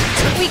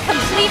 We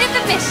completed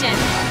the mission.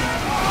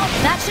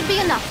 That should be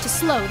enough to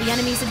slow the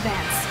enemy's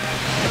advance.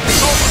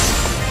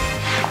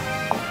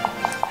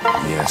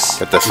 Yes.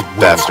 Get this it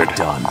will bastard. be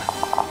done.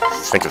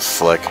 Think it's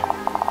slick. I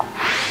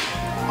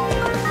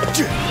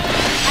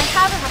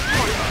have a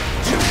report.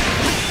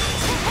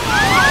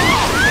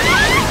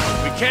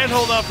 We can't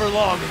hold out for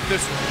long at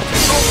this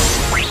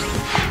rate.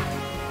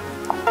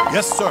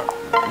 Yes, sir.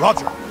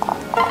 Roger.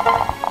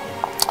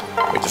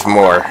 Wait, there's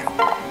more.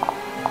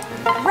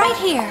 Right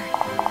here.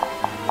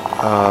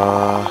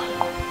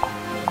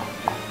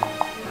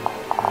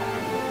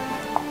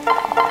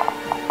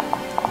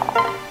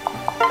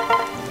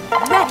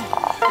 Ready.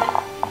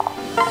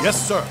 Yes,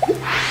 sir.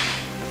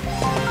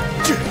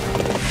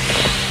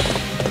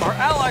 Our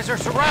allies are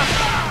surrounded.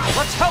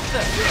 Let's help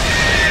them.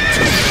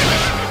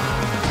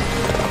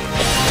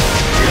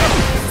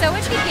 So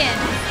it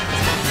begins.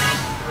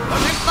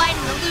 We're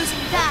fighting the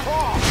losing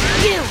battle.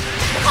 You,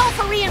 call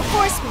for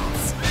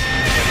reinforcements.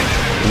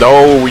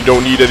 No, we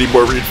don't need any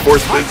more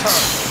reinforcements.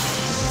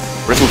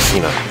 Where's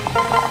Lucina?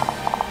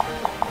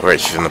 Alright,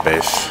 she's in the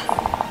base.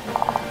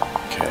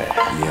 Okay.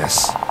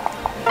 Yes.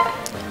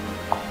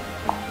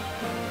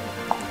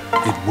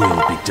 It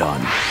will be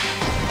done.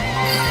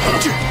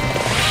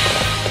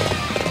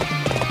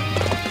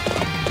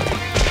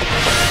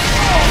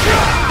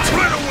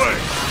 Right away!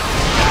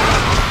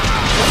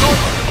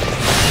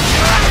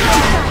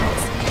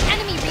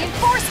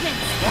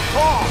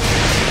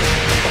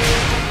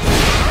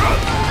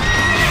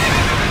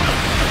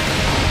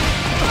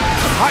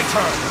 My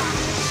turn!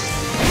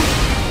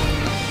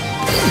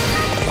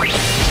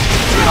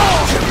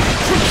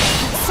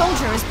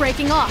 Soldier is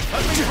breaking off.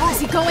 Is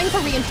he going for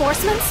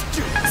reinforcements?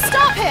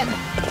 Stop him!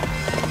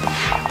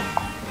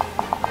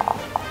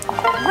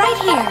 Right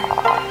here.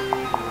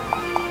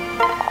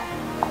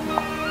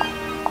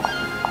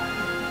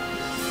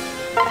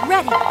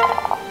 Ready.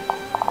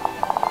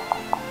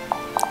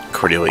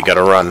 Cordelia, you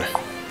gotta run.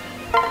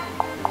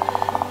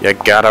 You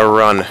gotta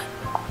run.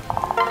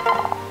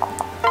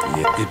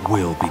 It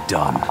will be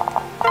done.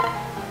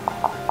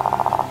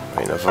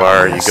 Wait,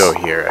 Navarre, you go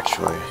here,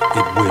 actually.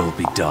 It will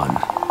be done.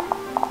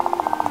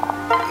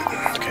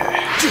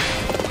 Okay.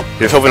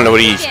 Just hoping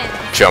nobody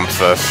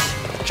jumps us.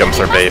 Jumps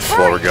our base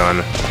while we're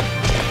gone.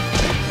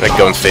 I'm gonna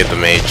go and save the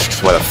mage,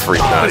 because what a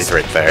freak. No, he's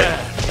right there.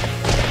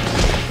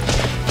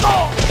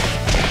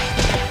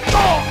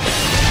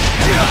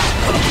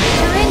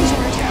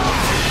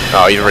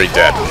 Oh, he's already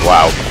dead.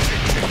 Wow.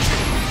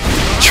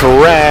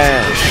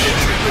 Trash!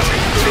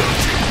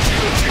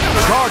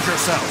 Guard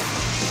yourself!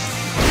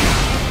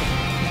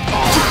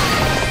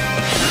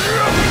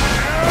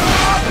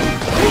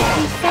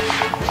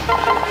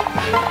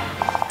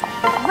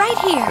 Right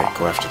here. Okay,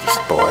 go after this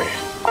boy.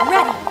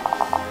 Ready.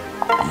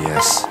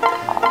 Yes.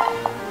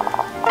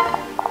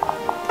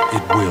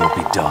 It will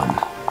be done.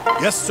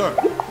 Yes, sir.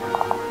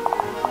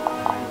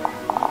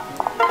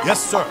 Yes,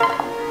 sir.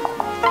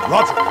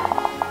 Roger.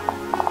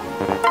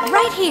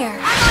 Right here.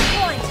 I'm on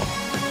point.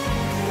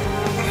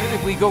 Where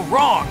did we go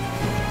wrong?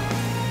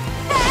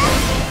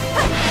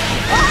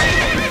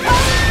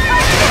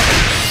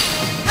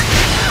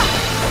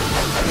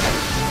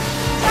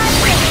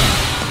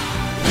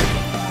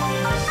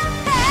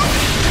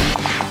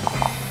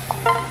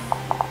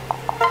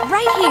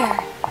 Right here.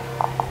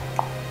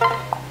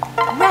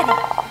 Ready.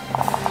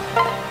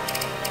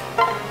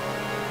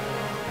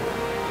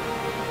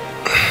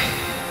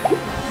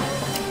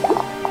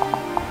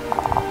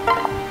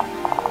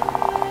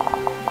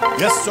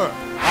 Yes, sir.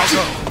 I'll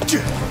go.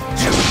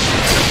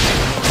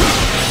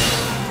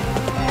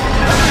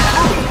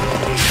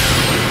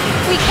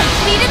 We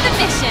completed the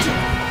mission!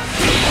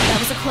 That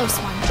was a close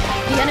one.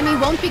 The enemy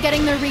won't be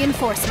getting their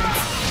reinforcements.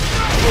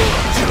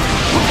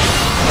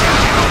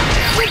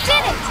 We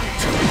did it!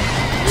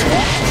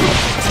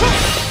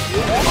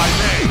 My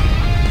name.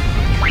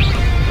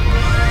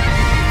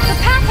 The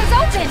path has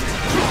opened!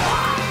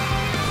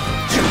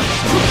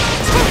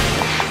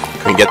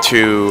 Can we get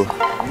to...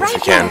 Yes, we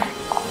can.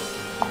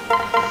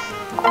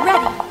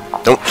 Ready.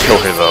 Don't kill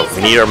her, though.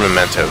 We need our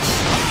mementos.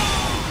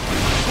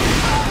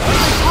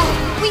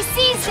 We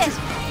seized it!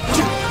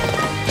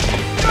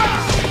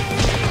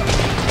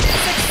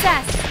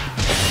 Success!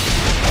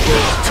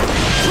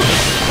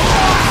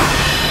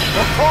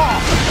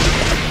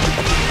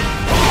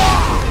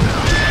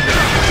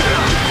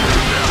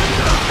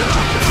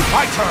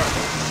 My turn.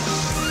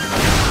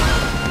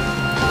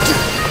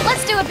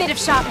 Let's do a bit of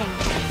shopping.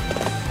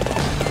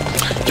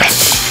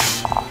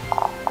 Yes!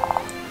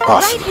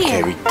 Awesome. Right here.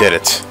 Okay, we did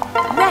it.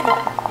 Ready.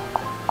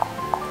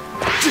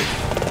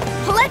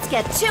 Let's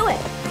get to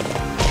it.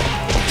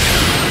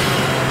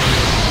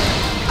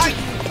 Are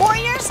you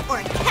warriors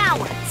or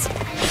cowards?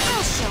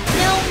 I'll show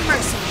no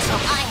mercy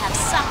until I have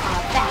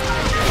Sakura back.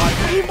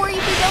 Are you worried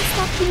we don't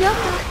stop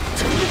Hinoko?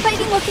 The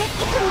fighting will get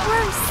even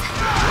worse.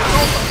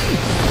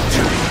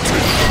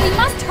 We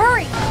must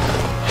hurry.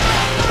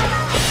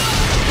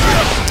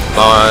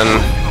 Come on,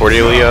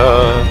 Cordelia.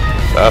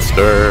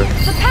 Faster.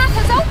 The path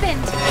has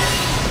opened.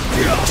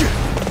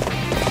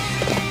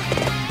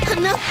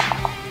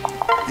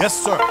 Yes,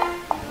 sir.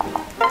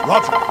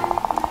 Roger.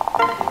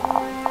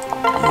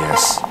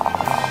 Yes.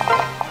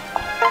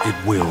 It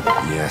will.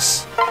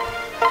 Yes.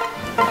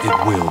 It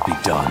will be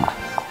done.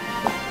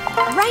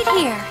 Right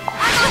here.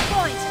 I'm on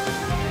point.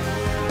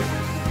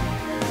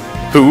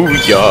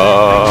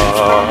 Booyah!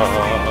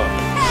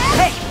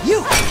 Hey,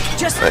 you!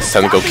 Just Nice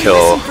time to go stop and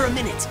kill listen for a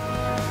minute.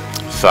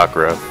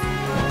 Sakura.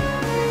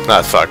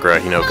 Not Sakura,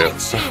 Not a Hinoko.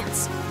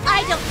 chance.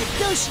 I don't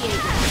negotiate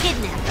with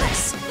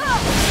kidnappers.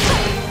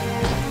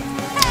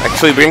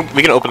 Actually,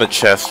 we can open the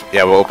chest.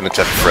 Yeah, we'll open the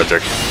chest for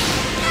Frederick.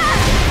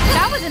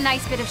 That was a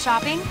nice bit of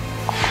shopping.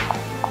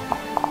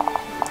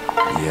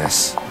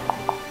 Yes.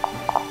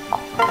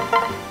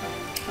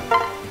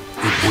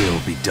 It will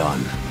be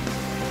done.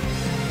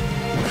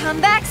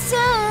 Come back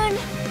soon.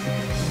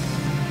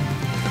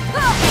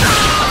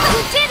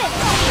 We did it.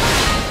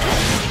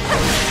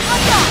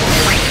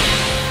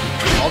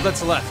 All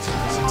that's left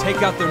is to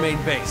take out their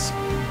main base.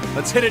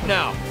 Let's hit it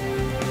now.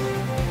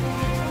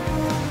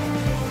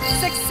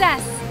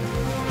 Success.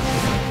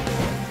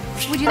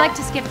 Would you like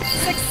to skip?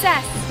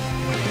 Success.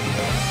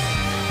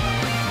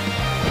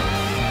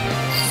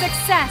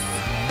 Success.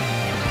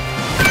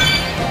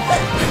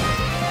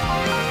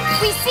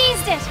 We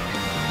seized it.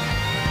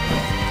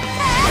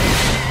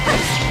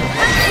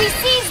 We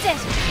seized it.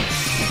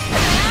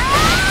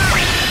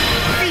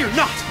 Fear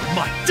not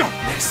my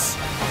darkness.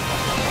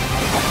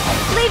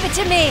 Leave it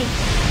to me.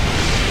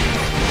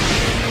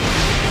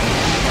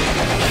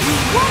 We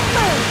won't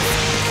lose.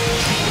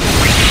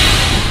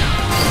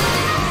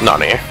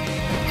 Nani.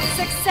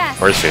 Success.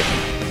 Where is he? Leave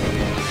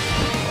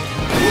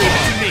it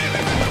to me!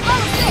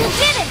 You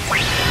did it!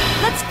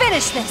 Let's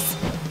finish this!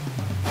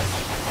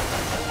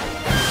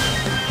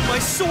 My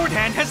sword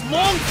hand has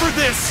longed for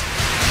this!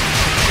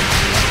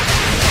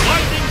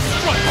 Lightning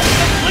strike,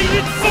 the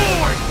bladed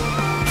sword!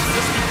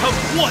 This becomes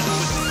one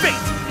with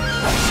fate!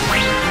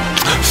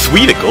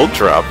 Sweet, a gold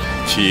drop.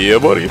 Yeah,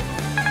 buddy.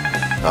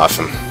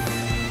 Awesome.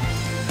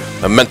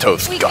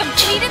 Mementos We got.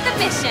 completed the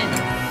mission!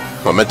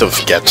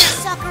 Mementos get.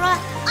 Sakura,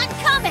 I'm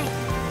coming!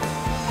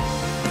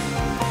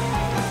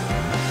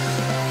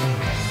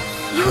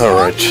 You All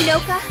won, right.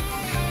 Hinoka.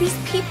 These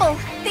people,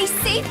 they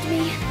saved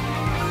me.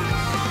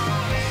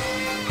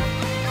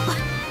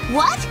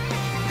 What?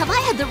 Have I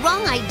had the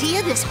wrong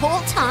idea this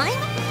whole time?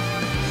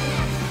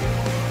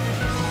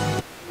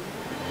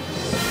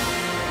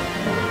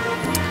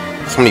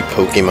 So many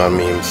Pokemon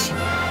memes.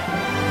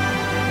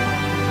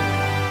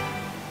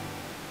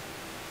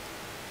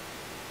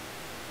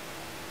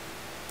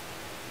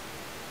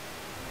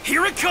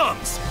 Here it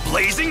comes!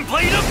 Blazing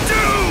Blade of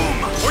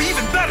Doom! Or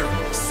even better,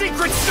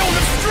 Secret Stone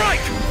of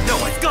Strike! No,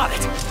 I've got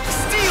it!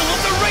 Steel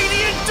of the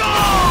Radiant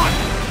Dawn!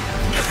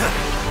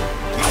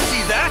 You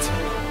see that?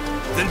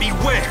 Then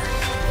beware!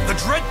 The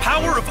dread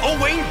power of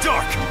Owain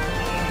Dark!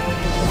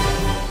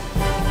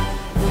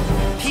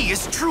 He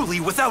is truly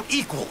without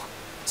equal,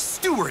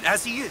 steward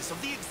as he is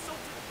of the exalted...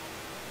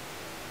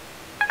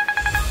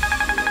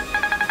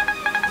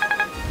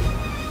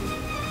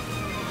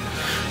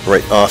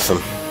 Right,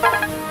 awesome.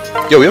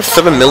 Yo, we have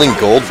 7 million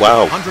gold.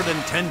 Wow.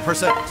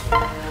 110%.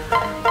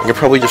 I could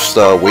probably just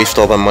waste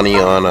all that money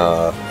on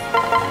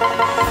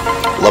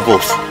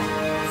levels.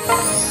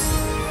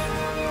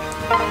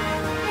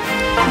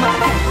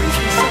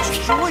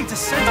 Such joy to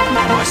sense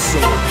my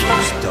sword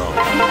feels dull.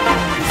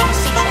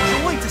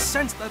 Such joy to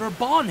sense that our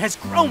bond has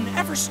grown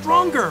ever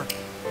stronger.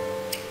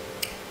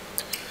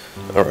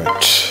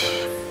 Alright.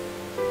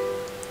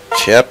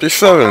 Chapter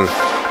 7.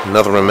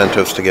 Another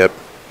mementos to get.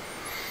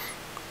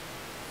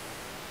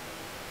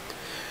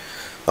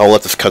 I'll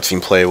let this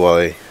cutscene play while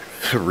I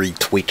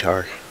retweet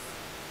her.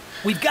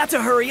 We've got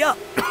to hurry up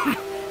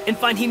and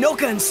find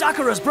Hinoka and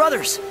Sakura's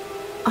brothers.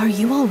 Are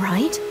you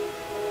alright?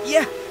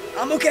 Yeah,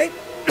 I'm okay.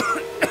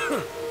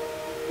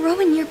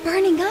 Rowan, you're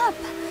burning up.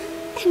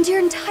 And your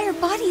entire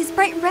body is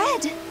bright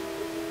red.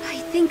 I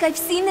think I've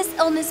seen this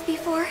illness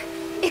before.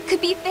 It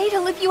could be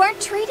fatal if you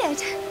aren't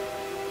treated.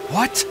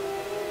 What?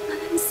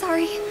 I'm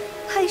sorry.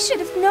 I should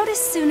have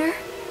noticed sooner.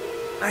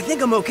 I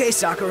think I'm okay,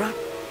 Sakura.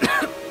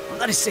 I'm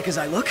not as sick as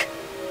I look.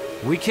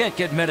 We can't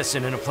get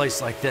medicine in a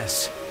place like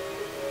this.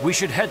 We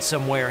should head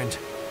somewhere and...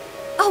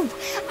 Oh,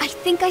 I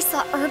think I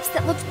saw herbs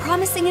that looked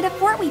promising at a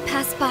fort we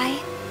passed by.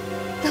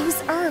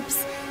 Those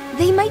herbs,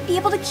 they might be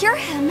able to cure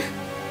him.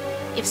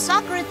 If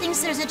Sakura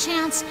thinks there's a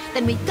chance,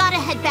 then we've got to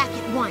head back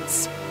at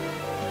once.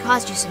 It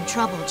caused you some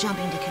trouble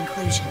jumping to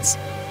conclusions.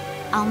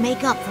 I'll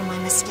make up for my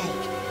mistake.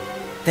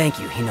 Thank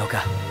you,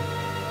 Hinoka.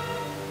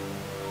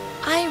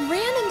 I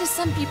ran into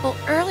some people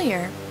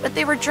earlier, but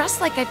they were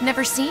dressed like I've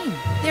never seen.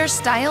 Their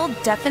style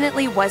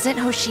definitely wasn't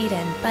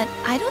Hoshiden, but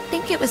I don't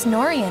think it was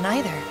Norian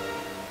either.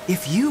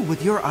 If you,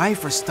 with your eye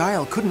for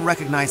style, couldn't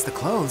recognize the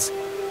clothes,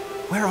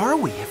 where are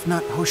we, if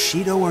not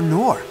Hoshido or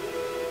Nor?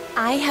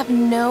 I have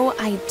no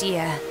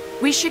idea.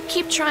 We should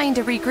keep trying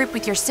to regroup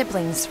with your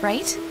siblings,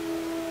 right?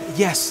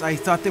 Yes, I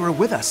thought they were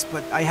with us,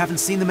 but I haven't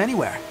seen them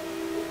anywhere.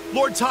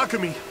 Lord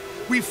Takumi,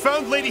 we've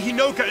found Lady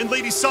Hinoka and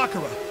Lady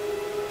Sakura.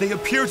 They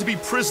appear to be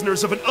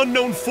prisoners of an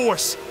unknown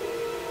force.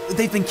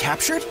 They've been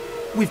captured?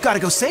 We've got to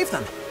go save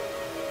them.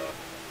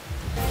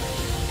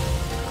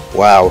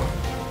 Wow.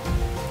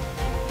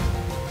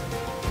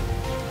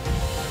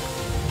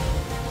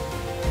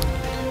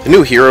 The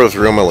new heroes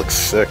room looks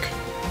sick.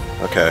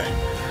 Okay.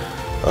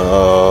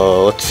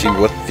 Let's see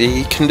what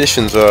the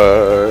conditions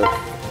are.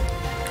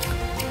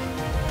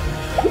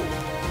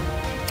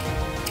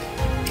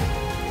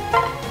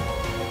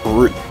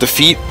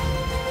 Defeat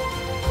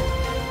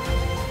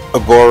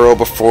Oboro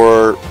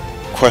before ..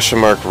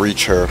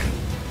 reach her.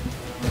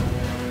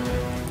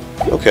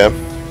 Okay.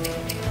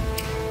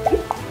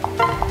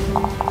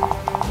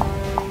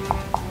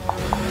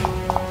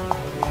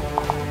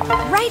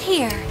 Right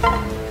here.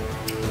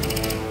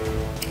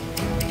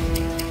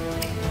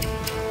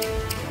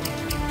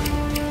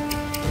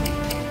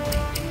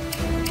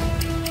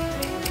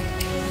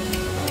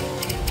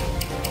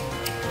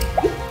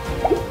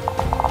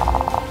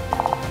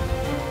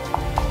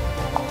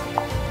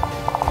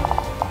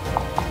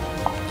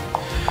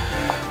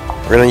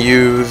 We're gonna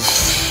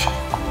use...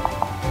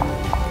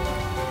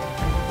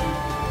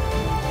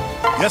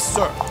 Yes,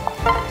 sir.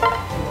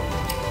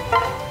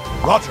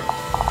 Roger.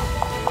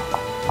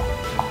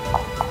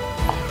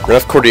 We're gonna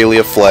have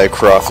Cordelia fly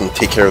across and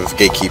take care of this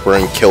gatekeeper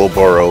and kill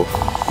Oboro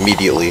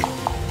immediately.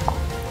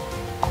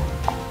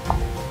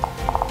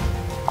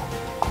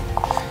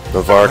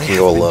 Navarre can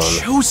go alone.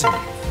 Chosen.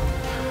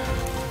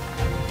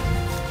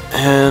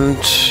 And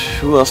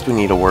who else do we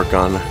need to work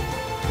on?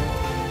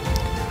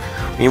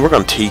 We need to work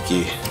on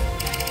Tiki.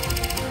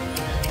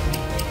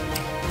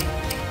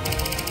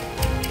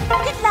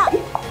 Good luck.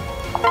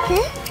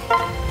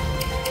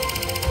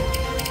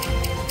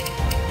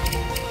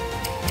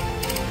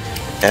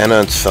 Anna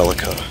and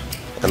Celica.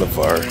 And the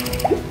Var.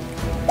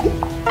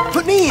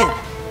 Put me in!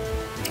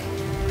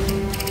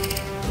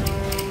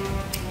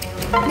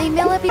 May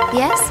Mila be...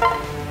 Yes?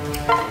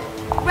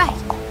 Right.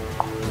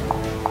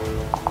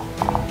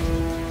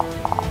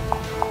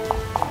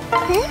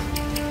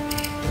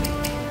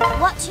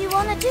 What do you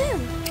want to do?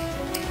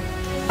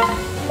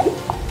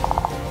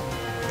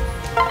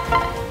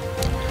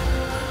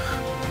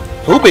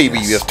 Oh baby,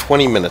 you have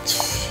 20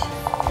 minutes.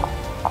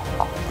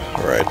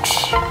 Alright.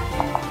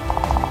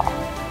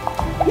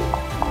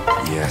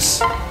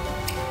 Yes.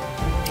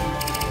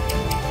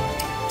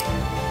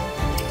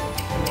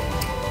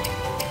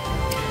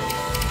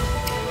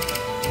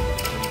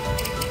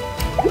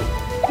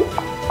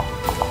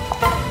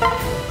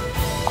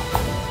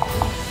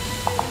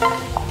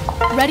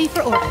 Ready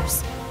for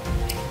orders.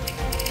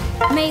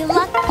 May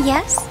luck...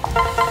 Yes?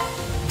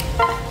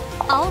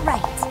 All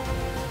right.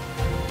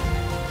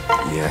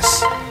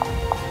 Yes.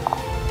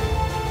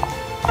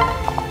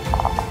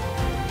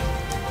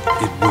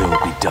 It will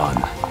be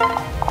done.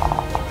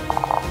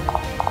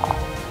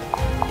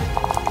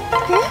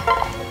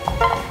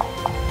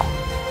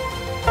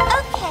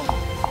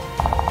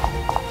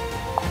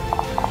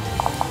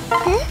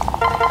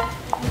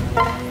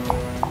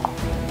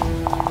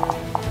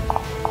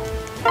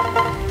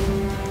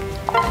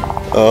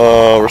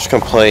 We're just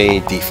gonna play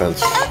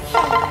defense.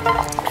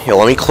 Here,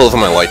 let me close on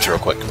my lights real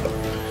quick.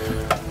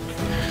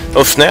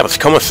 Oh snap, it's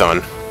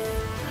Koma-san.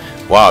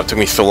 Wow, it took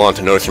me so long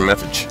to notice your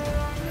message.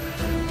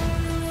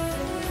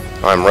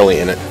 I'm really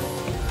in it.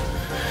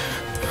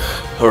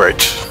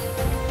 Alright.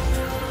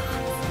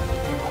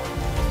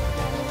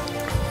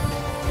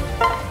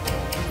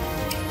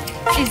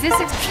 Is this...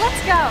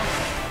 Let's go!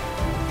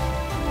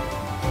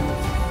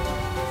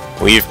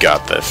 We've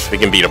got this. We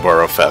can beat a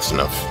Burrow fast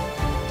enough.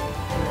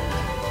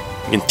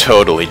 We can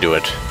totally do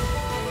it.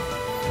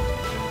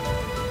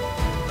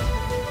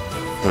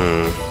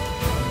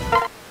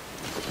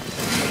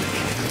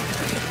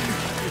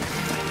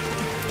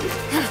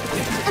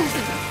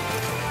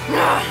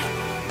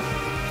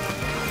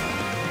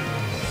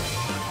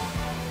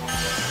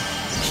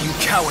 You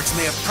cowards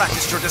may have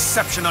practiced your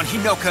deception on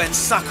Hinoka and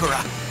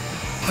Sakura,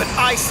 but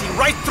I see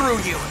right through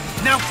you.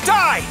 Now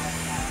die!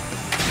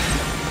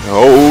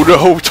 Oh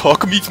no,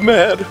 Takami's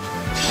mad.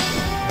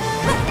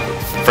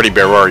 Freddy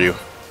Bear, where are you?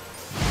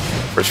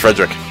 Where's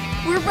Frederick?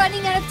 We're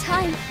running out of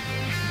time.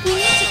 We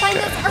need to find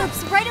those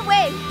herbs right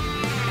away.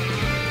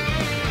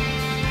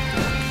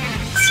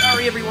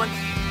 Sorry, everyone.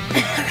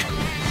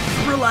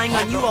 Relying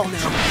on you all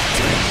now.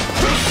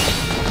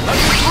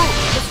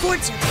 The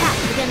forts are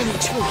packed with enemy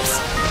troops.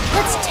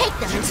 Let's take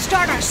them and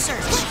start our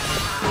search. So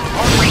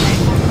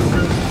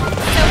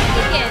it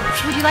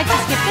begins. Would you like to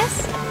skip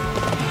this?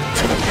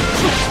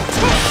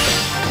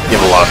 You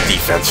have a lot of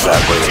defense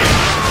that way.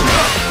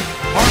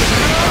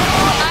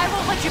 I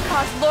won't let you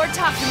cause Lord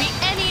Takumi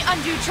any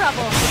undue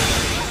trouble.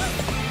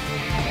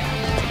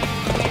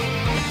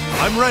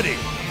 I'm ready.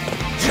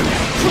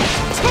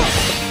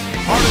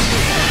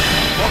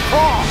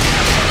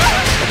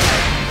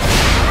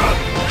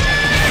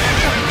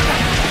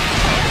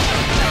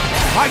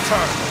 My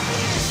turn.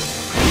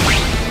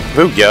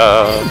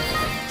 Booyah!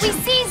 We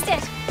seized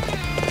it.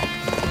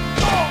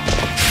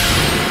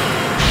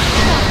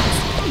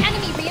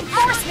 Enemy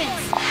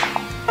reinforcements.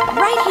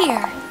 Right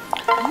here.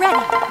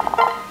 Ready.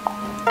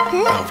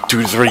 Oh, dude,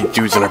 there's already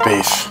dudes in our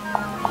base.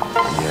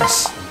 Yes.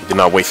 You did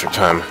not waste your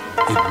time.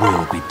 It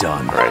will be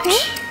done. Right.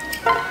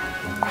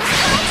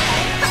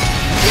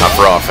 Not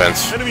for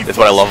offense. That's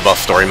what I love about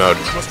story mode.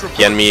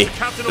 The enemy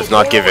does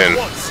not give in.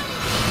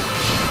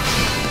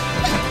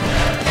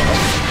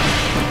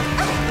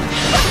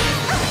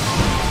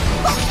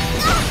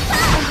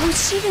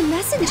 Hoshida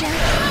messenger.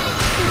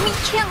 We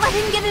can't let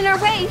him get in our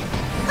way.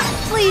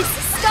 Please,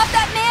 stop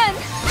that man.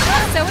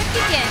 So it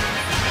begins.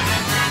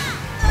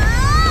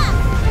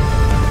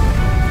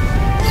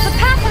 The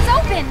path has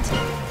opened.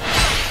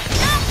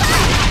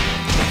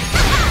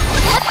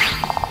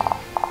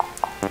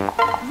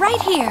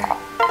 Right here.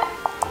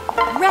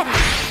 Ready.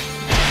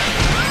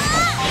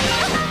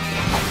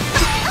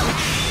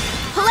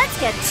 Let's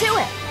get to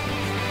it.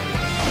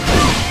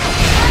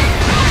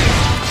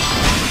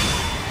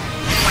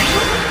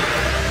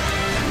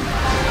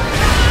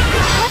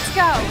 Let's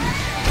go.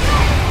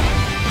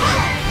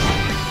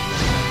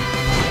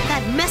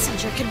 That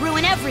messenger could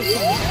ruin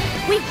everything.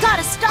 We've got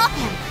to stop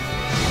him.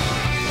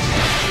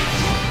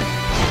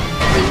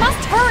 We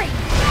must hurry.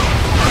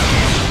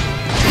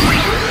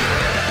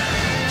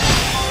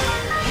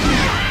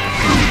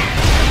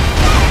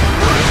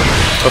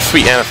 Oh,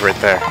 sweet Anna's right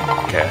there.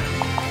 Okay.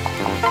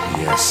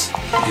 Yes,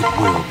 it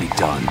will be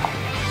done.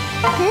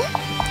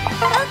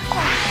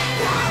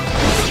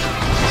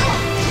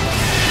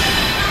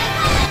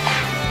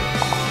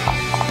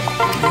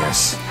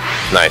 Yes.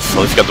 Nice.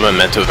 So let's get the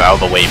mementos out of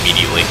the way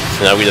immediately.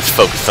 So now we just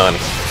focus on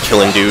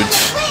killing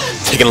dudes,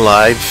 taking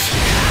lives,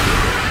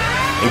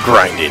 and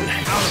grinding.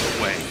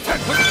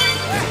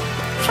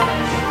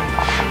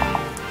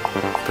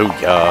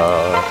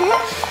 Booyah.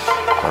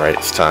 Alright,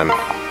 it's time.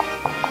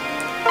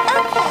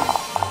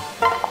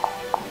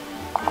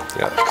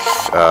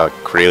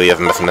 Corelia's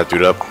messing that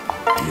dude up.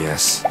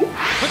 Yes.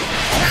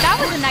 That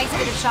was a nice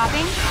bit of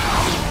shopping.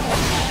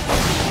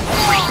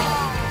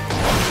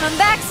 Come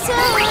back soon!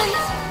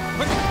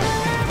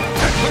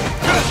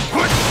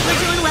 We're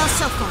doing well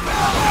so far.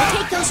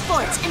 Take those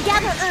forts and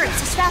gather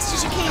herbs as fast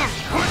as you can.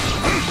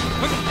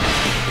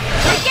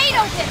 The gate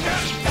open!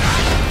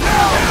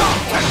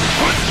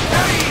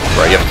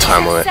 Right, you have a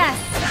time limit.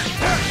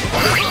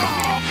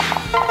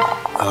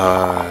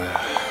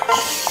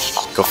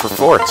 Go for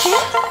forts. Yeah,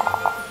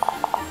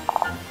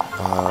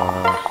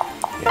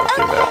 I'll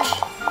do that.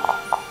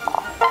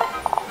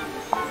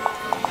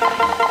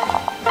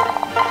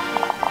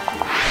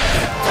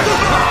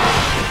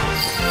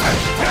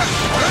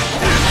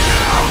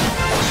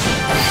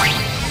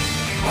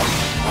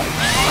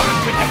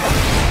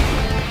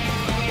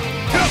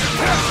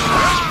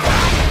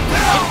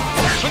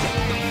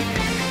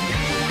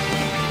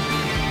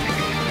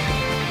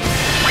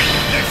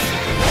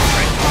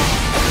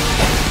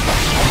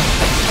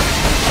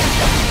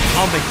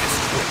 I'll make this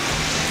quick.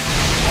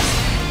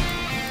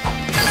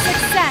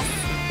 Success!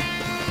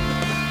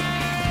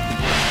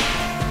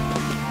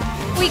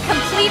 We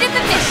completed the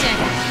mission!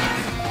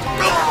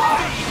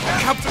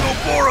 Captain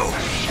Oboro!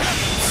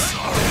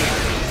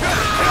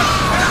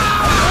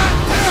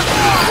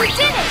 We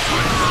did it!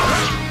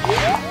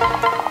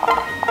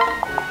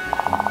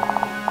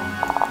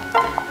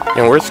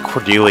 Yeah, where's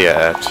Cordelia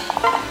at?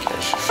 Okay,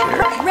 she's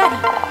here. Ready!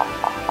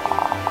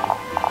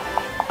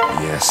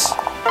 Yes.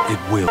 It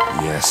will.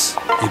 Yes.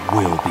 It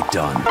will be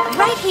done.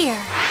 Right here!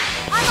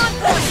 I'm on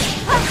board!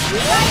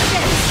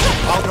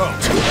 I'll go.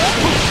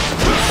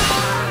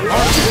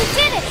 We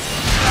did it!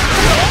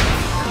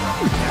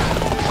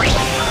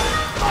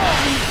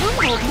 I'm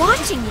humbled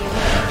watching you.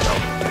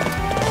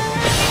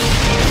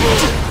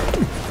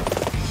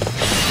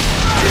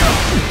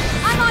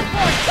 I'm on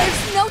board!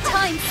 There's no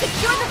time!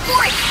 Secure the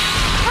fort!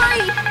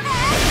 Hurry!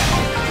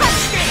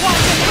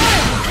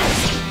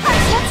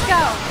 Let's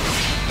go!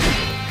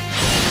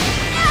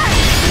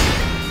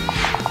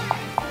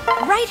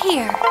 Right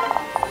here!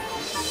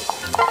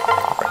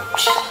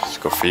 Let's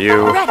go for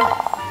you. Ready!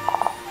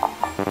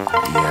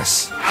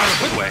 Yes. Out of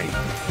the way.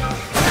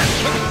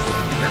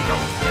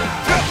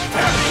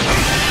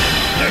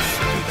 This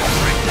should do the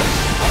trick.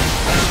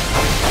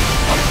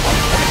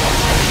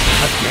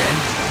 Again?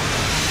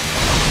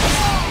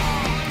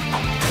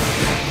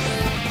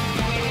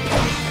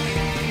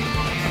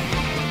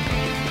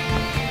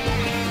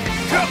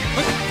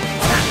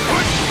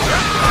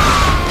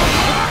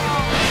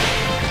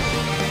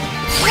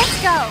 Let's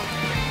go!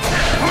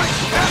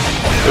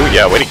 Ooh,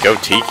 yeah, way to go,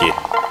 Tiki.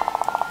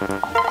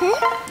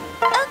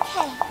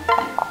 Okay.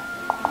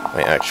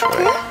 Wait,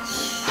 actually.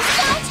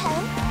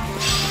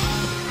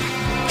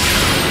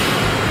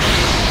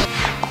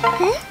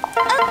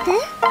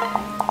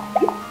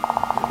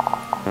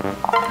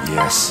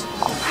 Yes.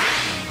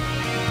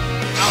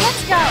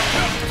 Let's go!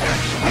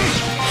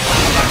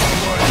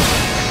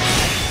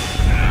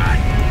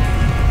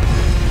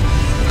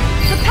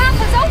 The path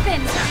has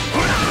opened!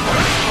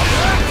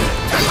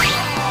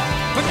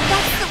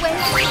 That's the way.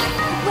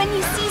 When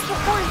you seize the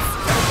forts,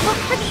 look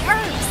for the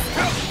herbs.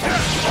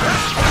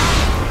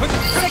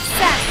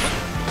 Success!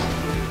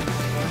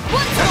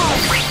 Once more!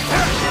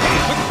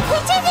 We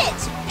did it!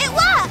 It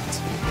worked!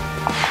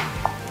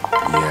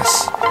 Yes.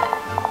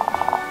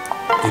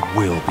 It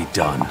will be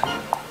done.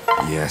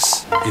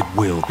 Yes. It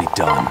will be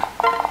done.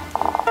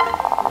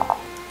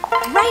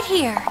 Right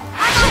here!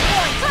 I'm on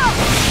board! Go!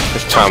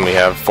 This time we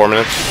have 4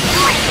 minutes.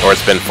 Or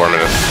it's been 4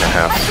 minutes and a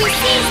half. We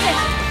seized it!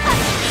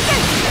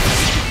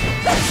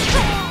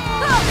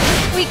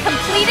 We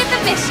completed the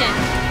mission!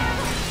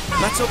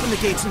 Let's open the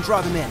gates and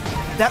draw them in.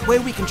 That way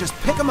we can just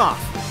pick them off.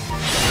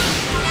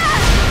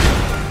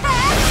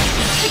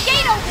 The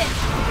gate open!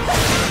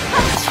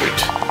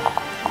 Sweet.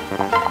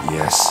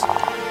 Yes.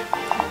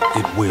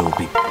 It will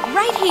be.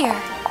 Right here!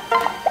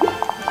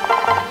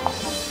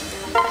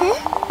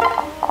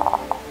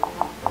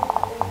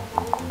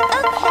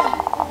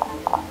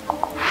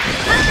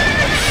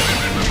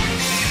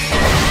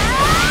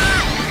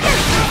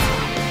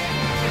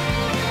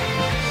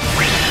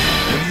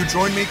 Will you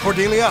join me,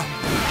 Cordelia?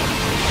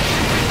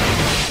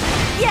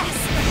 Yes!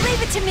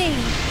 Leave it to me!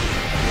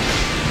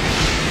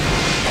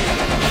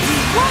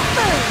 Won't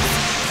lose!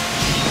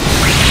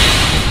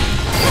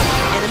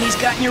 Enemies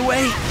got in your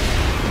way?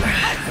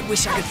 I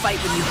wish I could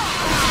fight with you.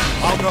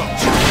 I'll go.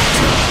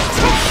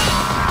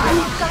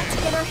 We've got to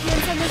get our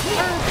hands on those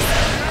herbs!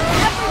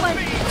 Everyone,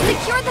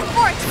 secure the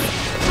fort!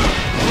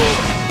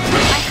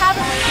 I have a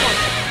report.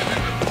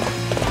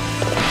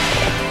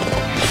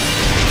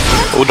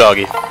 Ooh,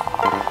 doggy.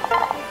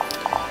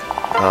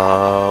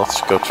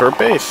 Let's go to our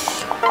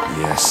base.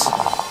 Yes.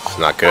 It's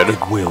not good. It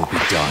will be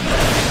done.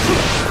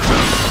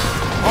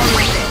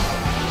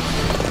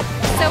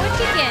 So it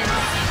begins.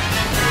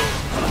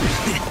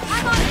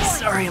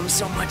 Sorry I'm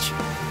so much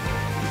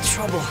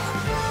trouble.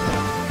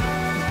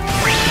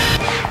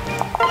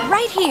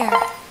 Right here.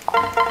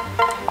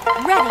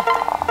 Ready.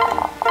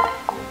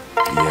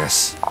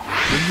 Yes.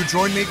 Will you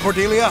join me,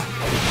 Cordelia?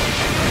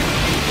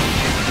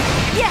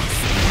 Yes!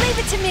 Leave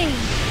it to me!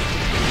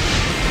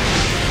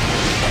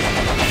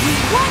 We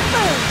won't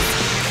lose!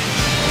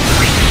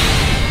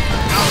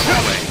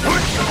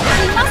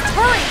 We must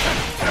hurry!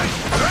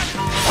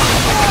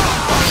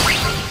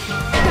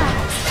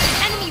 Guys,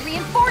 enemy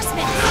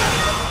reinforcements!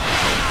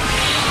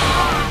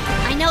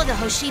 I know the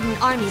Hoshidan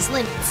army's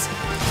limits.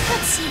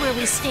 Let's see where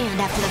we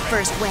stand after the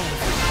first wave.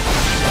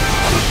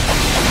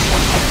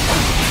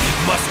 It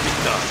must be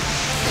done.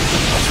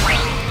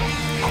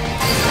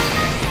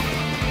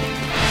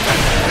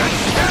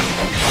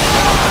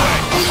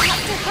 We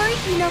have to hurry,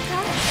 Hinoka.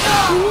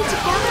 We need to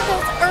gather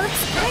those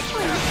herbs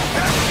quickly.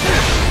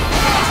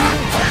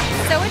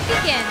 So it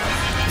begins.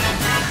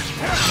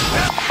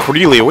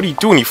 Cordelia, what are you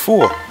doing, you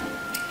fool?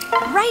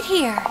 Right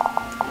here.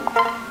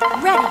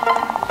 Ready.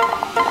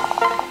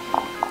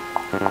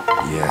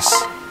 Yes.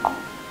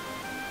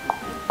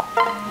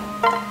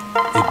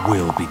 It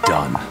will be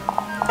done.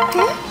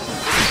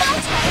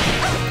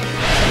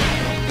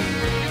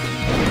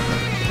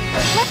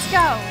 Let's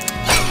go.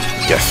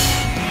 Yes.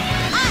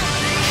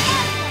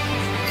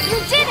 You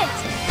did it!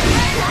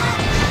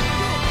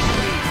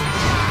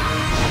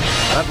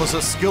 That was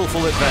a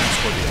skillful advance,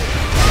 Cordelia.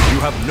 You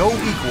have no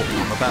equal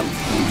on the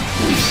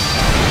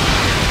battlefield.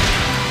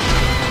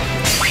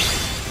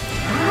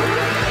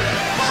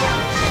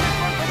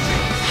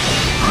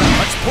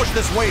 Let's push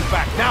this wave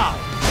back now.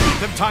 Give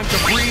them time to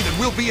breathe and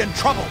we'll be in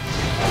trouble.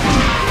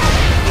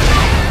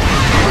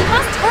 We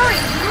must hurry!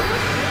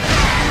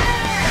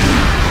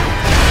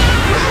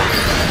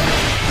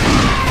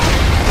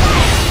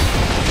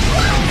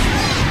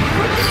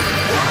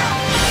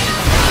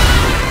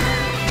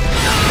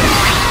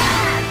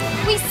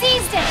 We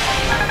seized it!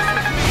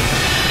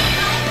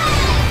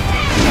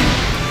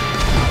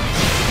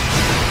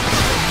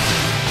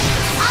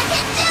 I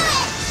can do it!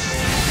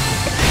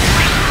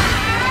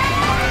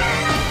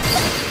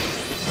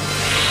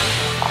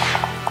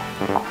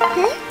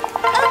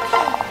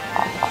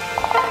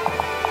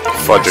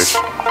 Fudgers.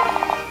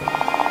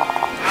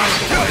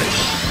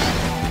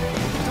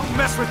 Don't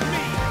mess with me!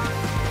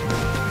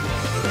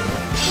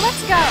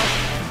 Let's go!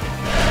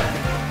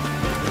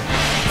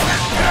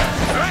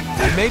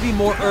 There may be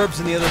more herbs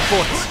in the other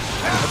forts.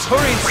 Let's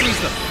hurry and seize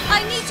them.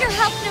 I need your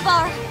help,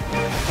 Navarre!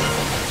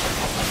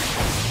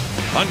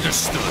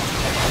 Understood.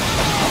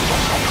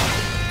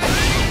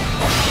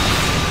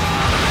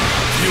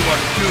 You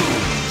are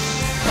doomed.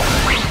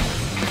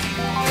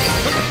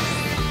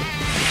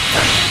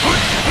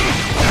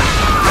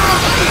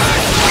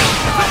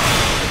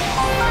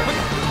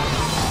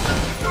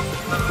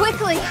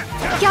 Quickly!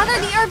 Gather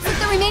the herbs with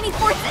the remaining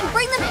forts and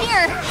bring them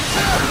here!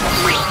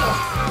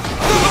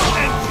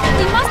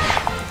 We must...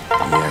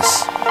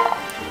 Yes.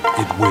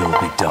 It will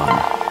be done.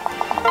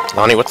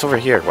 Lonnie, what's over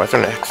here? Why is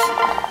there an X?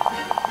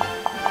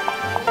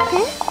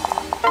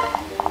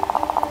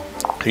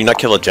 Can you not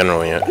kill a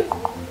general yet? Okay,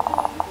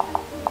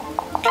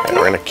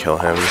 we're gonna kill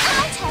him.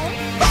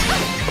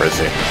 Where is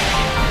he?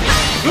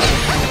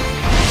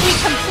 We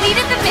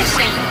completed the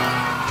mission!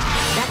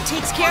 That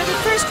takes care of the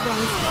first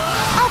wave.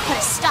 I'll put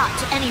a stop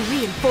to any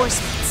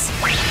reinforcements.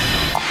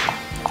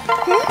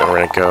 Now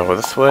we're gonna go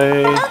this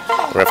way. We're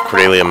gonna have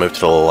Cordelia move to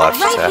the left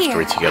Right after here.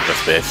 we take out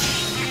this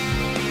base.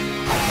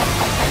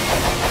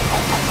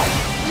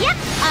 Yep,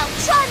 I'll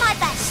try my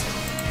best.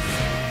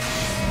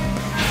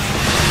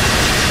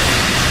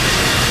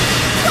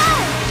 Whoa!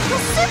 The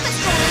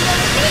superstorm is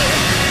over here!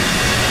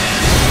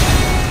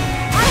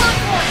 I'm on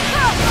board!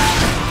 Go!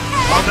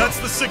 Well, that's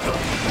the signal.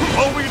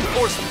 All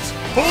reinforcements.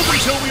 Hold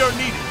until we are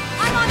needed.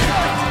 I'm on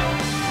board!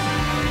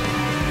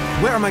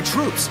 Where are my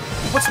troops?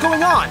 What's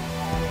going on?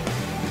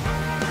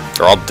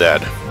 They're all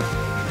dead.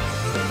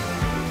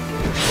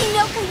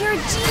 Hinoka, you're a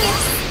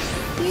genius.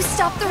 You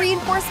stopped the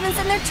reinforcements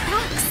in their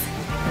tracks.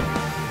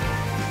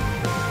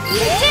 You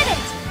did it!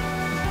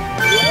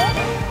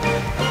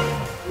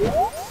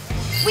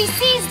 We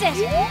seized it!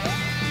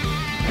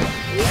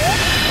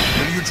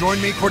 Will you join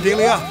me,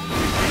 Cordelia?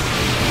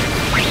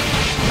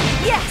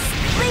 Yes!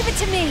 Leave it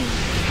to me!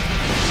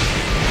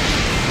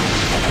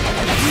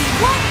 We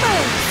won't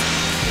lose!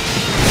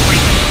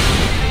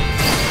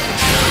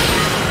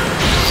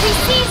 We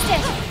seized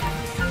it!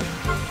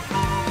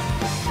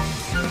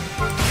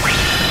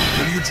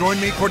 Will you join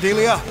me,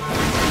 Cordelia?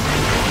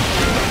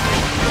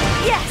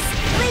 Yes!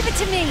 Leave it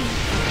to me!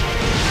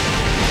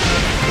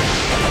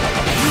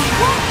 We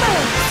won't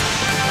lose!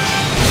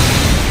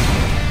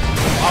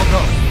 I'll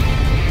go.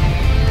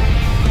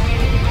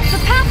 The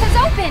path has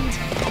opened!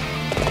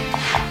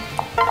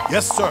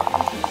 Yes, sir.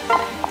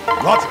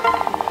 Roger.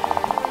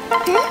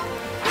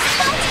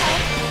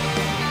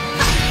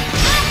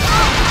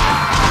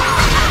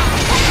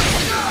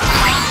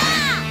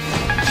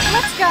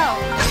 Let's go!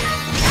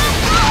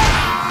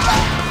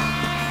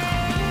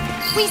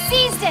 We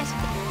seized it!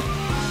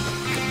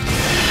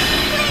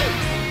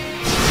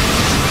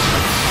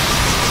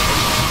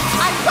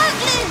 I won't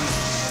lose!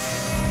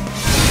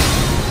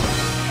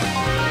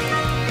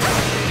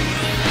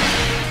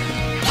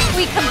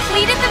 We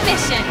completed the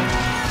mission!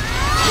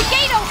 The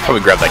gate opened!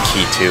 Probably grab that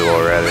key too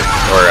already.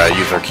 Or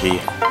use our key.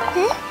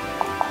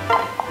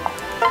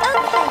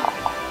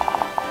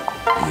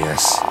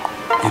 Yes,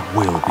 it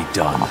will be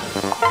done.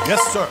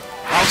 Yes, sir.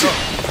 I'll go.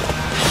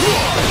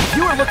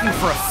 You were looking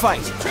for a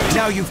fight.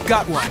 Now you've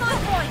got one.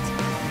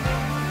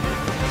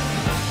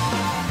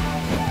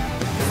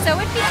 So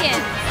it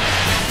begins.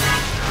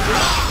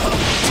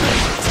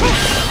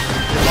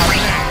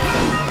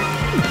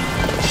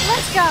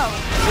 Let's go.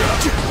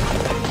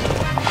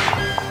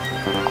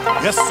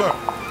 Yes, sir.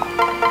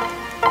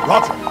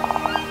 Roger.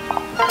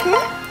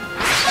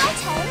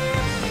 Let's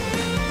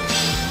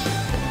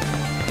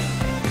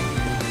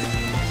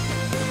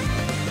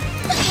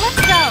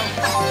go.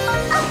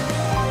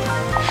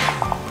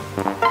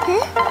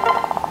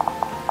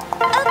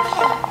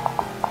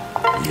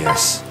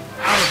 Yes.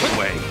 Out of the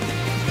way.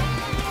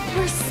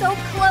 We're so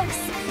close.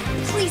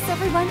 Please,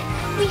 everyone,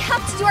 we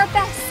have to do our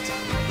best.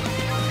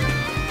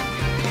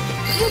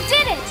 You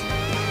did it!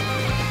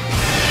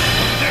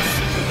 This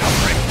is an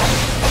outbreak.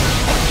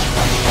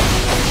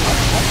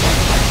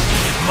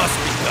 It must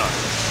be done.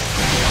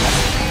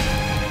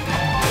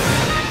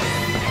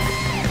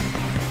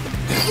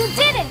 You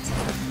did it!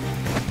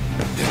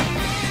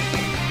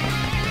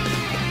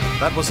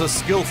 That was a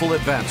skillful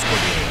advance,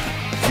 Cordelia.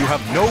 You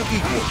have no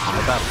equal on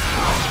the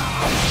battlefield.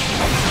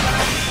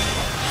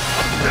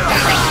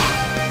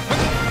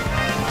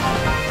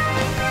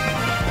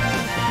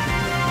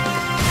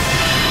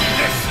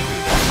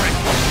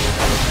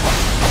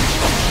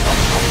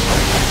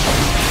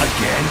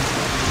 Again?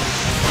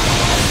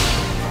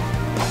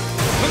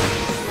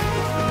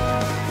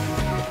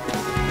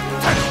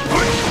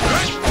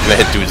 Gonna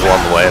hit dudes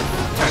along the way.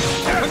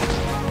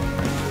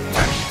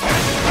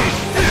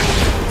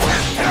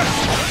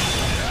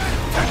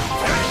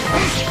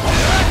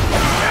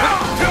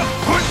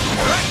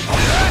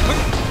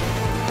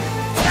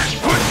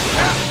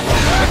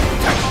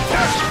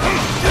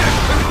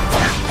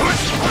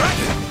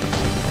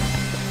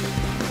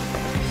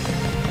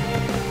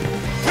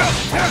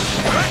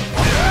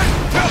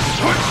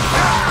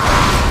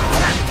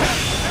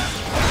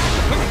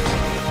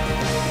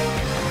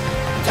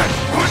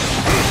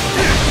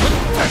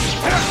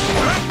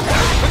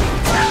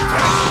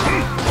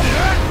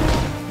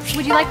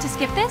 Would you like to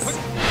skip this?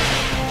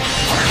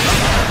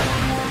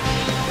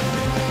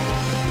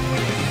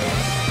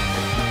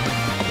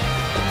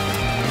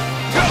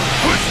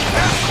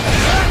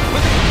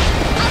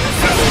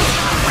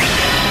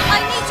 I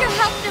need your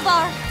help,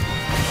 Navar.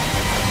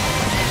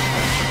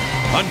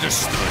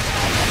 Understood.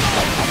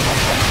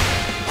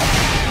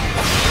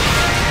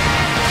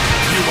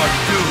 You are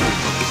doomed.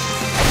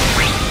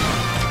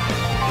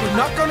 We're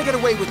not going to get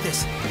away with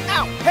this.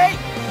 Ow! Hey!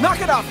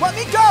 Knock it off! Let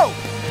me go!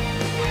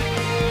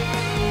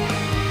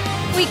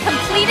 We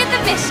completed the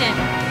mission.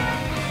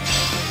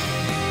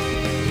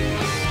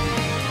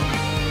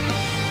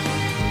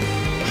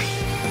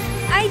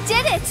 I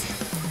did it!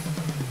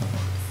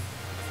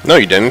 No,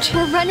 you didn't.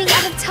 We're running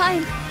out of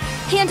time.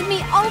 Hand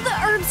me all the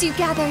herbs you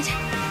gathered.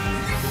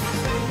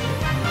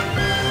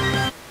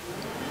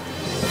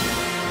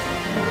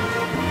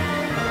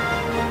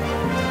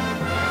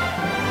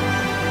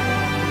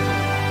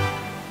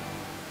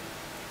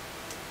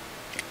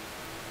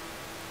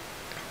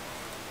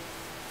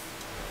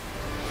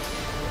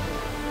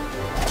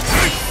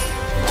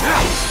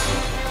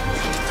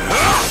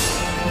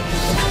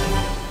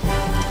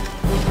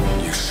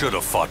 You should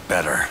have fought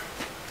better.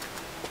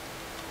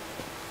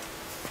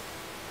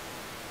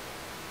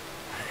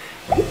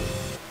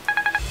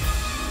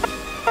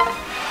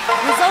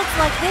 Results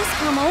like this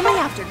come only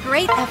after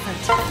great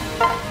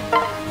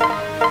effort.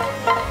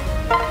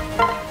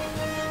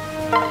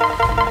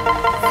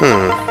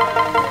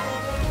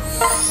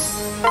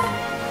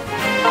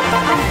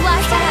 I'm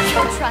glad to have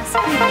your trust.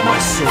 My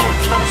sword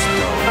must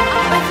go.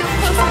 I feel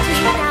closer to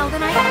you now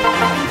than I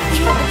can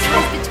feel the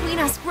ties between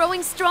us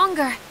growing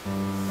stronger.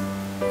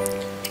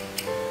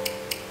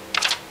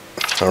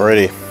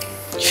 Alrighty.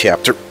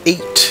 Chapter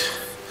 8.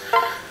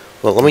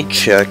 Well, let me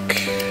check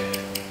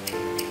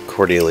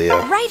Cordelia.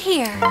 Right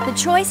here. The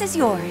choice is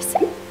yours.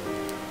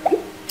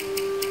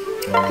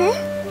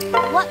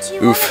 What do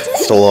you Oof, want to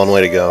do? still a long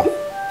way to go.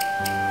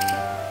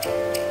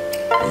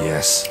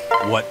 Yes.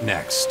 What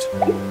next?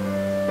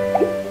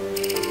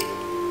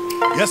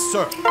 Yes,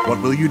 sir.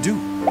 What will you do?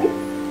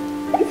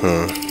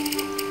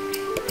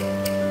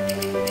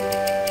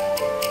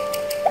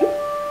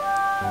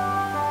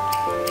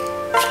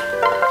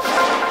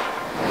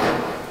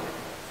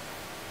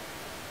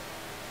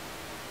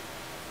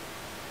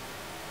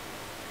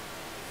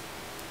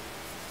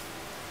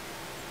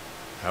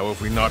 How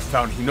have we not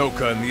found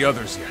Hinoka and the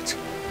others yet?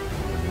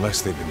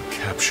 Unless they've been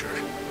captured.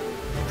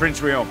 Prince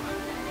Ryoma,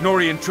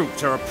 Norian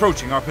troops are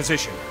approaching our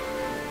position.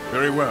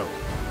 Very well.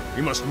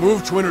 We must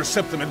move to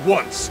intercept them at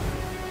once.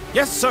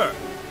 Yes, sir.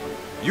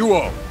 You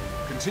all,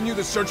 continue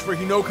the search for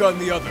Hinoka and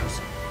the others.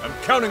 I'm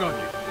counting on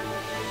you.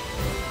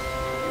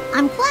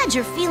 I'm glad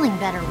you're feeling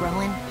better,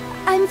 Rowan.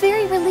 I'm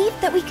very relieved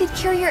that we could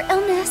cure your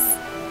illness.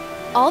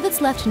 All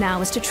that's left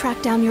now is to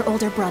track down your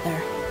older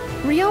brother.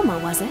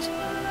 Ryoma, was it?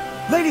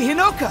 Lady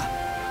Hinoka!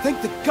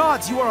 Thank the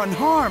gods you are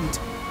unharmed!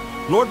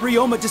 Lord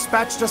Ryoma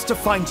dispatched us to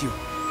find you.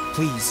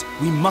 Please,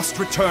 we must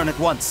return at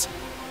once.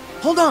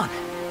 Hold on.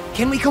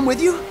 Can we come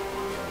with you?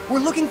 We're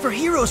looking for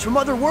heroes from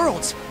other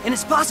worlds, and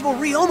it's possible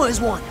Ryoma is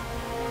one.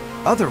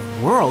 Other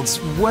worlds?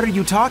 What are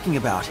you talking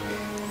about?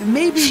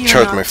 Maybe you're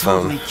charge not my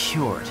phone. totally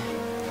cured.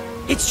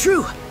 It's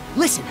true.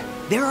 Listen,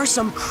 there are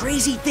some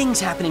crazy things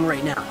happening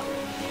right now.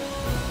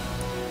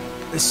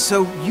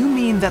 So you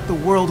mean that the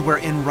world we're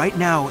in right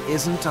now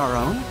isn't our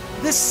own?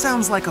 This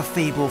sounds like a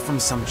fable from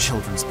some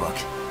children's book.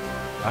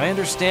 I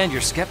understand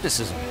your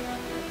skepticism,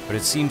 but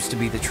it seems to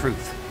be the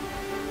truth.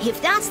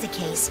 If that's the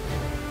case,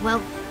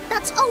 well,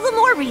 that's all the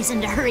more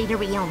reason to hurry to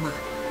Ryoma.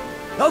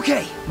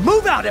 Okay,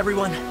 move out,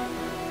 everyone!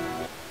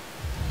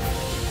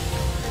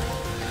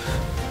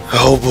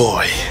 Oh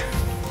boy.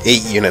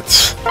 8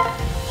 units.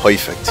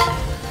 Perfect.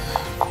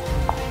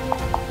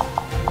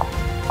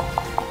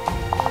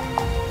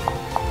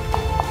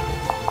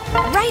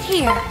 Right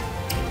here.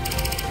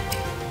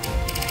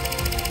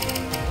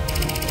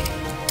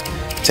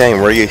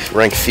 Dang, where you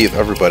rank C of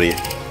everybody?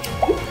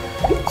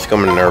 Let's go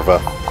Minerva.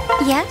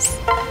 Yes?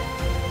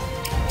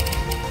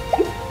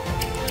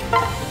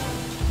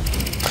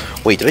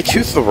 Wait, did I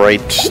choose the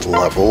right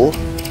level?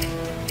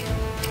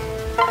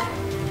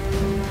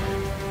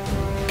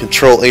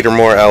 Control 8 or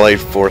more allied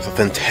force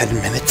within 10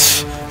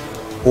 minutes?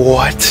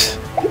 What?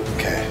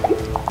 Okay.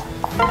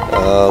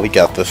 We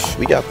got this.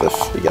 We got this.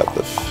 We got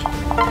this.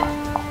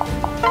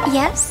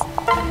 Yes?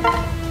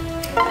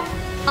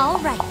 All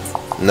right.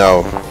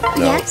 No.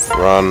 No. Yes?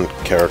 Wrong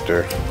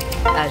character.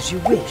 As you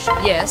wish.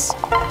 Yes.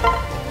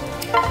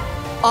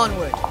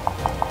 Onward.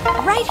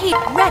 Right here.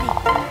 Ready.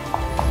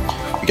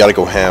 We gotta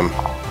go ham.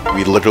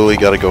 We literally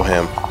gotta go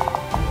ham.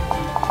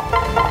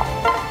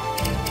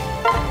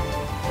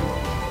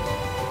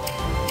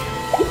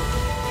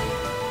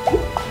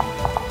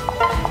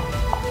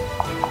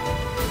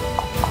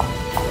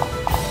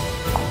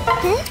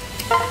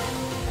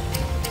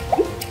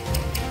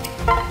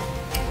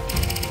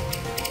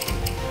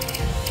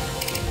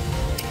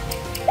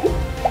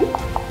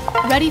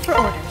 Ready for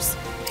orders.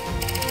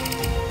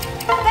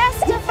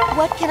 Best of...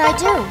 What can I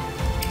do?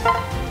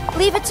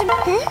 Leave it to me.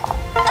 Okay.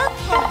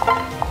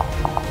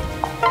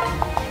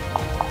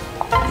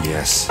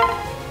 Yes.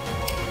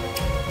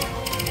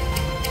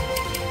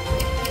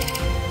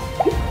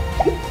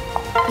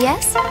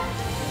 Yes?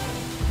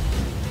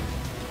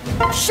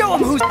 Show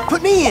him who's...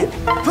 Put me in!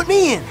 Put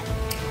me in!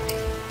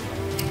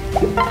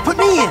 Put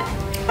me in!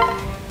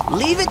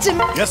 Leave it to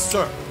me! Yes,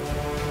 sir.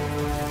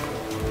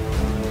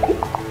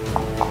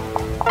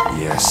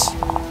 Yes.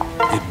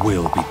 It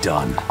will be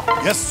done.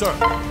 Yes, sir.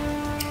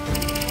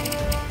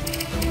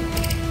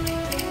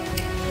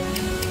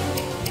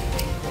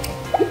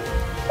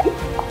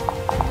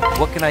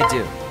 What can I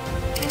do?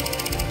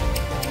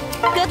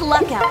 Good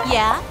luck out,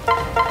 yeah?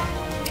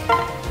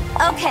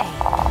 Okay.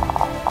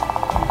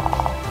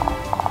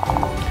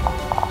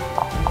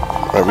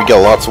 Alright, we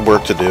got lots of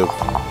work to do.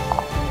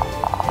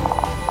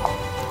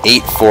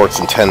 8 forts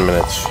in 10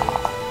 minutes.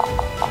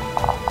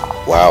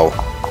 Wow.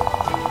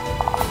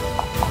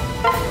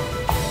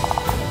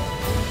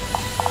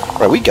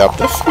 Alright, we got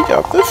this. We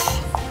got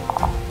this.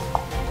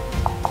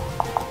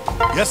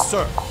 Yes,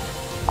 sir.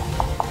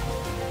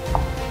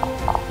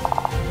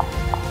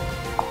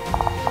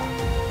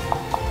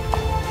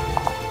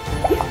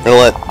 I'm gonna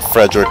let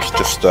Frederick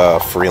just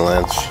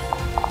freelance.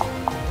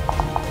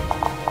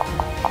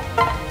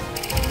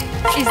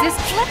 Is this...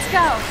 Let's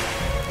go.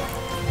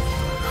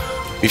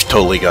 He's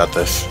totally got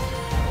this.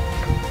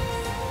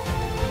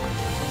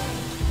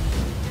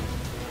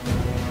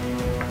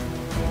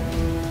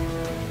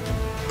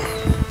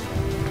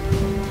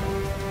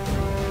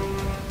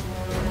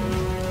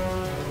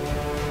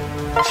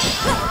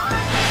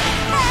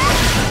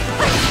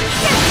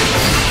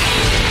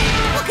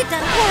 Look at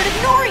that horde of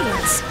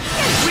Norians!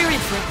 We're in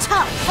for a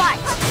tough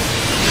fight!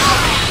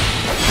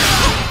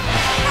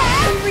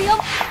 Unreal.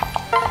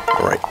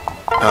 Alright.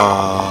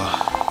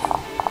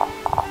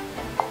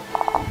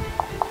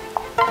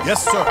 Yes,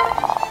 sir.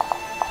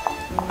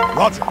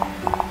 Roger.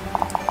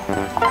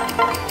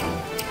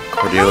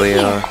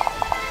 Cordelia.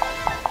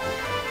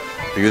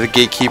 Are you the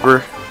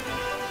gatekeeper?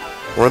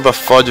 Where the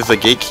fudge is the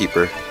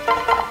gatekeeper?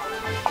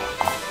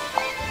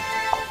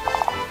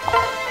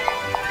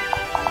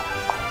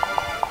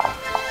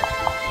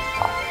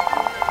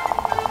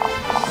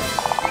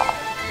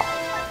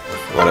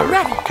 Whatever.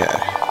 Ready. Okay.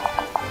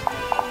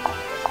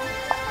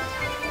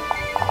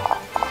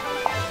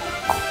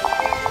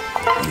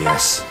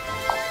 Yes.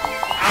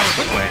 Out of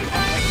the way.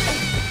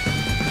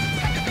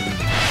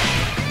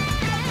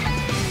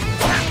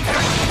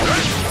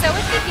 So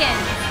it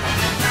begins.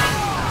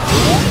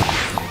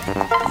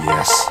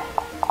 Yes.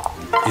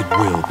 It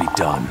will be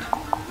done.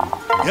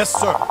 Yes,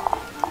 sir.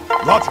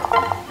 Roger.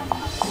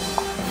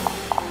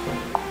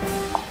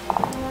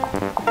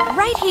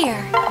 Right here.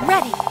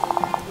 Ready.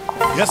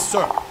 Yes,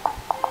 sir.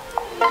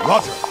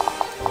 Roger.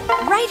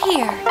 Right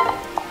here.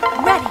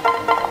 Ready.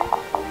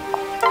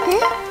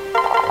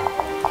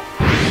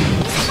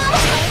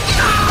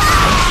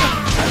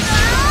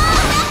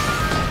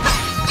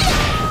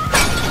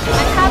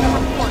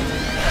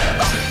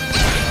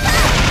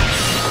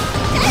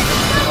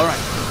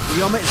 Alright,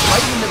 Ryoma is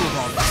right in the middle of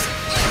all this.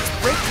 Let's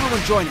break through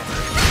everyone join it.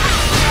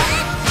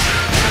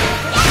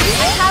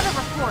 I have a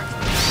report.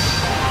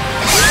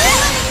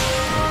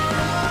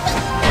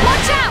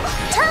 Watch out!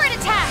 Turret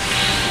attack!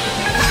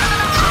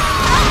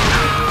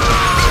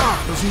 Oh,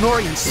 those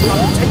Norians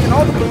have taken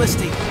all the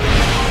ballistic.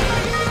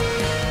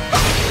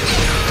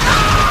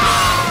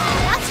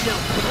 That's no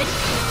good.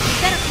 We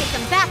better take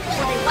them back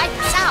before they wipe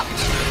us out.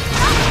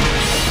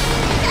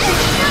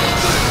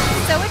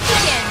 So it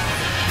begins.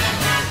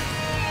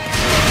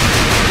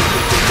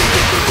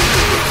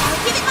 I'll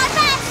give it my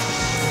best!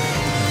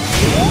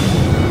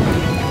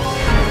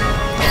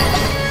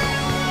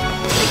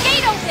 The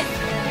gate open!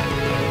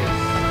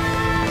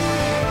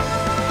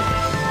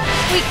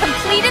 We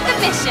completed the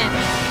mission.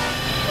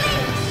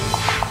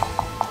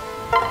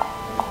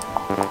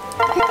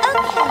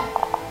 Okay.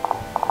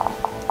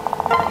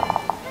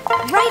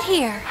 Right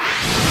here.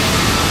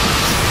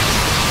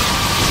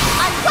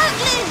 I won't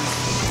lose!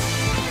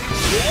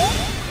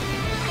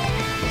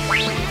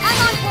 I'm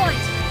on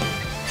point!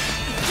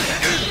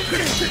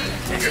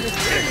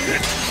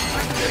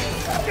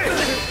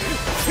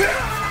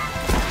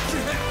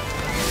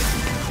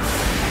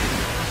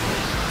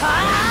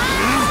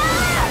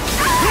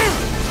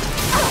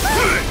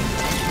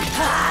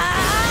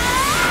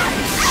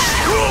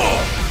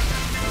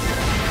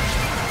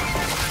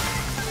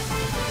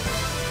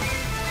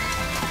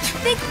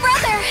 Big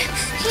brother,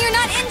 you're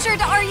not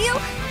injured, are you?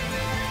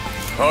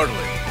 Hardly.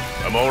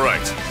 I'm all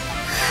right.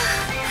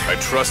 I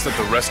trust that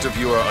the rest of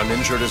you are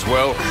uninjured as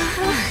well?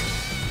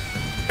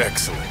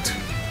 Excellent.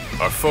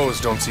 Our foes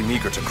don't seem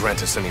eager to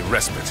grant us any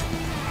respite.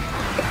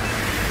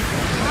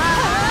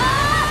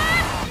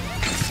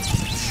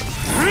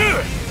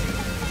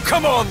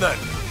 Come on, then!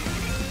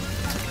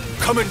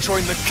 Come and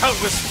join the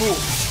countless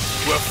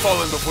fools who have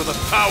fallen before the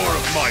power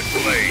of my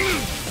blade!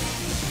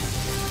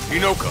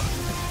 Hinoka,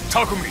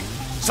 Takumi,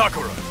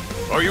 Sakura,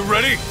 are you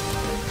ready?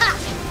 Ha!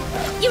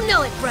 You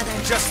know it, brother.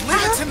 Just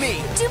leave it to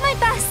me. Do my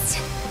best.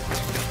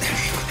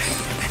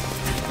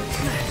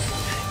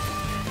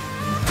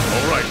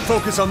 All right,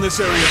 focus on this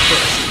area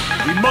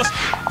first. We must...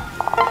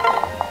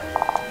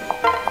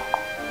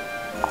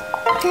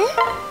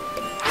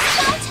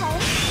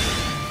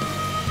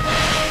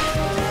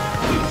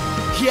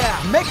 Yeah,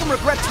 make him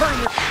regret turning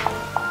your...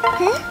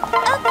 Okay.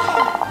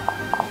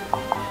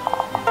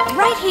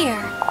 Right here.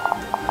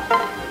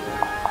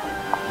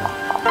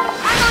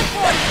 I'm on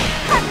board.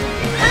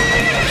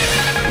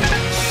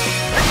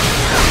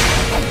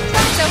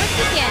 So it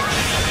begins.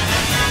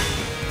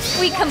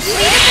 We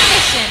completed the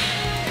mission.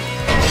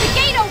 The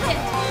gate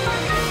opened.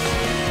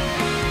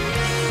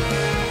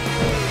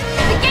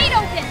 The gate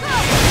opened.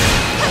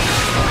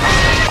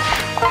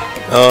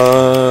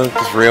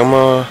 Does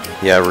Ryoma...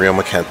 Yeah,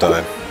 Ryoma can't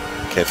die.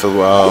 Okay, so,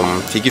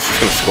 Tiki's just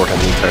gonna score him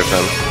the entire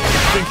time.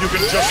 Think you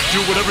can just do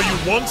whatever you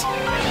want?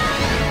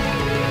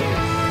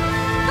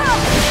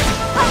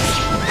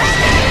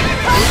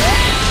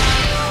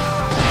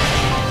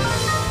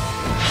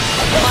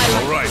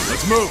 All right,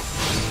 let's move.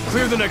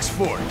 Clear the next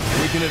fort,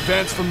 and we can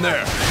advance from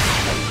there.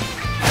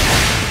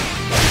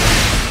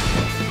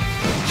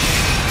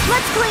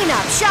 Let's clean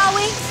up, shall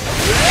we?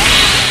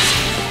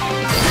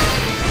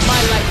 My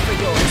life for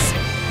yours.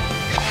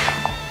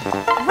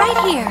 Right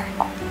here.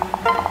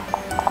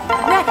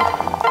 Ready.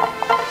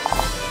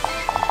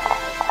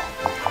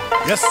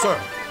 Yes, sir.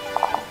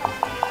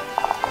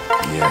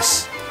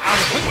 Yes. Out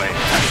of the way!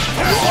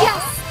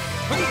 Yes!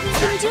 We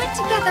can do it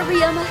together,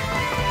 Ryoma.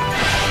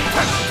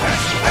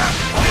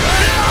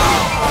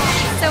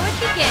 So it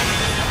begins.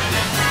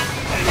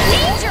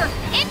 Danger!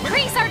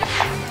 Increase our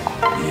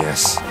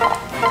Yes,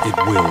 it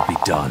will be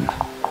done.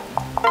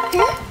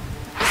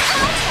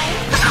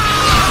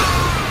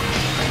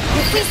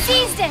 We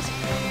seized it!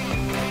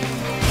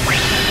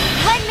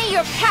 Lend me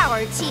your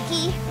power,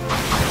 Tiki.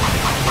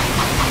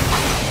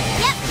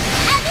 Yep,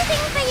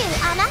 everything for you,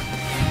 Anna.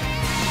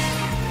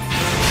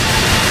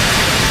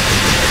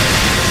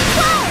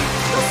 Whoa!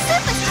 We're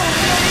super strong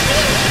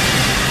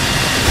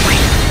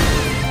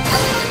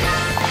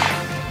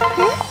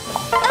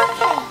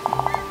Okay.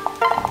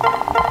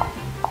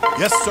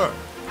 Yes, sir.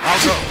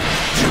 I'll go.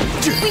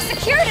 We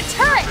secured a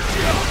turret!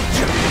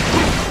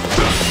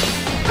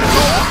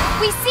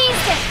 We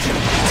seized it!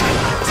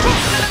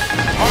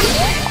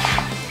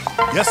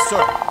 Yes,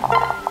 sir.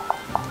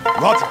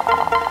 Roger.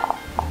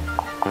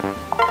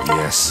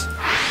 Yes.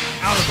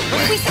 Out of the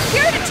way! We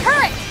secured a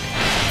turret!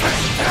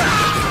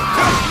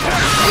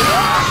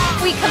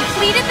 We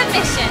completed the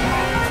mission!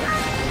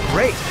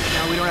 Great.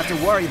 Now we don't have to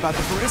worry about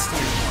the ballista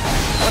anymore.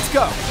 Let's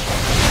go.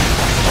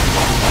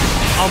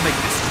 I'll make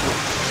this work.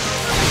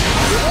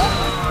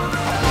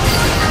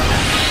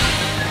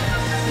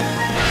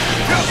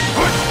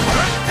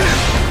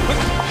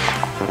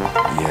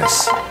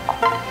 Yes.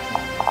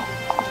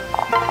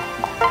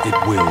 It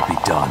will be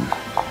done.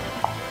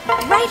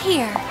 Right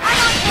here.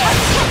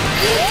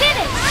 You did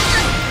it!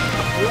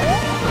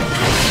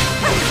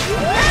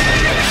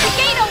 The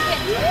gate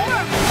opened!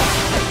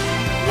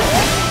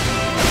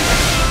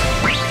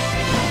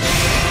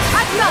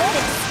 I've got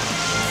this!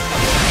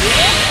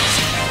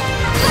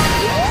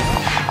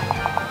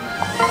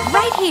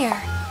 Right here.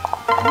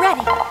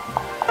 Ready.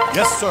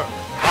 Yes, sir.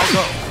 I'll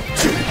go.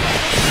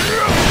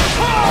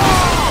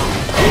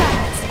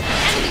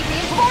 Enemy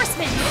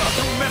reinforcement!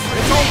 Don't mess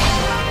with it.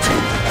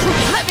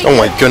 Let me Oh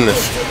my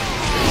goodness.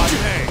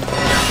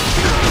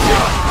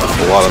 That's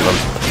a lot of them.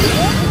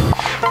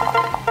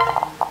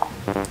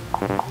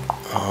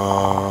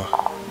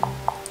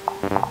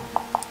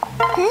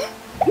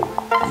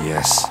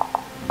 Yes.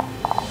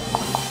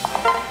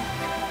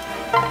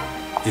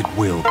 It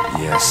will.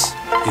 Yes.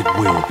 It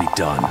will be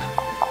done.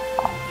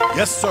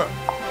 Yes, sir.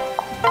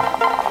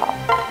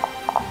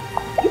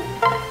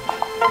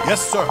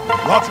 Yes, sir.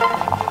 Roger.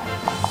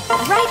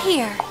 Right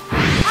here.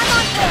 I'm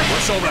on board!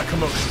 What's all that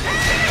commotion?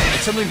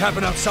 Did something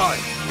happen outside?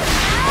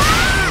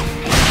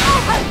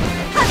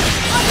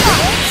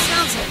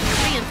 Sounds like the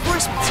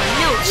reinforcements are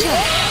no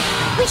joke.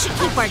 We should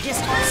keep our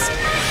distance.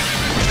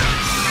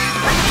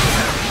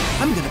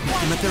 I'm gonna beat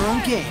them at their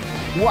own game.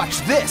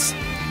 Watch this!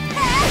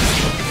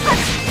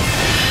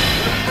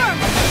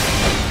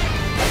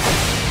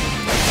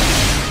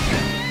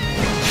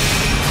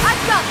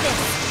 I've got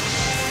this.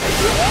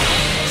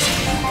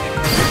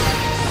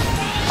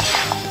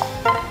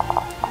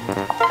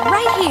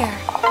 Right here.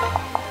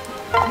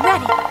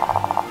 Ready.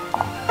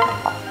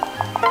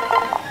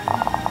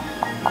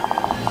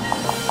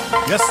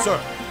 Yes, sir.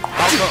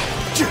 I'll go.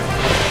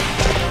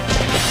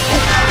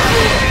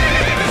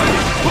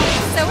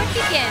 So it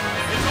begins.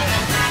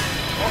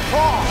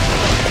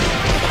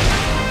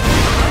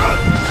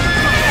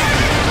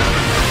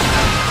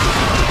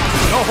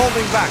 No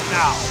holding back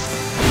now.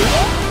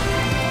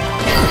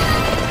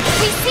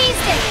 We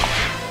seized it.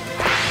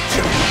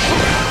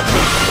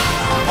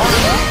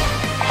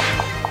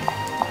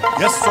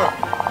 Yes, sir.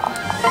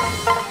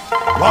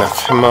 Mess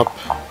him up.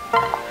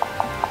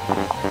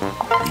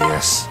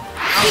 Yes.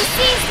 We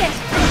seized it.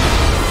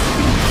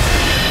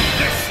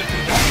 This should be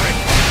the trick.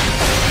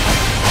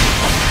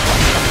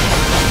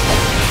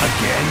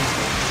 Again?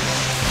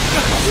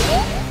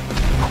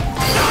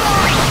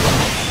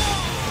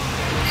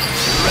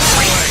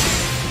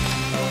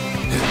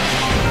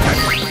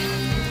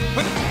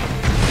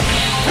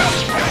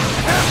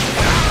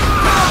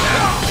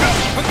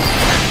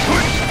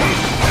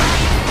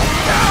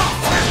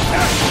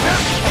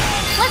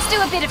 Let's do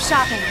a bit of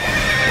shopping.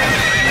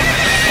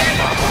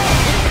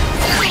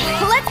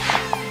 Let's...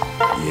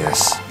 Yes.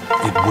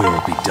 It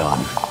will be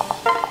done.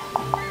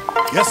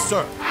 Yes,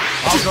 sir.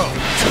 I'll go.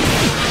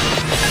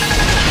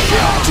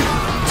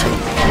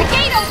 The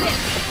gate open!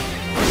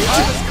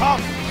 Just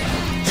come.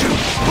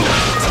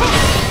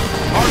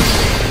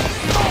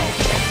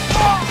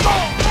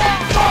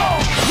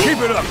 Keep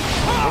it up!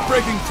 We're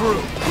breaking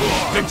through!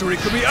 Victory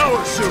could be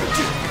ours soon!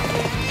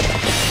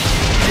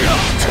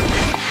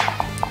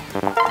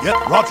 Yep,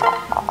 Roger.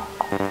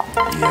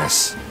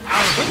 Yes.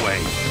 Out of the way.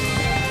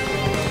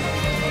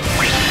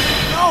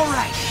 All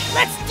right,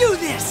 let's do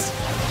this!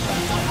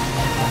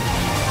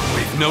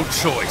 We've no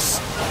choice.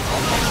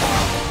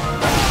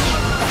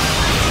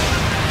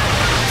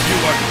 You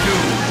are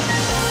doomed!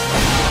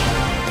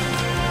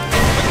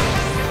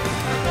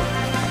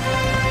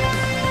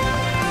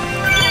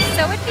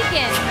 So it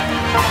begins.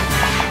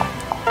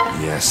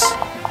 Yes.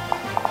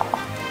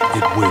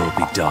 It will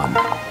be done.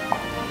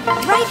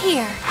 Right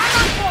here. I'm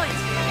on point.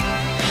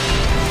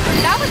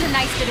 That was a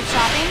nice bit of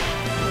shopping.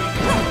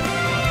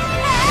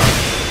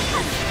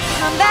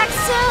 Come back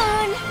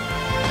soon.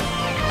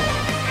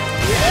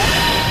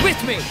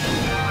 With me!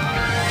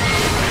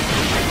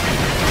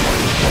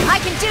 I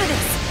can do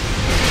this.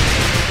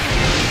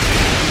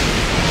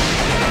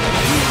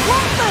 We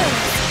won't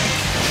lose.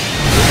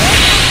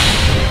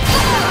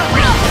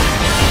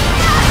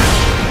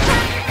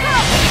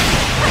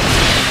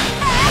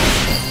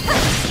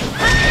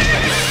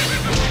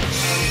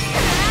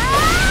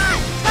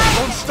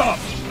 Don't stop!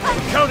 I'm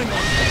counting on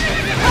you!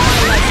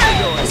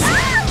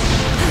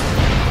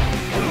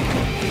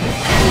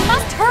 We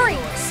must hurry.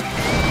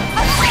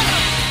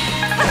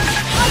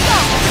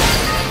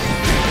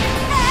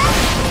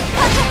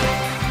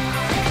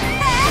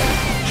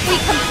 We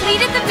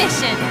completed the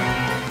mission.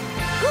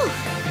 Whew.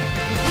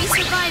 If we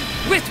survive...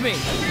 With me!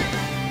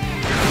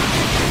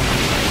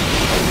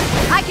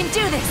 I can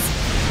do this.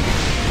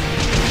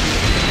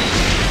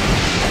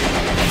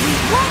 We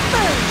won't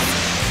lose.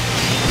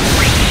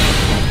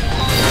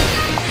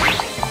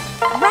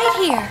 Right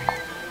here.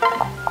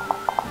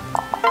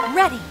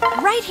 Ready.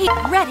 Right here.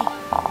 Ready.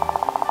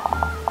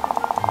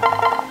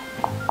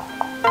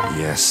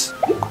 Yes.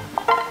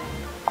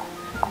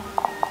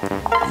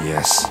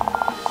 Yes.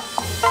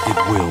 It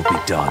will be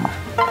done.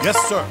 Yes,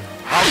 sir.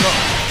 I'll go.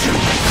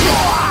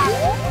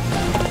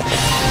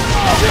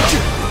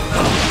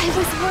 I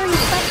was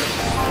worried, but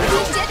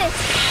you did it.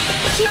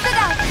 Keep it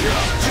up.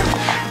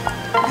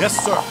 Yes,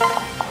 sir.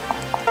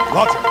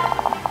 Roger.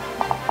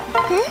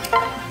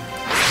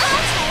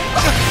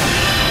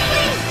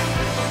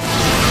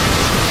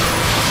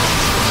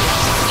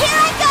 Here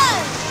I go.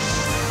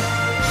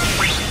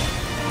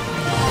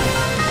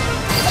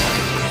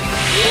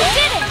 You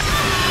did it.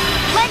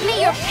 Lend me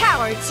your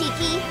power,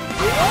 Tiki.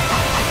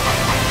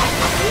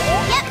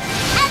 Yep,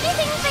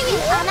 everything for you,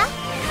 Anna.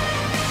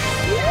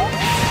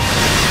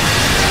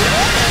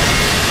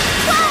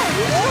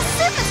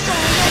 circus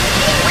going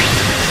over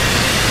here.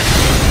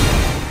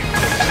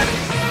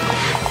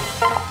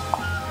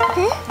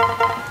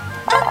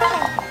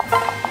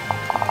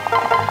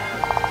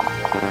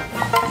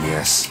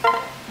 Yes.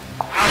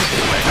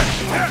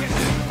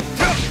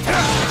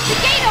 The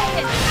gate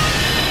open!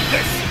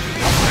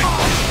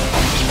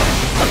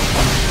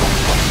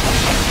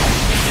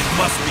 It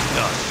must be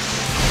done.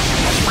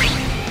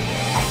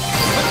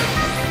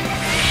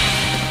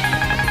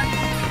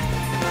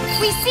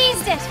 We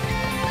seized it!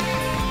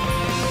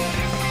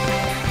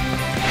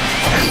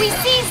 We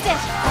seized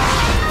it!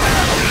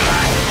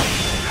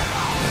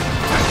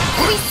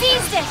 We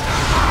seized it!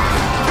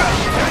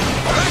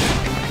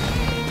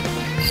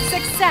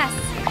 Success!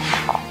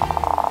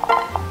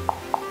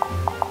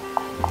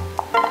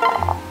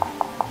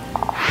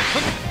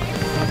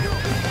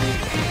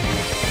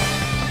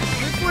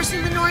 We're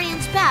forcing the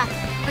Norians back,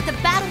 but the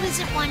battle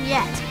isn't won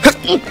yet.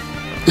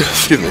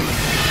 Excuse me.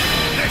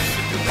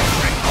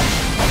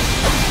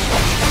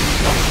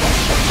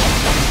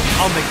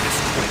 I'll make this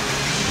quick.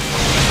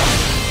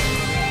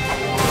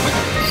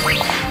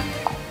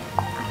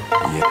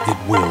 Yet it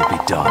will be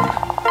done.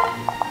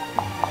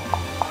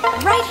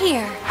 Right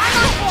here!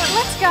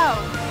 Let's go!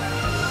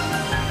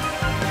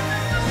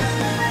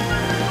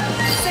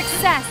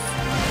 Success!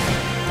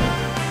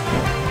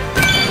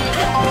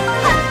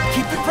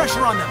 Keep the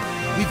pressure on them.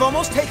 We've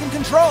almost taken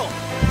control.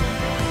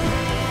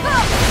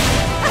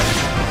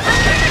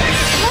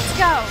 Let's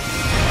go!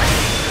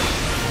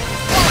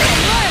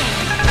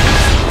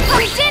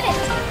 We did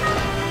it!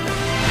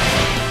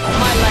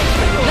 My life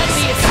for yours. Let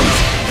me assist.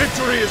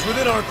 Victory is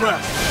within our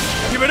grasp.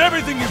 Give it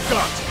everything you've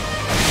got.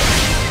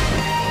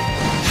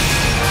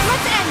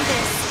 Let's end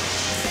this!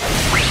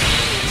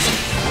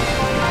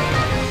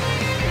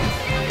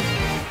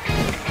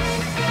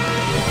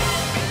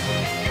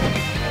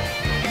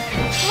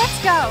 Let's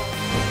go!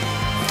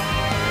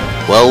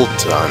 Well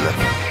done.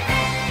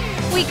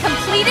 We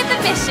completed the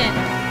mission!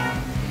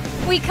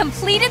 We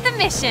completed the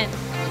mission!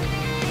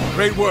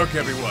 Great work,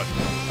 everyone.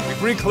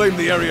 We've reclaimed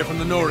the area from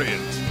the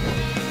Norians.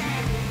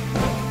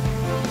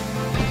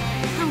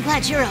 I'm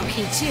glad you're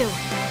okay, too.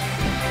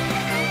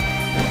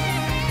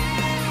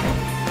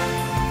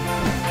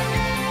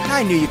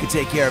 I knew you could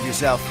take care of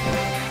yourself. I'm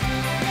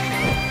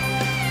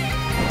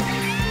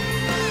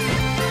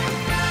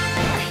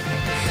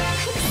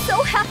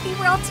so happy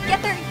we're all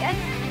together again.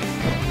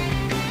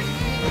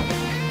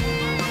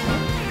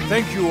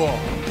 Thank you all.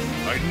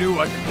 I knew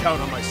I could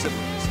count on my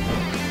siblings.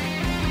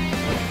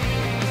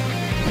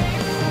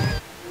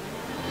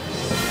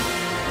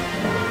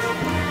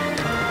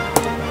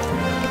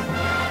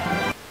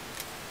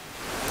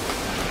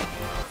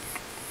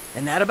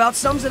 And that about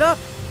sums it up.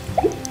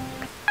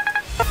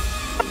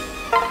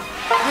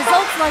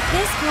 Results like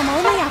this come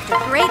only after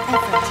great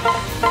effort.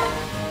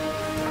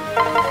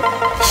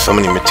 So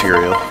many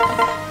material.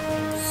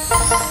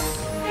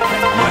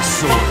 My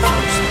sword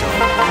is done.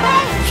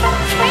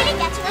 Ready to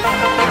get to it?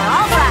 You're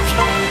all right.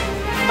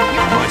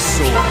 My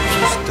sword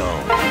is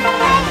done.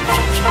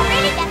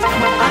 Ready to get to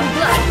it?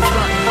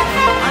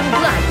 I'm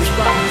glad we've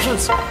gotten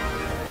closer.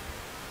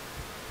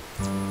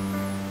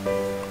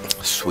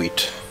 Sweet.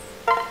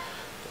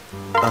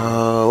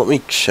 Let me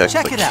check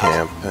the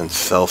camp and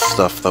sell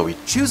stuff that we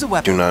Choose a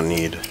weapon. do not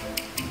need.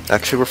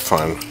 Actually, we're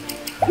fine.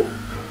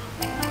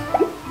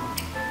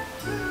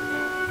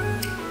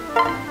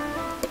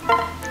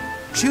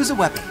 Choose a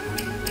weapon.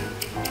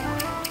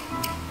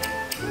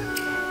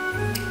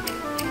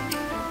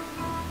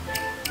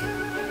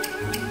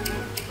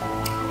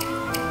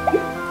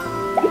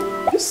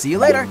 See you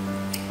later.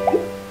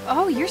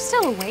 Oh, you're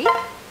still awake?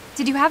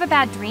 Did you have a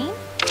bad dream?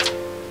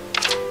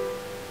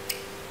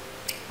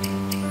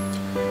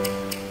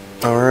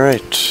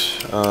 Alright,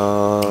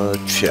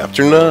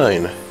 chapter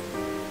 9.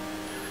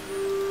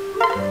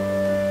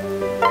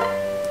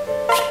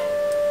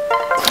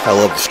 I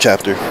love this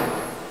chapter.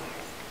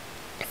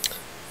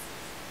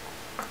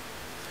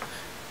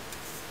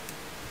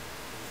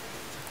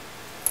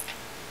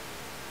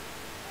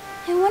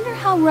 I wonder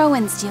how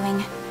Rowan's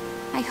doing.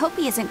 I hope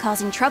he isn't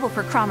causing trouble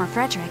for Crom or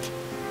Frederick.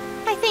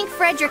 I think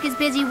Frederick is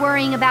busy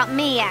worrying about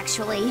me,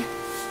 actually.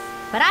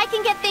 But I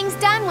can get things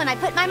done when I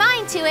put my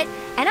mind to it,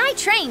 and I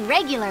train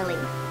regularly.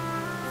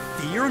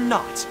 Fear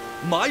not.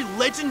 My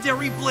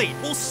legendary blade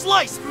will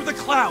slice through the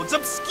clouds,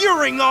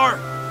 obscuring our...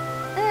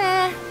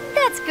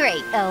 That's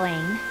great,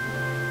 Owain.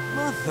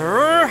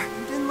 Mother,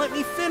 you didn't let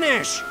me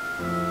finish.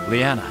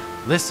 Liana,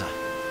 Lissa,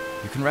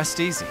 you can rest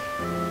easy.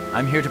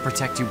 I'm here to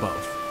protect you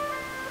both.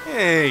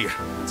 Hey,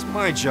 it's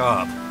my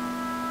job.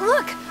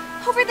 Look!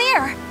 Over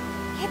there!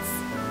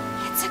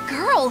 It's a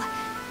girl!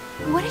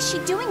 What is she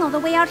doing all the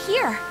way out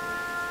here?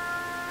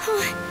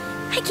 Oh,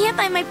 I can't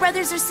find my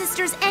brothers or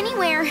sisters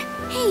anywhere.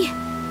 Hey,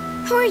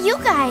 who are you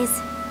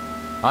guys?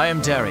 I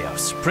am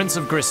Darius, Prince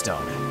of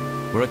Gristone.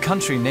 We're a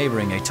country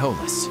neighboring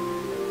Aetolis.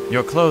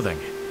 Your clothing.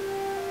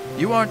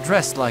 You aren't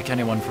dressed like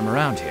anyone from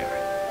around here.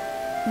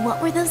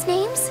 What were those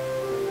names?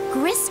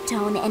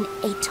 Gristone and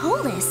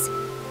Aetolis.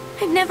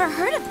 I've never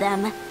heard of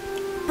them.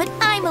 But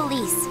I'm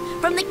Elise,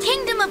 from the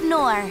Kingdom of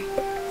Nor.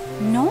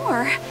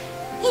 Nor?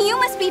 You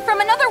must be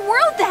from another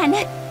world then!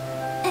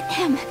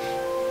 Ahem.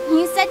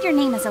 You said your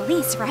name is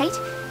Elise, right?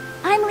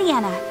 I'm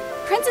Leanna,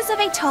 Princess of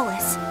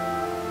Atolis.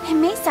 It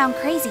may sound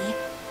crazy,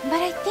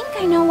 but I think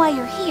I know why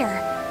you're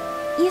here.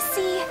 You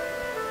see...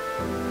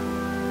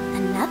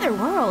 Another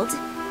world?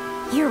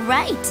 You're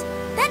right.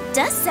 That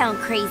does sound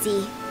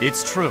crazy.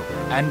 It's true,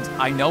 and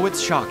I know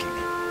it's shocking.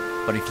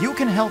 But if you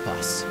can help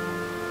us...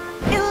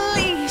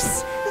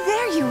 Elise!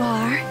 There you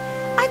are.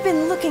 I've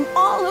been looking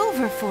all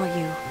over for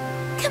you.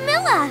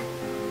 Camilla!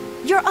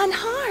 You're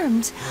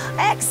unharmed.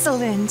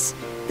 Excellent.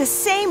 The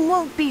same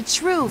won't be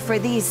true for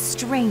these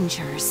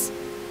strangers.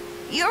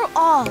 You're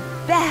all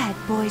bad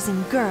boys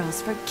and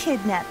girls for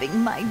kidnapping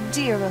my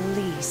dear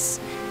Elise.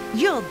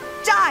 You'll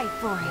die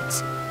for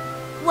it.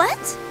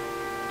 What?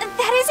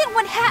 That isn't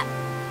what happened.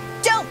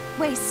 Don't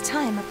waste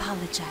time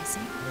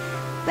apologizing.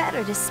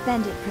 Better to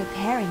spend it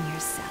preparing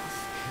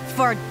yourself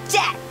for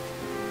death.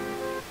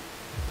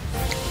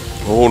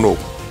 Oh no.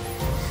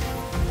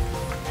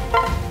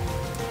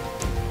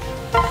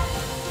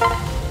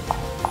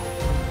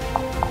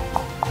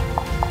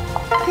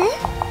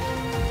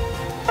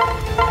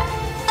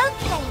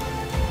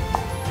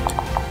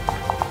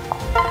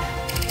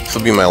 This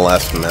will be my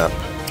last map.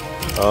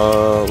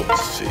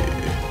 Let's see.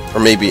 Or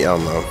maybe, I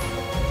don't know.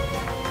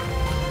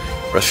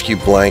 Rescue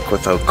blank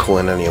without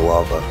cooling any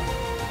lava.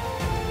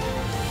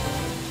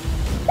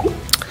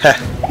 Heh,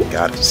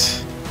 got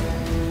it.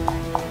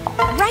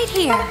 Right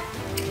here.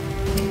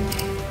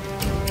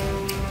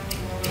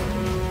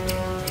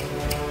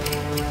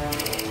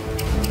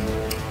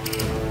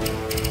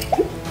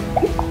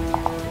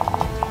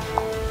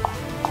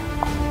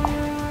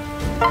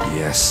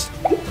 Yes.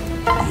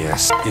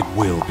 Yes, it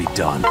will be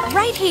done.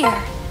 Right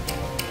here.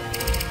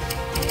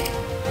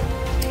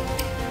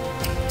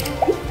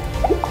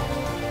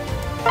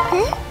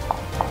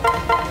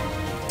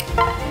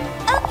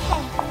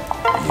 Okay.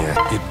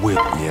 Yeah, it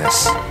will.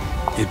 Yes,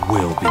 it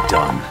will be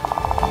done.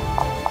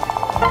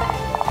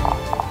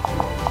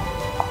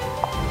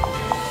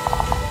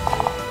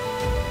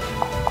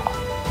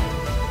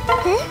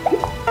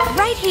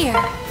 Right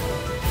here.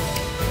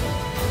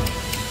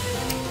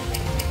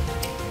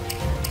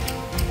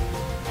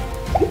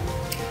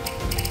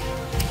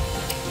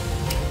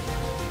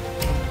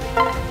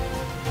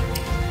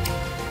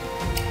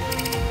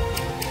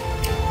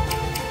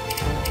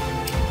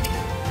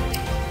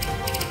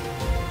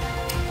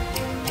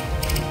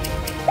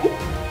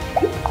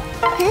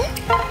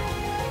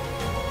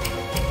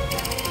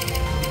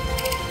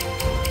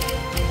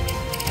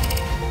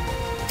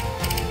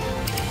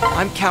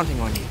 I'm counting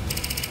on you.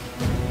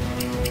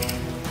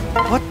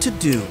 What to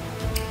do?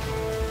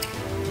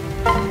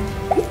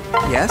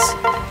 Yes?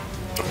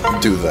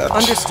 Do that.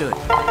 Understood.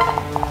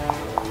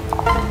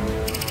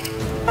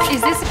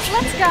 Is this...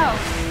 Let's go!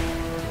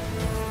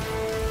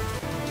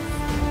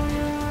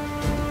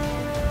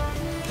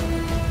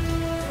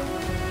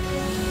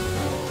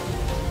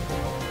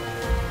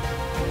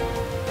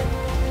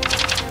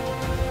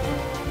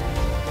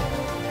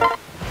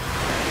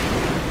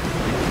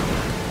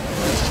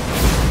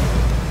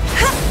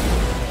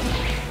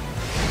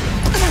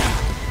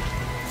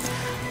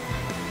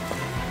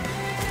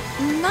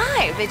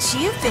 My, but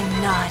you've been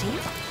naughty,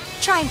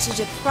 trying to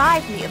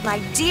deprive me of my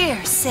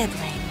dear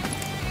sibling.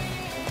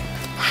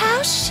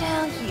 How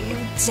shall you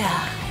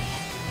die?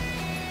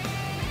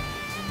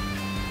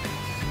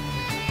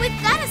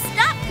 We've gotta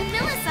stop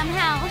Camilla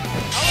somehow.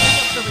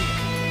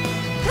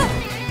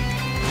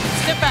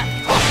 Step back!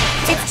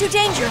 It's too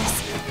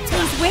dangerous.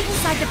 Please wait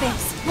inside the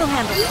base. We'll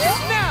handle it.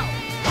 Now!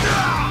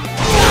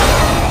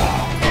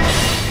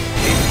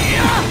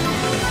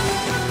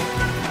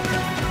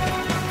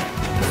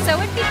 So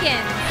it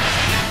begins.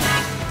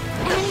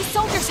 Enemy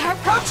soldiers are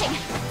approaching.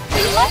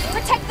 We must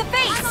protect the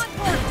base.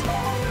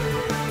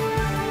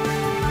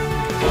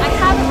 I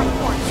have a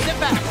report. Step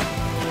back!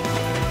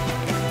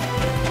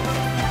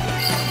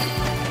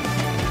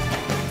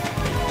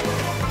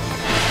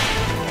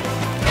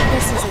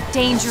 This is a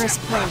dangerous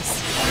place.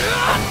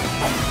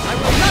 I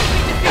will not be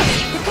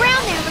defeated! The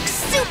ground there looks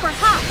super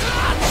hot.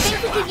 Think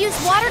we could use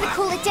water to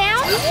cool it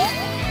down?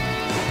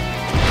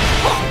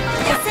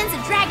 I sense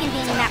a dragon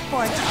being in that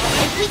fort.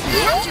 If we can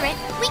capture it,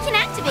 we can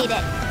activate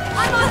it.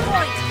 I'm on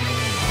point.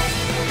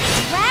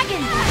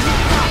 Dragon!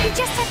 We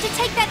just have to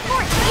take that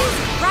fort to use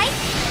it, right?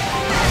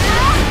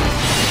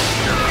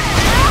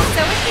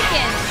 So it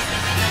begins.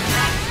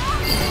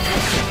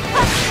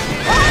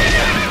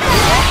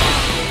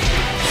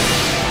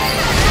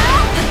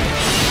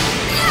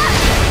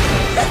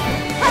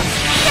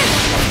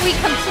 We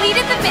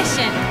completed the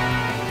mission.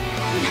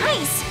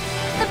 Nice!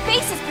 The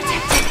base is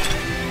protected.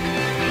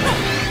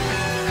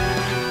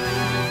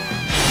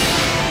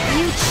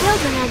 You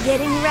children are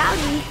getting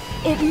rowdy.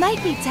 It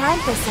might be time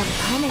for some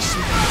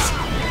punishment.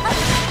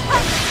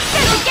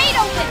 There's a gate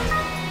open!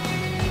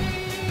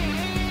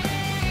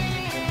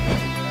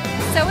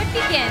 So it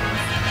begins.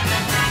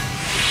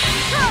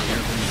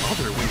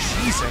 Mother, when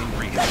she's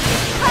angry,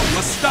 you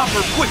must stop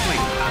her quickly.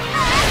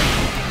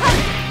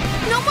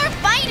 No more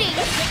fighting!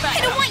 I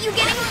don't want you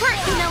getting hurt,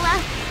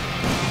 Camilla!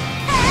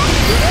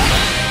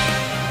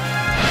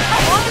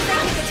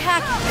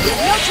 attacking. We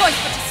have no choice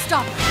but to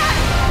stop her.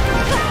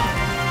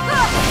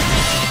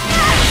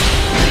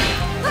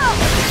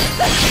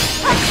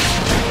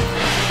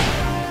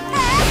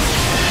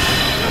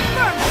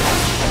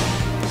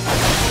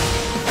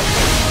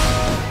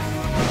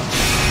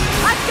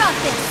 I've got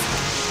this!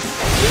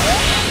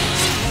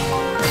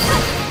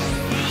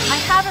 I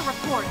have a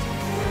report.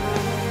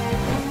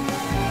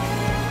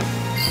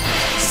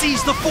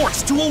 Seize the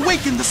forts to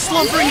awaken the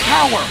slumbering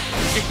power!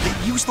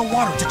 Use the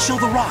water to chill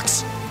the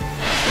rocks!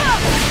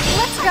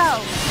 Let's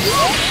go!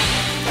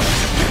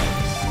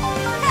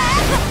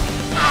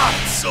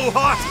 Ah, it's so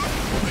hot!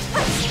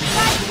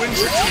 The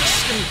winds are too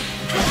extreme.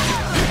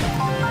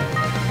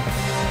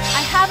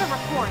 I have a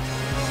report.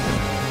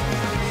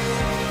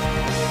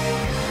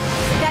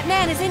 That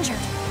man is injured.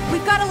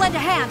 We've got to lend a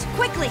hand,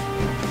 quickly!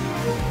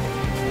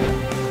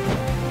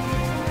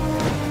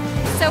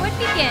 So it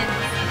begins.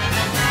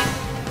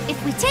 If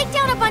we take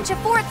down a bunch of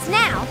forts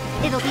now,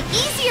 it'll be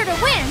easier to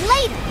win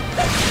later.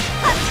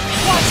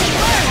 Watch and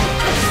learn.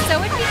 So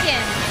it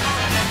begins.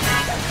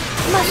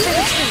 Muster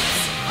the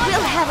troops.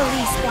 We'll have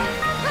Elise back,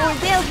 or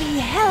there'll be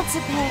hell to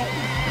pay.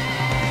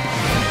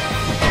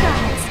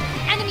 Guards,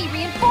 enemy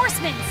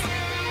reinforcements.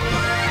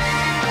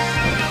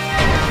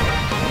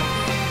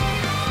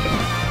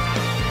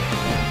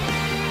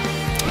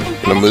 An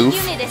Gonna enemy move.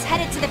 unit is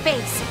headed to the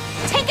base.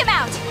 Take him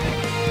out.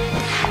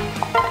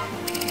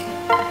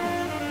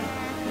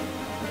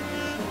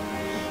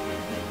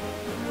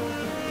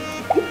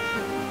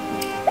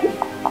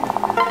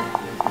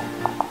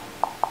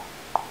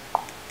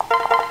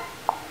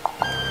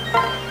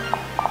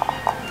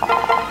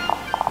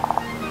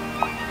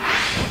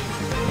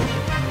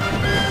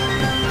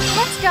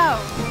 Let's go!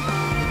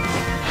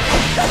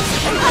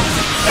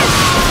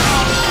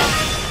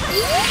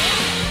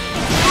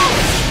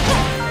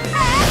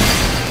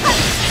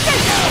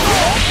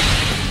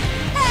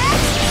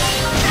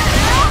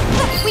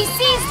 We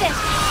seized it!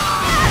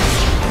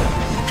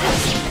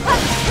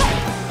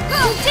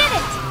 You did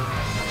it!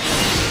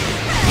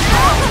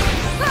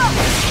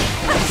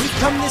 We've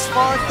come this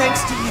far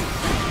thanks to you.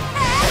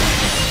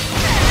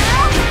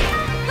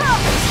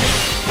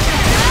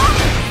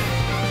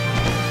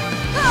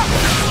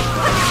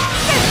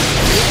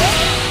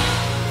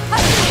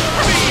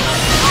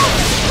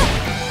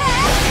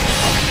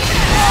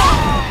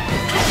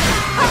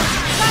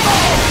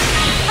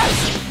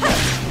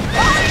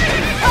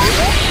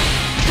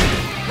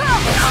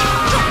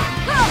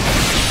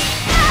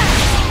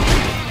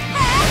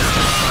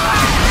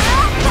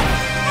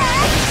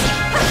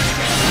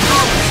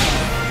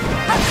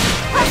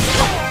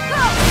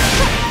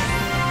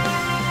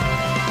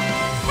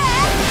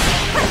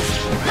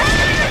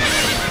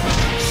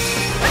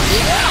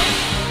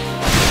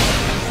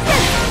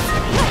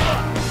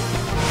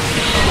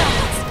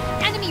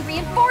 Enemy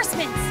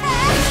reinforcements!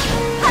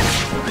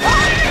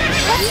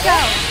 Let's go!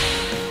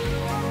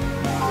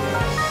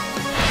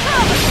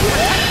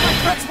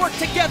 Let's work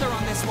together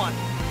on this one.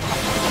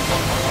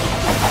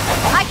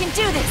 I can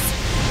do this!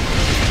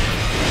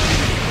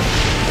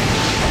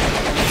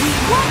 We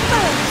won't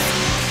lose!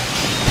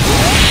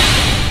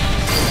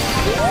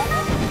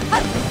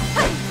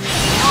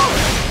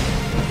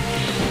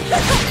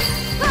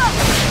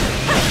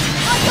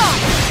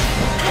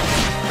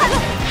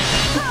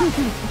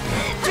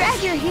 Drag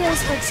your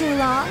heels for too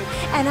long,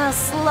 and I'll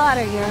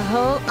slaughter your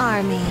whole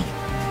army.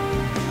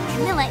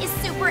 Camilla is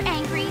super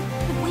angry.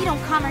 If we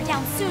don't calm her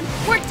down soon,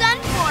 we're done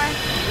for.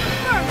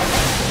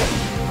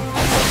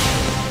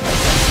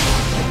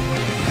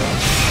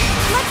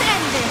 Let's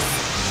end this!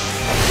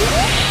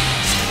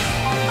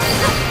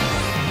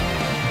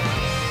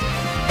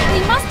 We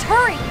must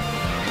hurry!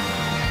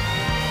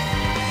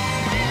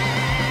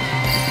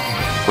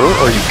 Where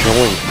are you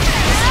going?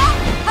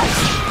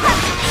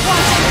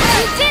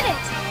 You did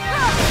it!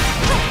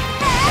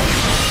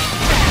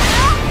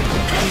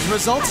 These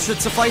results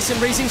should suffice in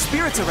raising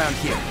spirits around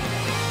here.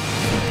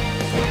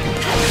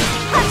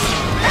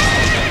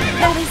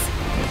 That is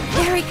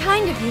very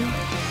kind of you.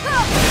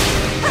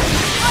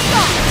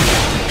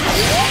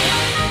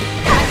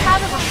 I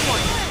have a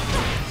report.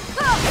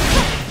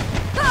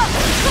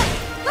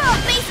 The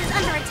base is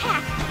under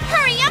attack.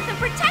 Hurry up and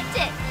protect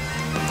it.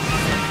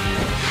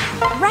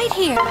 Right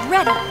here,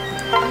 ready.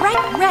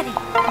 Ready.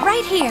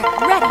 Right here,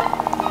 ready.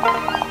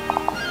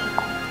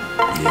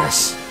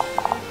 Yes.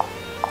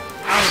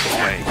 Out of the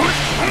way.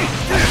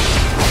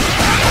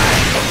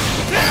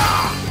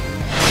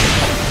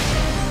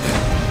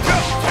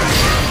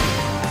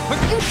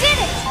 You did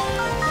it!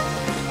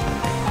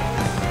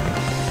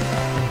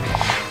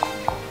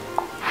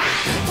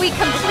 We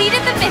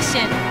completed the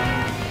mission.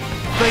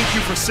 Thank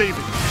you for saving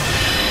me.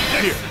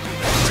 Here,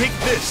 take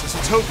this as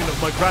a token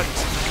of my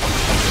gratitude.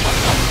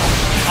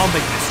 I'll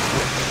make this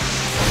quick.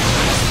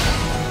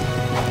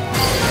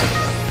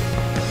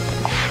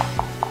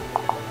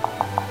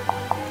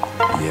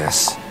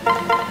 Yes.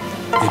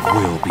 It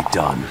will be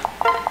done.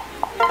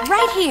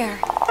 Right here.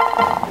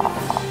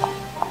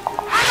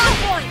 I'm on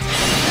point.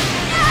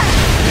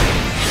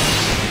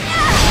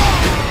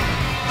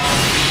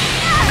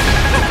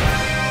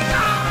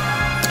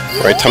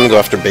 Right, time to go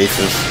after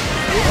bases.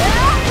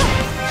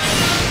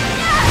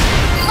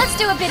 Let's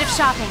do a bit of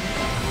shopping.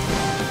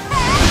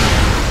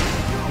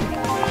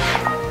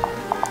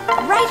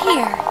 Right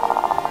here.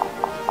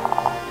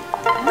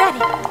 Ready.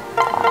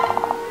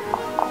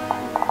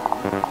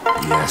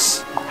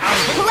 Yes.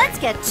 Let's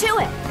get to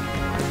it.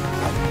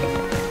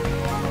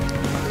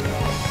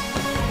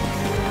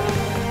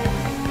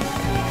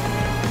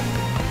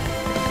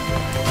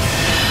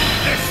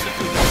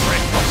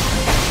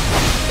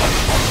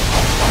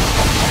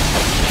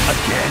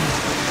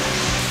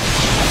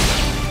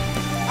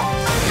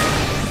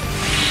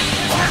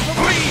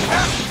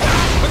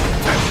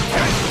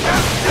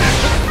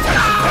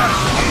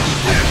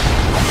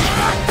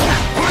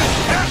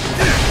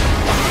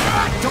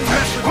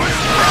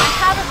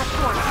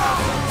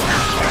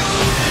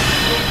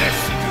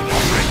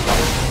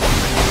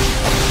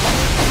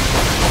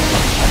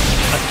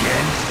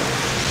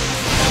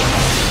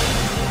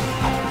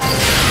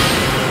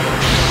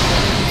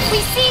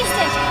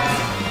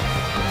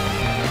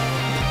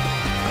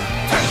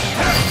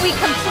 We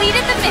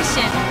completed the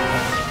mission.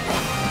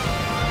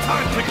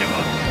 Time to give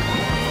up.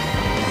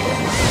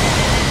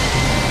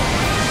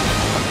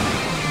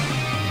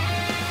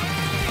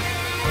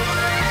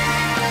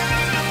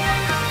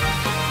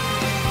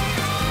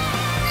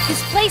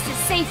 This place is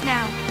safe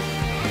now.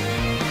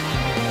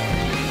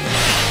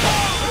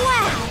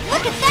 Wow,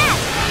 look at that!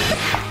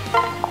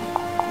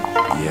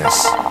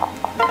 Yes.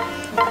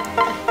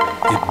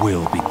 It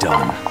will be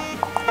done.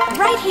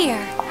 Right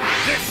here.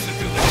 This should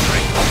do the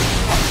trick.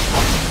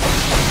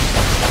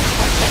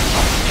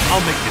 I'll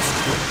make this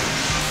quick.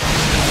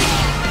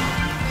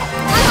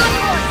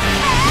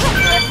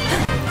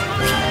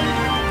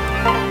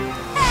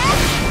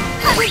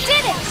 We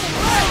did it!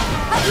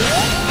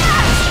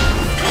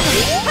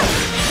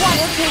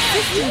 Your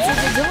persistence is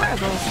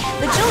adorable,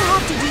 but you'll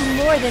have to do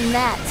more than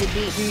that to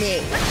beat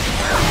me.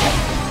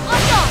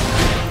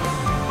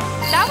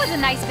 That was a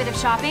nice bit of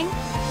shopping.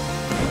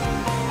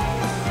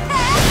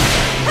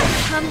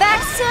 Come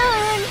back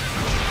soon!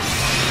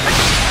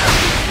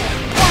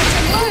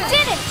 We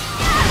did it!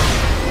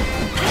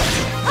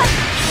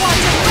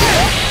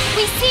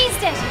 We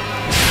seized it!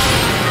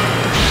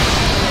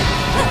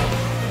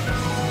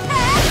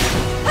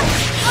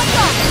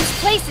 This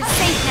place is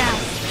safe now.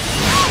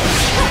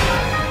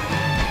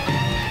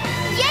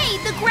 Yay,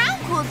 the ground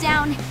cooled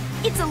down.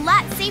 It's a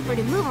lot safer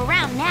to move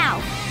around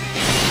now.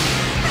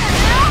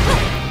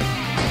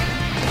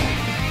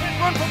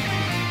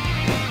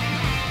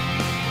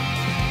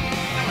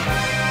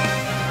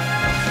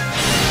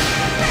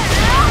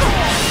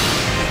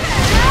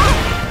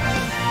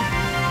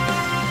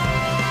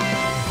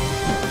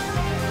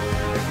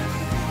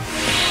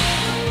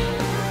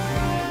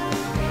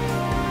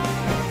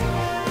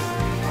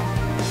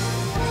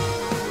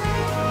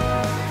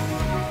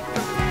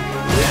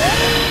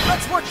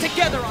 Let's work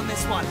together on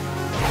this one.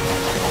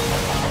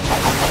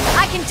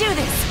 I can do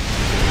this.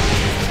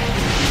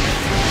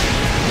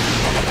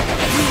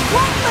 We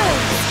won't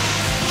lose!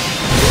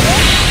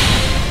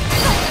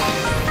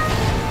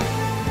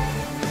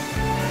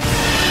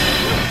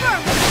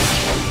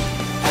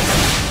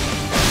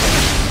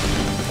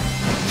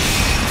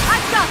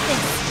 I've got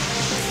this.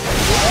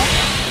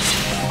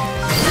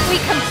 We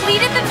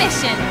completed the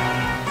mission.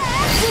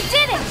 We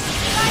did it.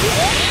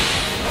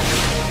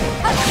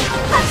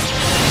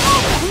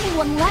 The only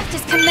one left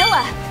is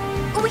Camilla.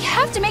 We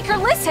have to make her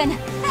listen. You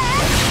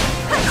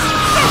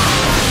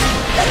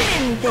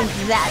didn't think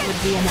that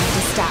would be enough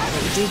to stop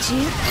me, did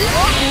you?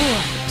 Oh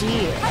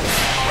dear.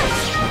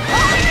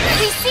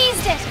 We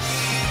seized it.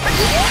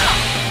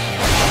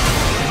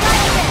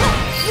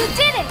 You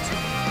did it.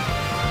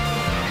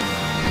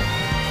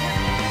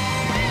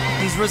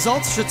 These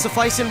results should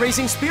suffice in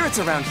raising spirits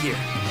around here.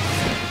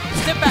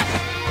 Step back.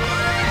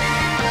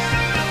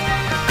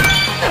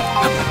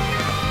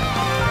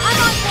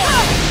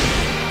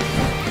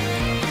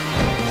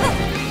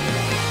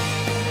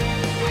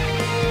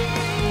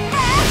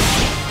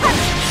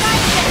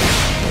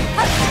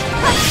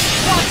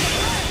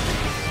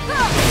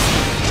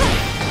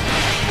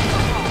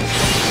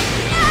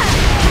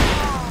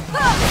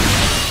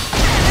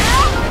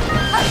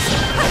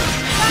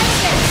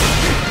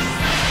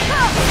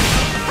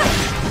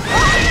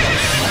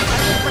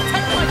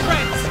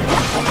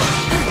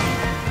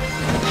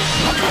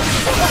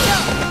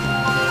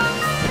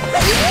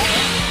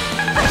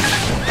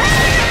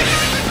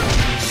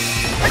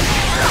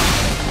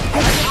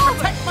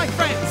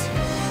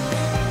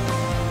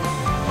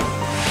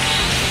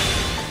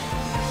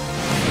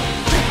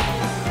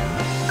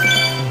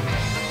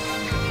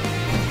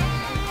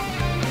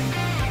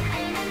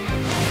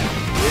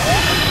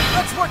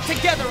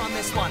 Together on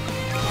this one.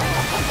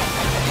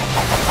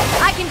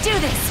 I can do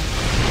this.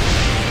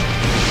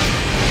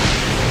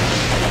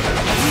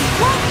 We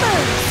won't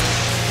lose.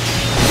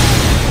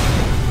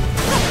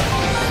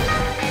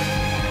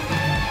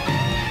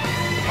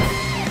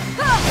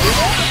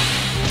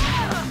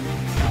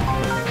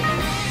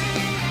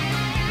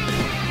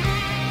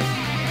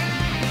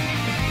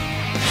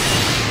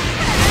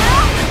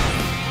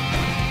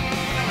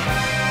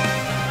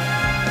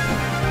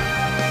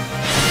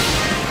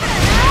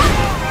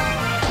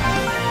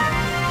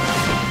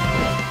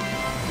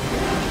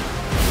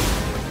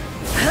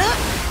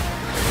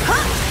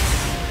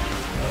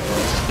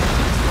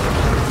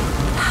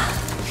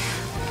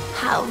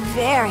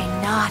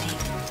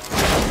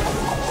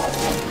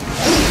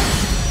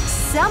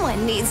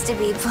 Someone needs to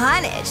be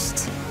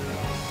punished.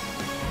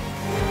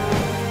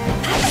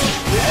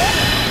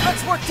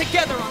 Let's work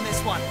together on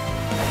this one.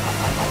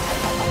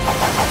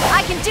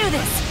 I can do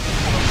this!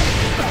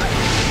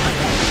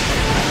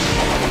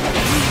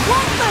 We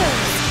won't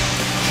lose!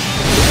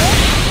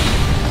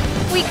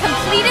 We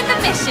completed the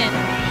mission!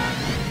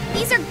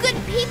 These are good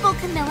people,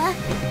 Camilla.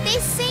 They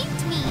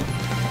saved me.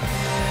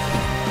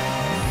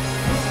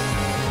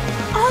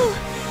 Oh,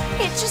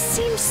 it just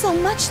seemed so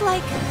much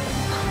like...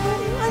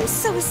 Oh, I'm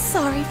so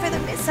sorry for the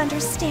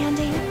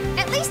misunderstanding.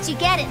 At least you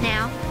get it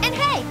now. And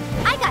hey,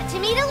 I got to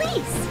meet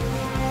Elise.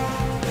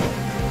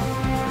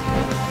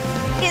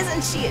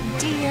 Isn't she a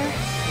dear?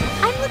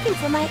 I'm looking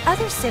for my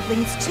other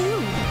siblings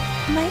too.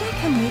 Might I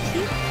come with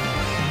you?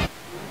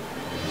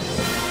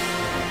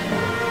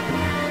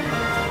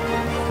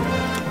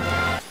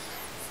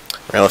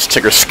 Alright, let's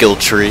check our skill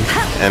tree,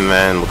 and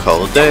then we'll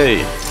call it a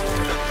day.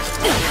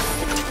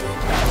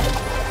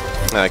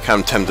 I'm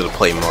kind of tempted to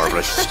play more, but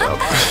I should stop.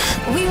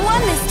 We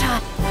won this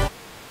time!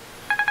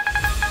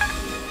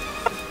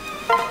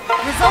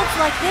 Results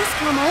like this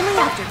come only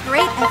after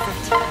great effort.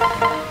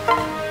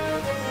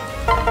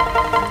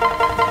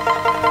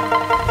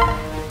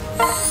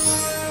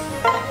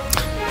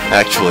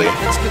 Actually,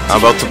 I'm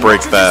about to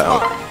break that.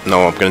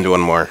 No, I'm gonna do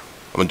one more.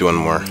 I'm gonna do one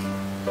more.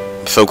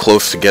 I'm so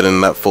close to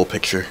getting that full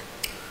picture.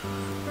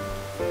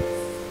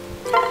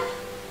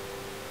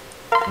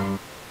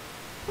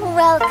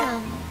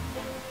 Welcome.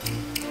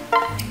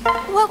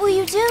 What will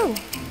you do?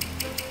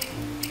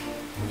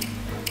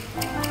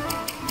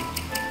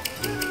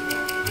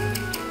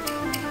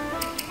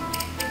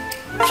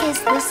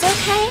 Is this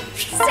okay?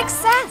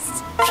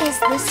 Success! Is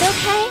this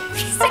okay?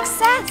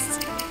 Success!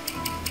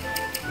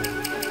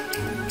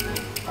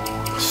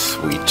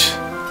 Sweet.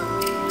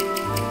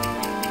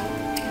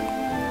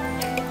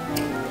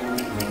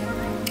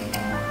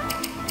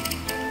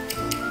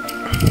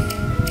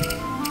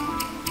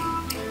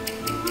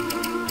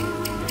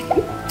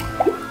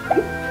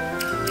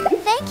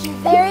 Thank you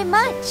very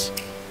much.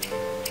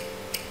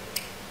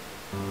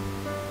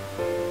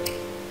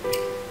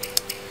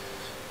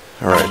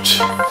 Alright.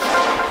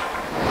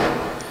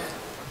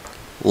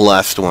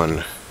 Last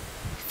one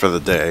for the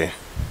day.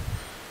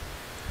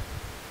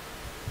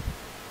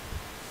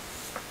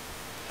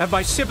 Have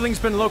my siblings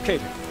been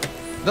located?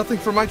 Nothing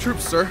for my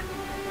troops, sir.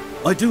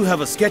 I do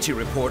have a sketchy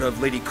report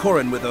of Lady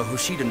Corrin with a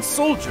Hoshidan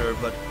soldier,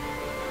 but...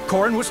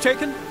 Corrin was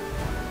taken?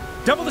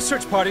 Double the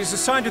search parties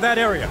assigned to that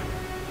area.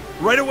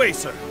 Right away,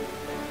 sir.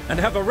 And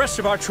have the rest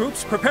of our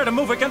troops prepare to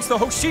move against the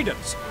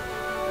Hoshidans.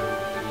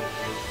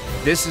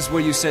 This is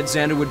where you said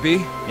Xander would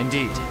be?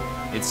 Indeed.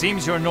 It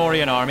seems your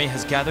Norian army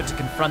has gathered to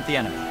confront the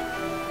enemy.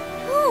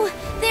 Ooh,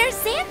 there's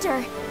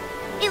Xander.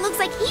 It looks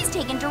like he's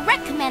taken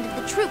direct command of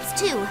the troops,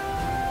 too.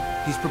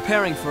 He's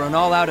preparing for an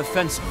all-out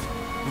offensive.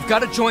 We've got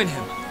to join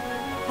him.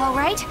 All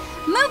right,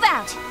 move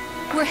out!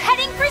 We're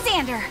heading for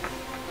Xander!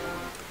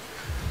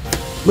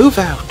 Move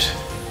out!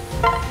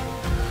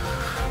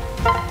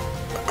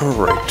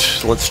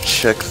 Alright, let's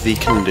check the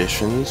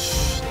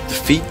conditions.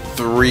 Defeat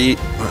three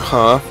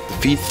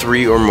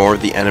or more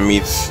of the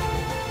enemies.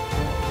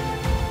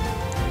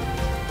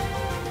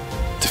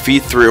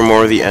 Defeat 3 or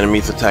more of the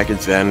enemies attacking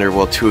Xander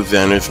while 2 of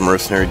Xander's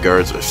mercenary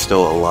guards are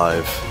still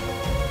alive.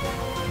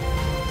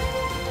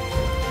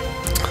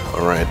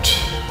 Alright.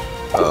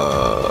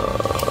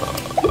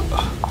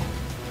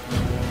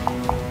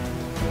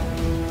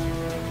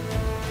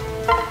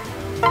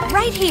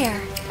 Right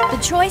here. The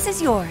choice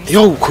is yours.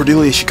 Yo,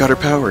 Cordelia, she got her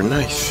power.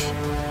 Nice.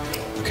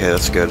 Okay,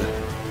 that's good.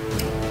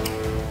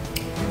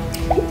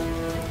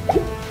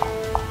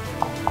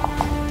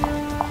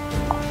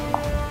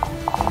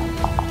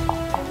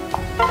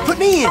 Put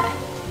me in!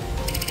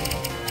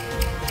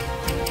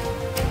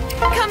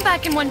 Come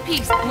back in one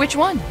piece. Which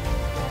one?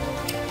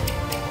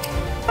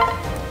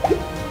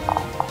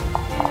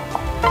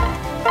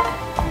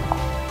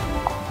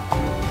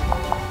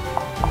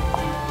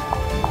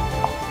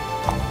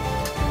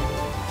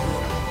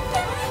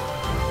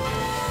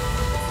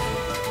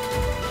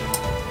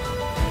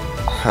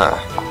 Huh.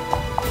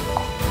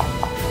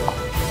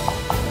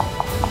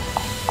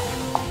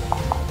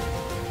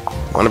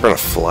 I want to bring a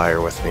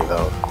flyer with me,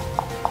 though.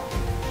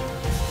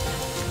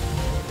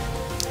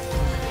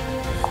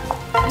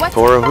 What?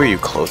 Thora, who are you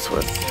close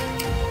with?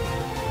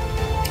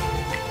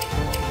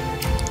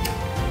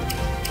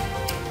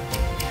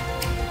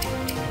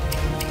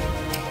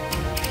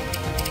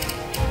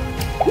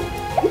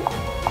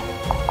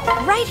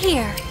 Right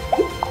here.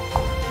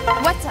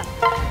 What's up?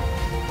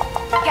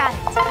 Got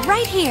it.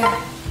 Right here.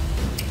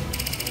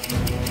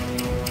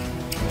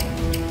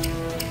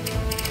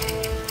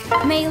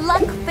 May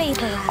luck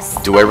favor us.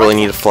 Do I really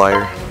need a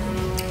flyer?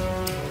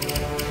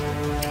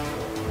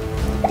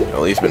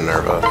 At least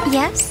Minerva.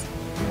 Yes?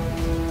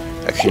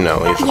 Actually, no,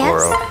 he's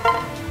Yes?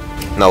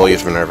 Goro. No,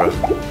 he's Minerva.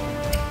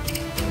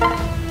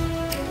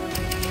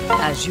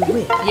 As you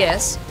wish.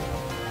 Yes.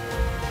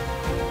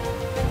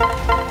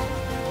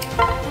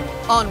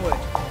 Onward.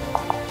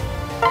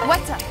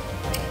 What's up?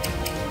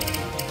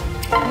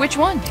 Which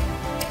one?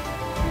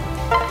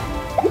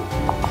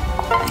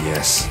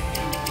 Yes.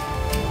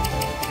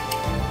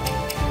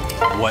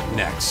 What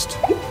next?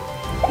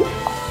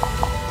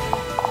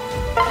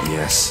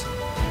 Yes.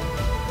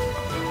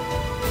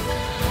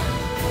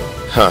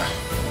 Huh.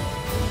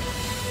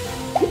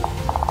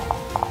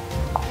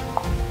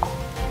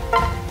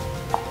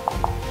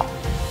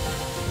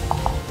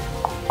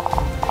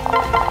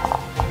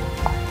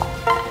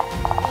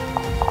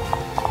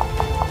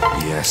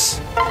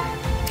 Yes.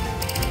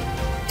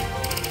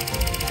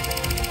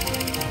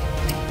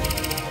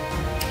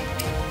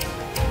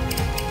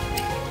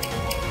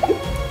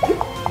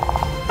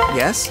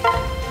 Yes?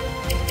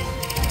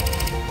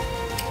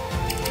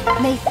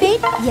 May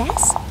fate,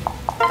 yes?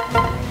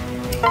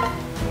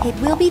 It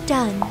will be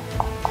done.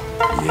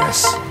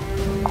 Yes.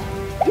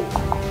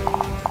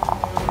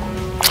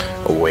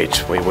 Oh,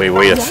 wait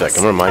a Yes.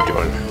 second. What am I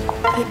doing?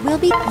 It will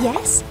be,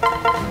 yes?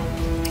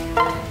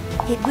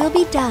 It will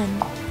be done.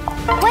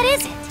 What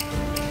is it?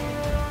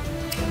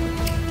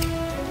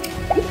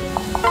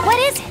 What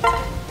is it?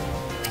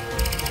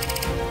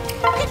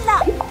 Good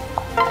luck.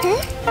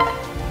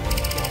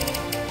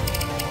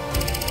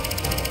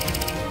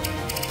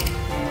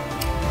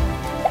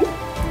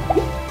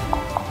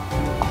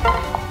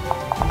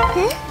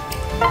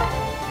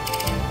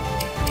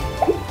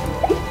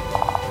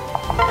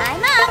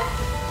 I'm up.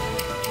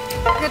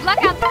 Good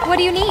luck out there. What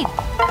do you need?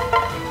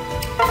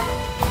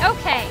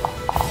 Okay.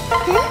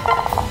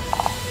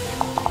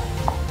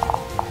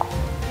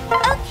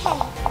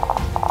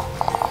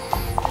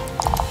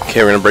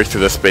 Okay, we're gonna break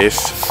through this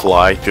base,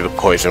 fly through the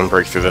poison,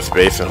 break through this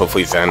base, and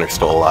hopefully Xander's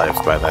still alive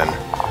by then.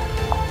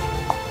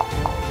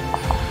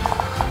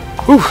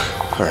 Whew.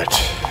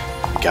 Alright.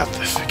 We got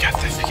this, we got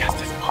this, we got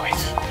this,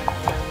 boys.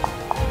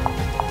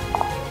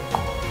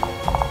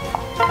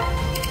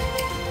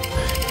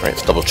 Alright,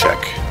 let's double check.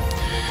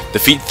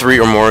 Defeat 3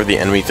 or more of the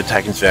enemies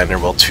attacking Xander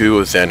while 2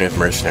 of Xander's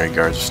mercenary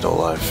guards are still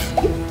alive.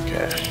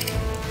 Okay.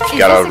 Just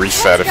gotta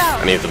reset if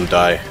any of them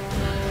die.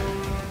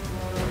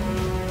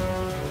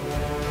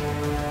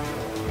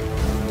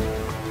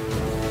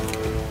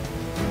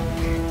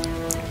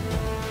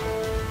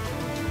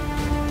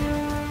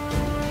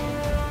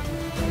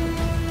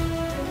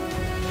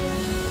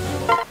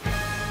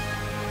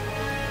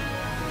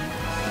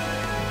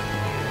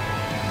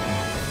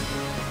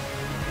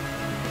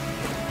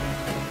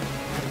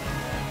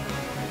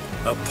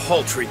 A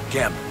paltry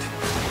gambit.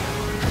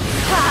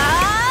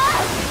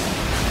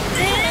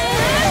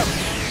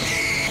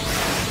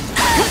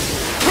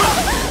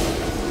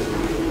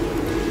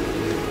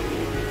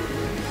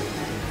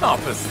 How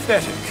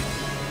pathetic.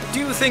 Do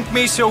you think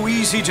me so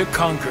easy to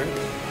conquer?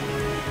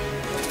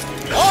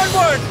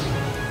 Onward!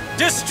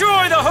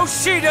 Destroy the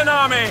Hoshidan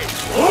army!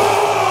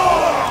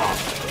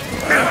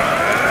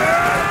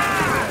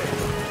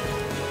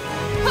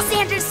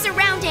 Xander's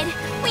surrounded.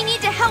 We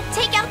need to help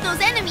take out those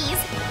enemies.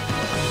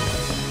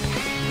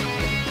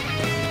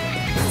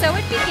 So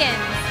it begins.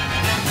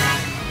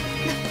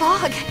 The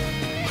fog.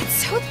 It's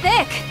so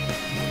thick.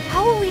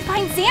 How will we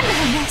find Xander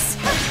in this?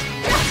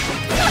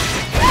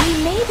 We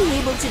may be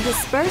able to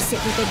disperse it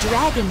with a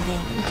dragon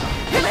vein.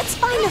 Let's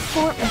find a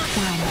fort with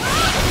one.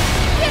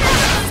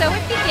 So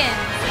it begins.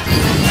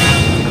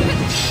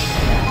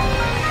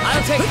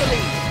 I'll take the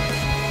lead.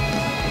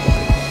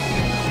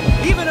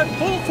 Even at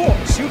full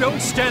force, you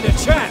don't stand a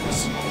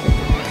chance.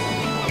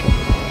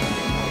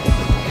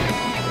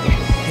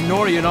 The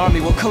Norian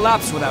army will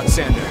collapse without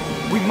Xander.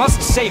 We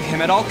must save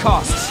him at all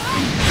costs.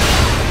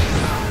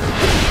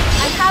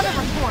 I have a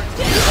report.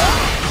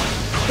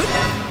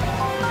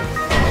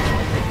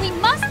 We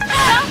must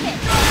stop it!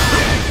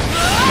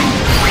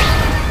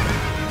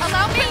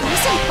 Allow me!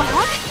 Listen,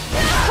 Bob?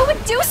 Who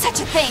would do such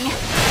a thing?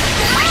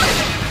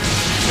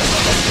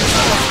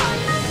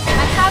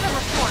 I have a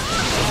report.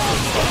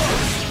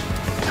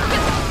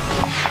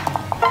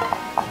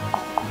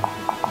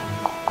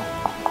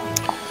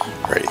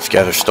 Alright, these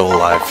guys are still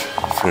alive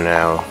for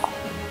now.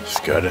 It's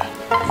good.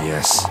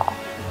 Yes.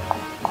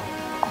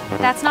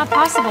 That's not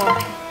possible.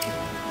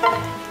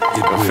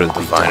 Go for the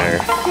diviner.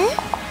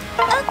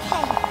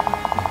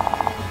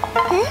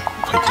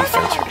 Play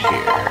defense right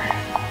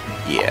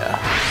here. Yeah.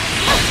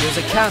 There's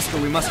a caster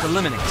we must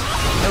eliminate.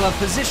 He'll have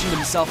positioned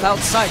himself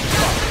outside the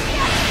fog.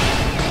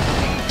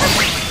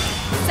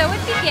 So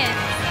it begins.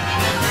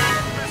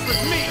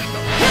 With me.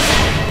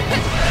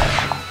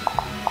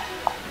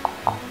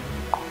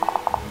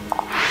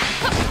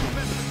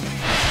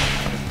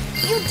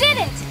 You did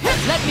it!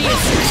 Let me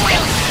assist.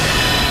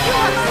 You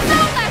are so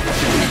left!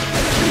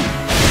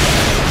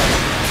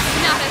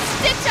 Not a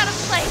stitch out of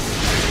place!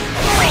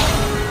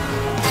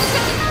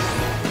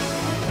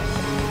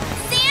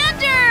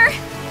 Xander!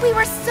 We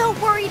were so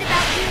worried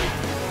about you.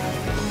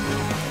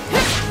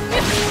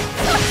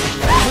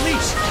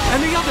 Police and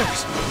the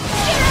others.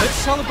 Let's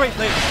celebrate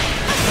later.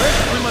 First,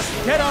 we must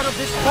get out of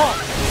this fog.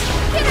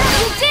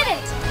 You did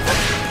it!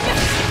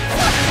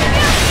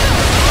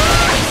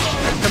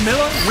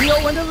 Camilla, Rio,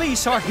 and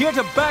Elise are here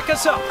to back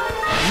us up.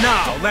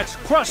 Now, let's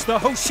crush the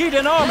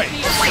Hoshidan army.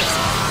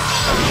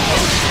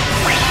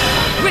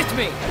 With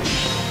me.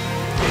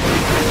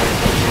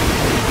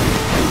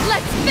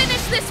 Let's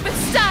finish this with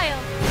style!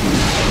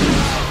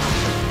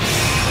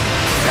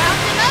 Round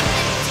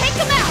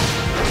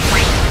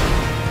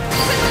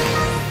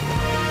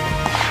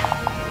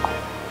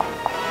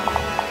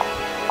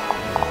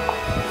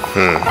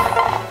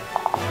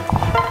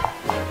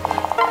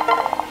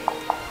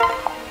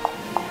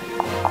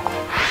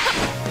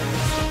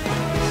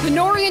The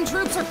Norian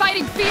troops are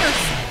fighting fierce.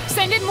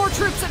 Send in more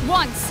troops at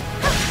once.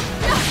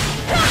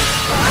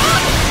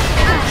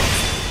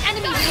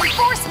 Enemy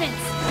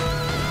reinforcements!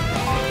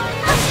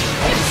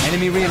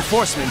 Enemy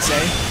reinforcements,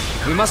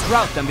 eh? We must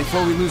rout them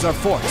before we lose our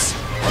forts.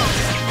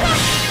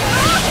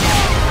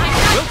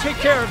 We'll take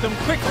care of them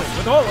quickly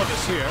with all of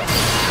us here.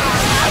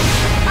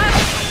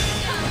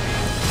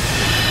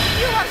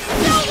 You are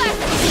so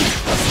lucky!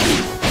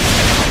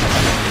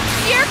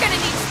 You're gonna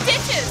need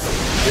stitches!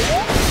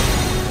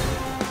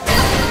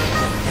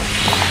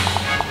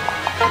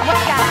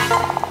 Look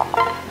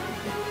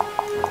out!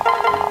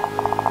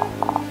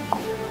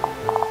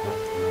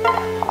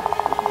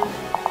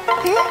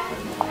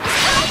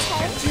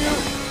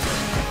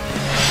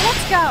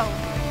 Let's go.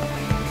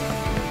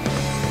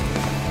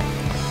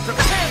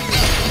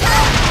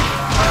 Success!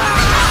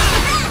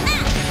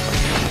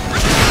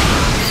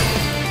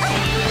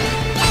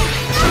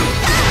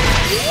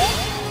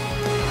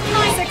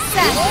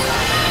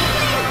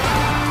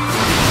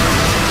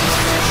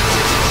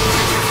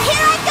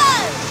 Here I go!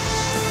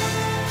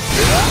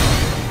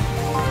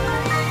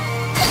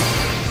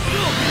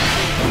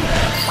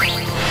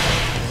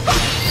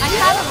 I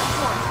have a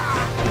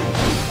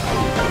report.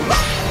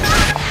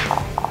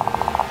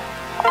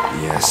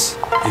 Yes,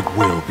 it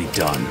will be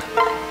done.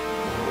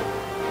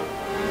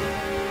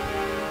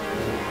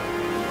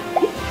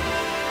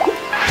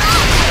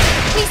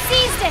 We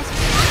seized it!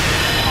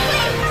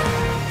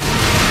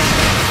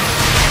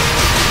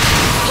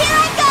 Here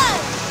I go!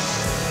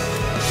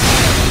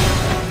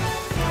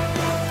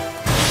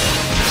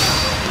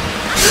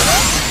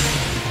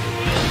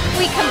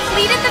 We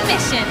completed the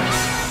mission.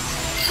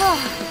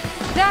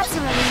 That's a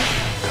relief.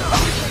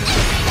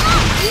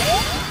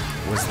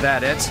 Was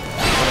that it?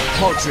 What a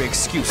paltry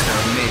excuse for a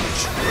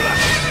mage.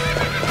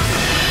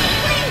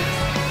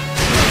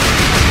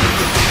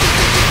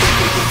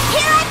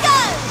 Here I go!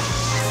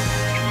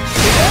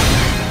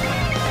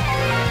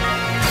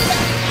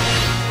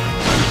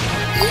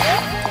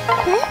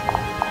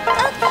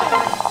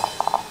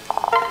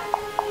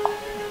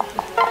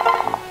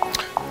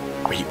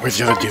 Wait, where's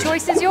the other The dude?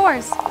 choice is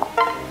yours.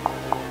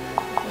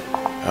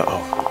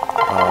 Uh-oh.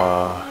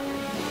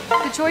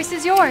 The choice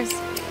is yours.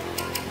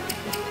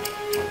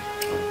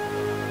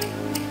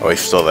 Oh, he's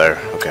still there.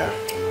 Okay.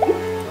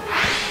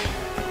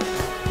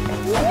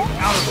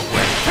 Out of the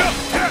way!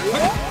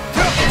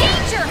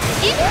 Danger!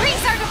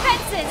 Increase our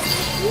defenses!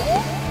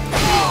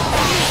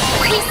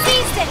 We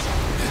seized it!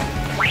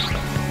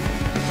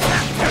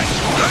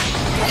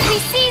 We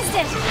seized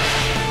it!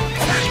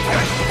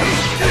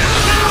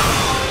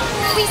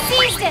 We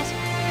seized it!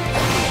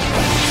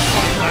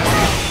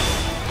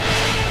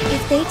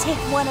 If they take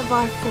one of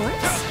our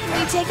forts,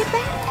 we take it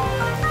back.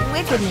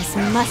 Wickedness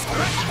must be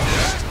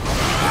punished.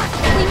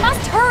 We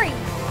must hurry!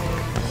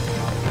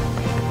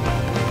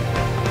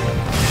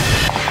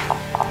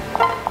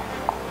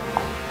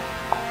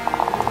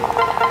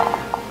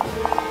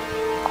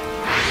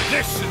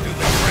 This should do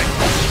the trick!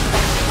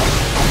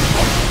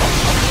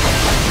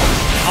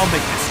 I'll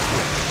make this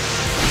quick.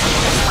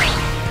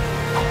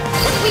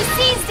 We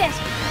seized it!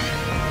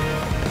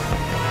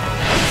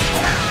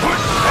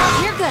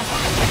 You're good.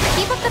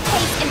 Keep up the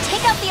pace and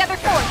take out the other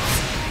forts.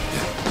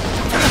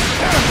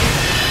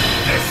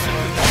 This should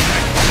do the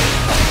trick.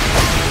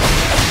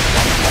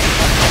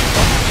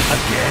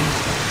 Again?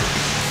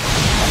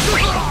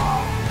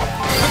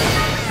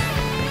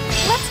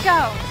 Let's go.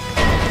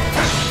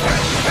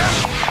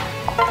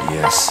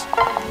 Yes,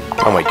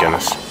 Oh my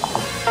goodness.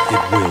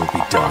 it will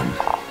be done.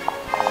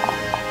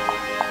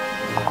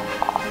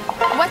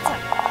 What's up?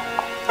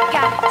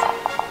 Got it.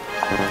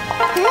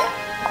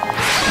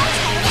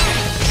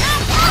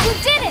 You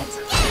did it!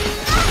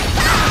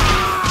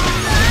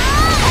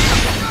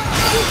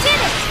 You did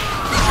it!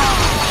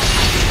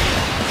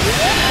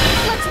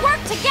 Let's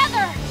work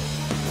together!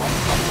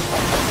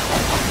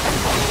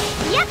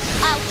 Yep,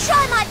 I'll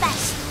try my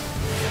best.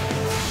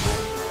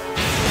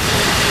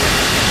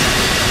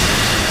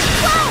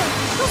 Wow!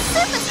 The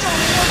superstorm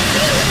will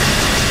be...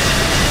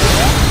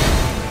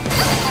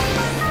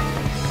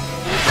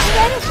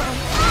 Incredible!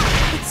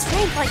 With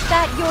strength like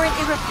that, you're an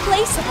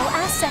irreplaceable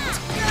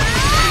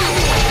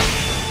asset.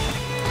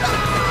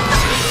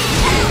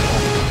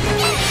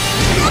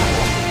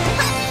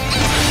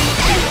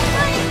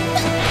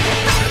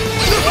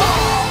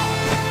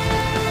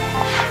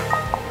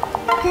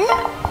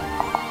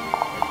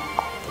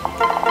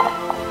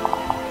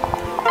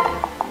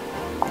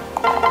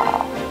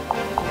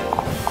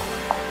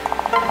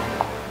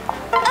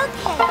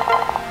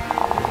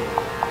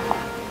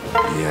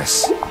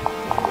 Yes.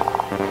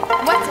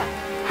 What's up?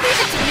 Leave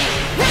it to me.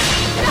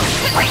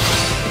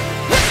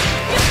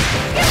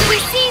 We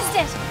seized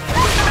it!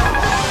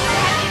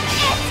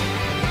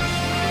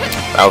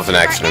 That was an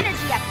accident. Our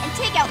energy up and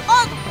take out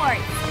all the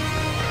forts!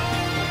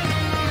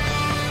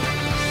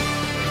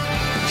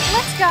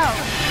 Let's go.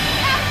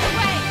 Out the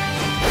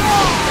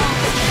way!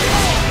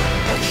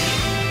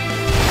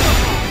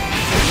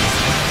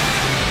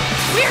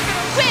 We're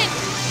gonna win!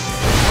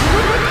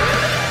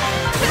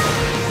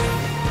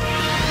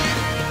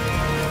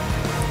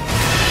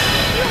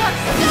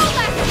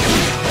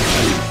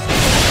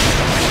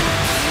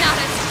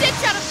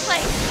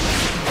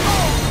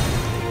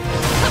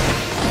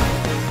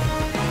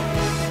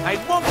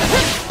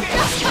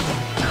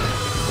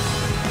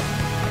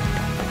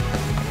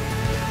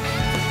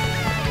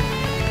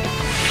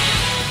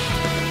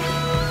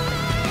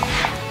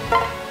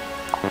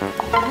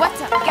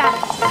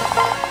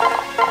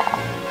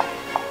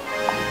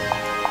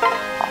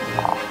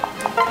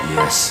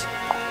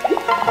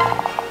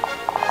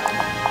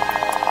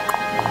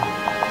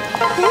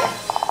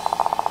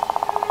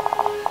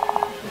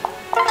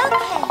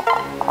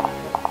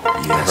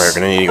 We're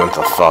gonna need to go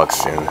into the fog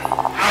soon. To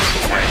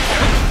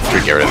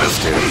get rid of this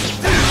dude.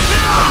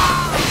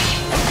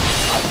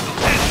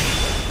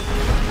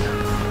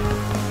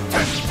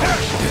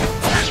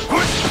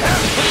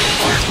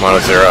 Come on,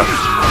 Azura.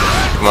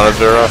 Come on,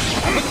 Azura.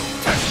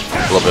 A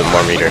little bit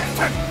more meter.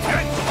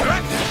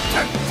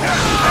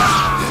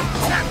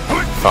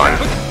 Fine.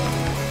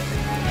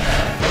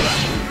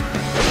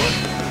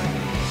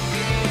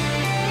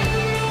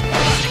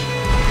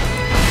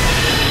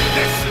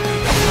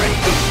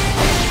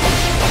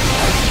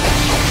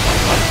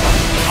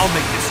 I'll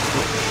make this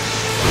quick.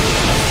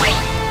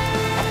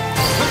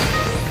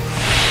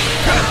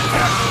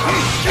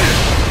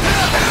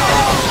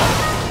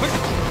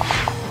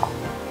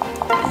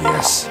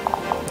 Yes,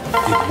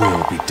 it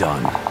will be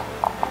done.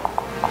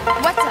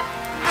 What's up?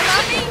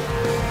 Allow me?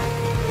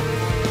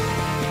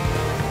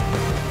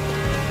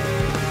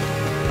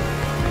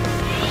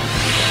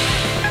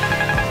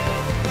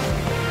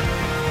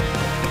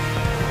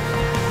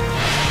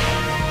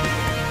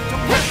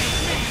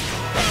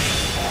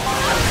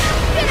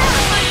 Get out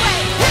of my way!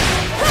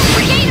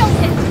 Gate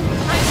open!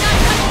 I'm not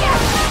done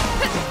yet!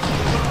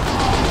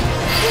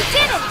 You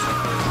did it!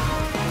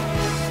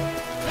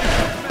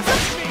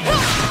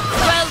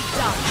 Well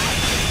done!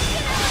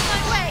 Get out of my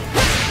way!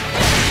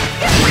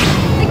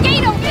 The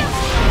gate open!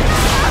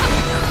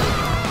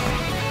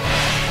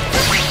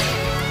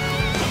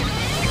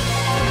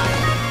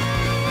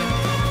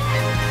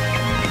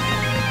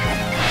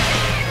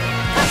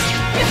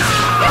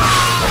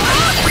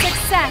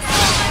 Success!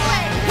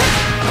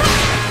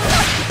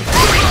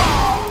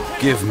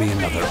 Give me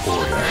another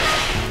order.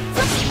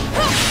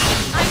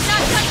 I'm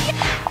not done yet!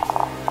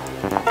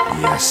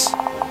 Yes,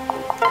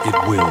 it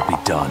will be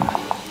done.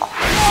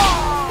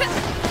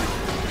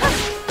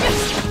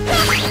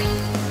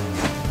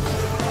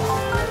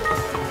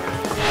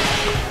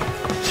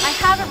 I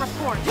have a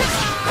report.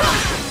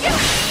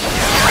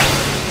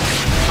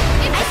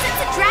 I sense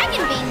a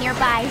dragon vein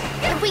nearby.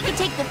 If we could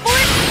take the fort,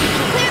 we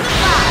can clear the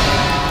fog.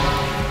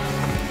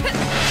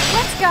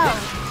 Let's go.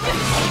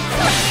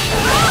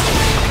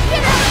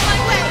 Get out of my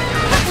way!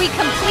 We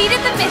completed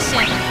the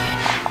mission.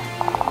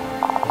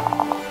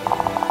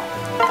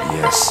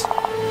 Yes,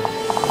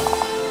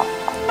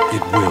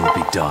 it will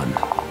be done.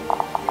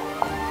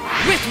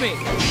 With me!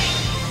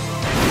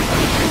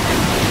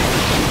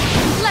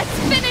 Let's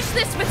finish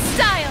this with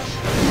style.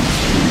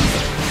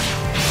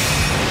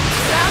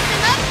 Round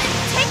them up and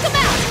take them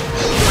out!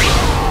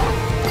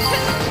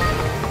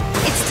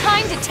 It's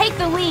time to take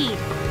the lead.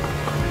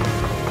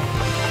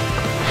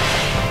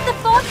 The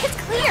fog has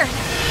cleared.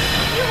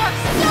 You are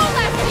so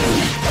lucky!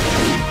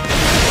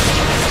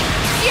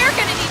 You're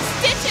gonna need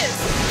stitches.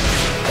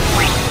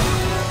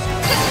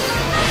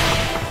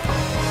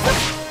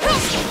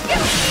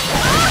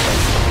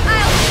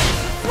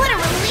 What a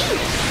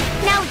relief!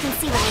 Now we can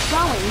see where we're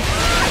going.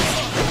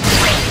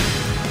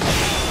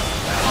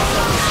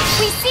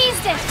 We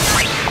seized it.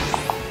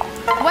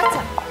 What's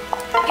up?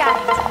 Got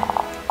it.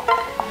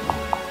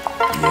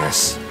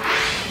 Yes.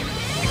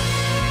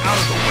 Out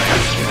of the way.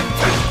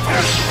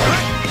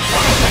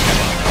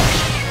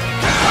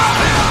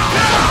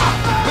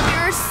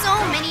 There are so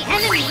many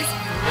enemies.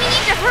 We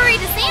need to hurry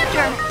to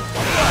Xander.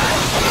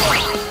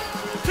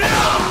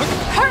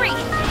 Hurry!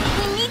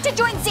 We need to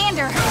join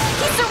Xander.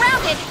 He's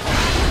surrounded.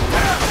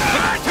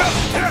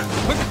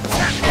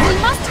 We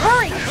must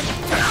hurry.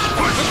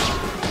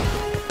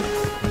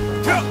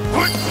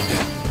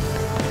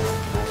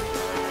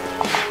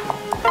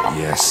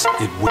 Yes,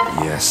 it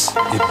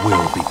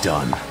will be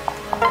done.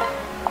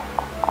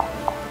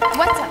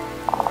 What's up?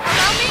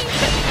 Allow me?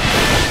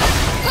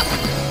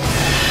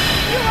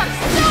 You are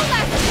so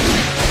lucky!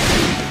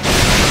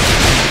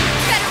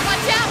 Better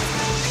watch out!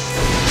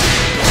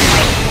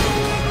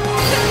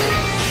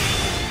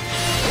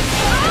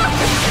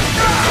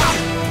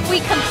 We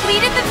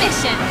completed the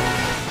mission.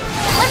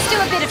 Let's do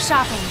a bit of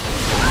shopping.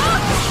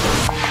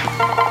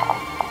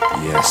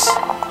 Yes,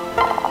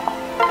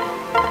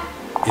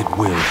 it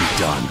will be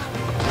done.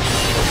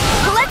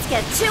 Let's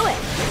get to it!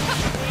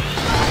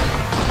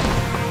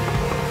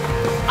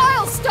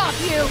 I'll stop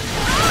you.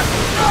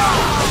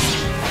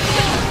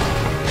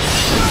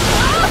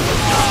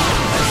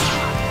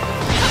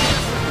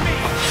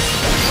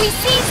 We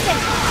seized it.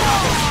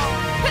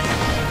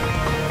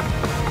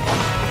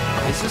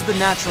 This is the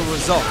natural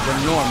result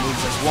when Norm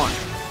moves as one.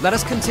 Let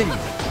us continue.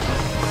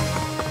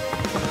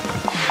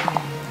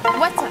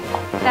 What's up?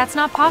 That's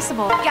not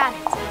possible. Got it.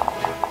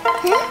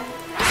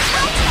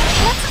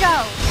 Let's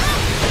go.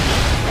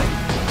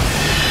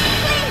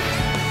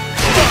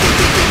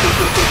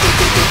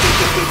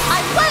 I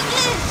won't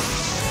lose!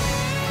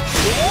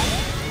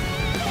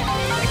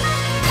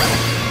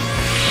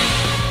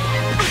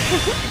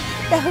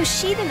 The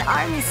Hoshidan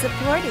army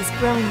support is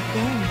growing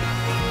thin.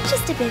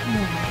 Just a bit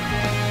more.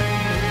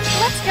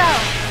 Let's go.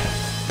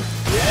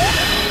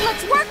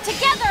 Let's work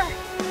together!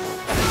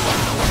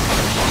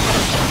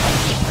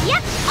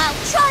 Yep, I'll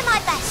try my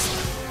best.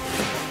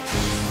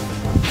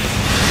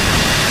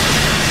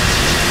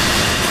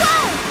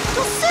 Whoa!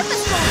 You're super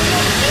strong,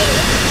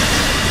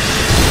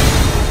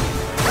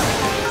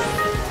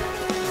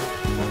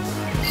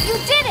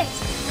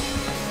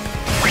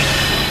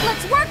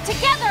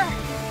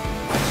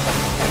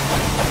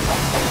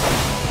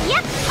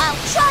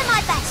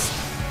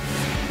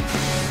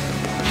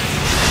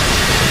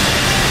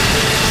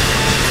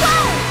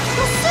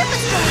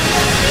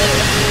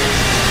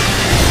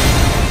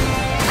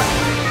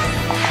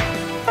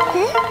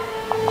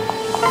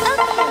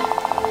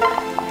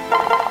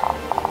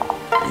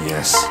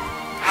 Yes.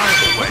 Out of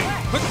the way!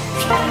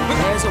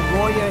 There's a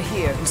warrior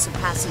here who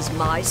surpasses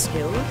my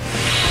skill.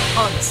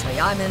 Honestly,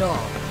 I'm in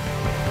awe.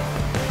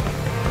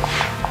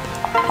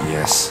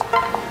 Yes.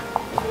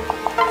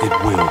 It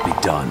will be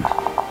done.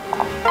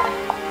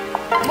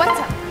 What's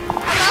up?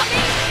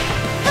 Shopping?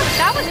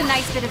 That was a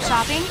nice bit of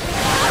shopping.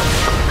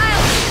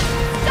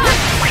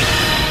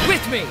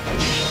 With me!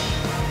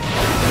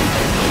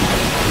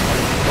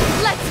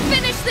 Let's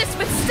finish this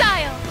with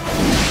style!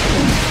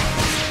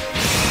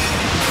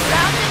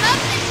 Round him up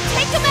and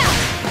take him out!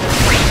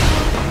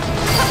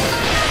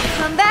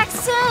 Come back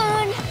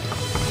soon!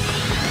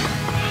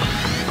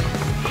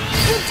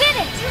 You did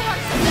it! You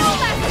are so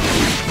lucky!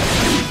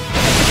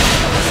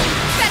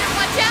 Better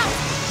watch out!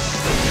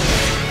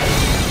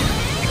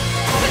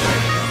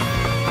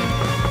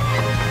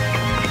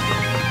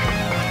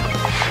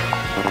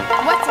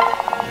 What's up?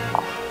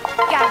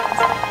 Got it.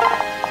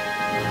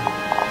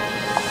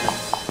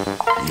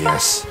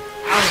 Yes.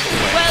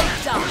 Well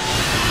done!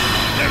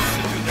 This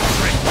should do the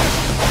trick!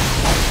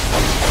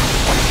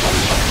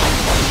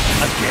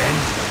 Again?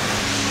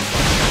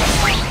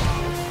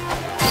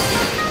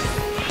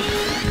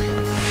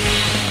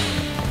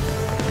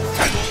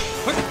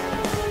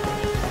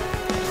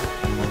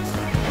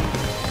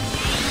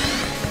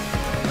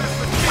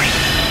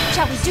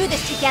 Shall we do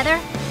this together?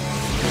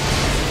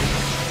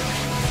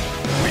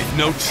 We've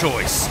no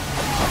choice.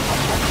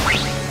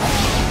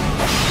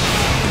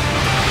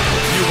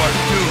 You are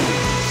doomed.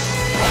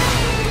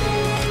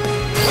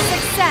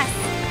 Success!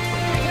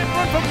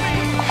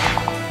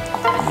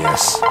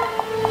 Yes.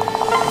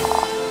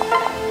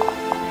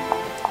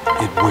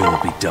 It will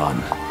be done.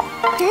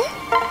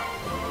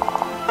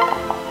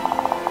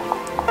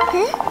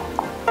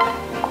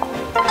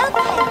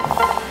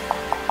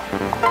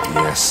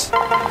 Yes.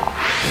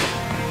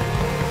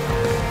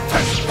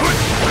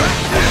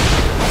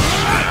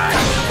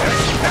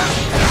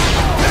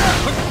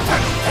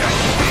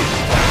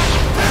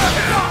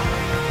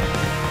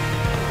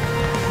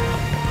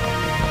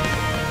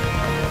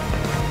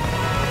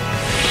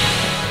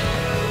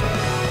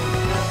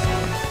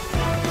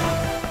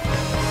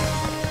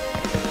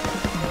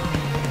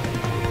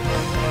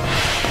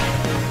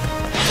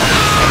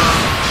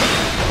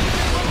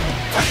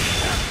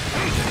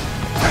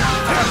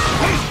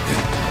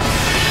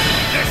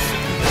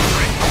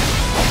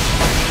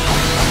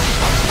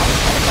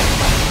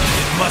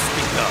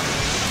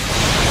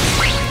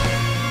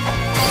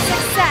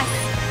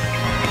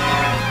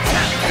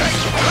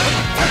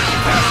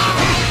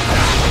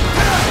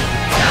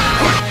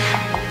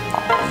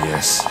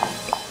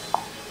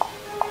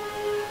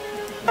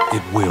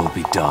 It will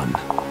be done.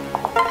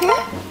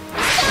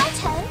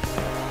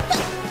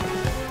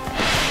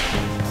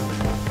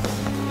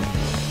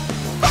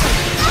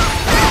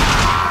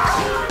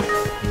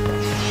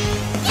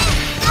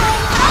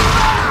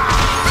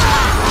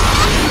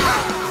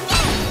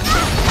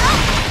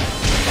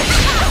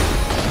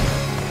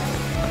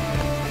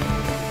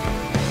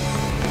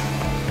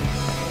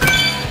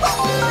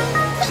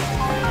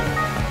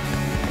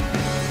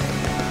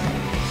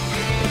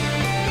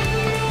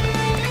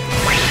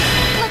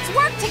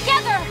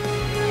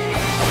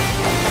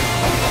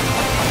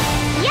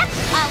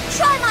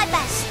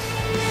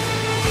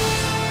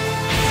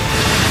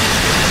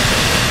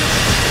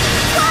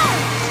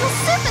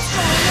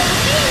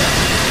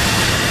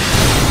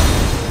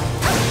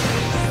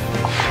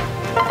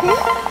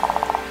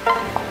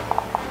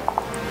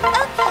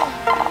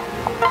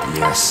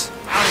 Yes.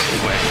 Out of the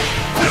way.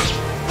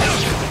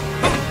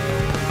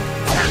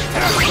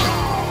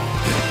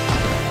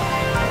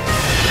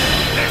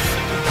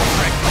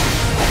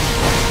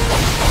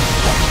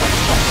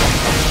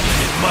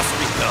 It must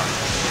be done.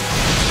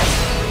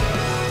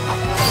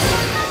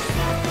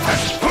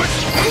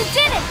 You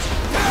did it!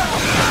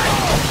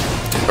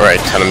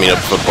 Alright, time to meet up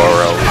with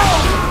Borrow.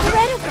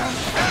 Incredible!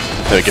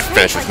 So we can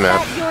finish this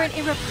map. You're an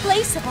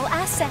irreplaceable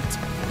asset.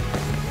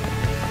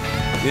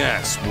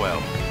 Yes,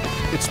 well,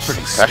 it's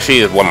pretty sick. Actually,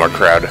 there's one more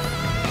crowd.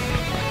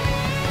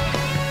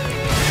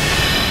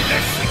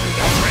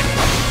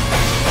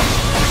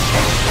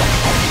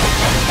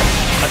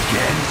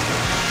 Again?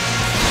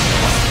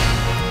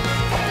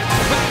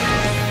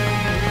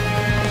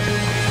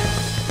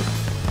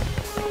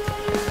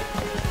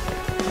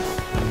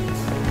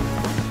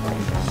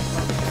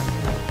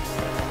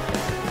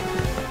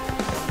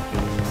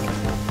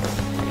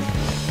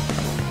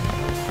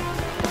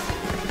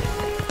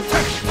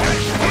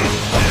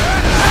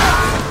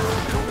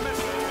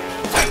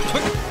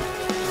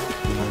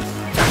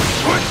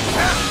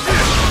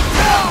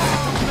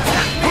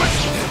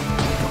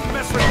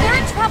 They're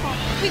in trouble.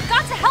 We've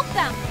got to help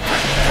them.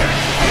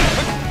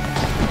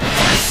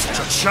 Such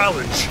a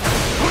challenge.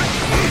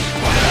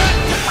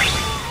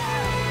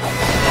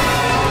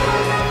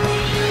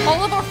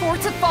 All of our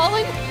forts have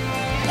fallen.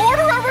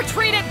 Order a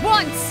retreat at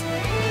once.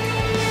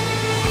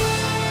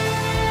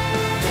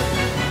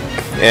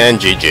 And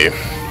GG.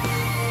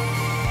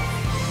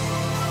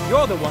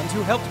 You're the ones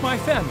who helped my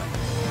family.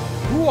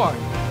 Who are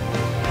you?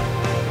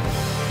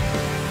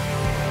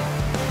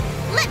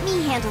 Let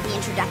me handle the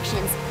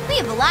introductions. We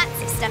have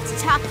lots of stuff to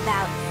talk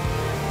about.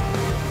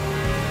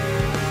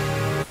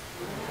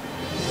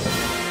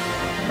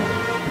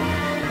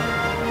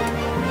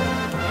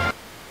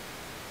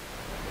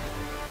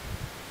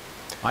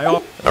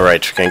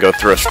 Alright, we're gonna go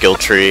through a skill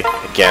tree.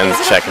 Again,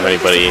 check if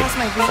anybody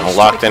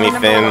unlocked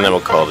anything, and then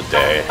we'll call it a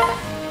day.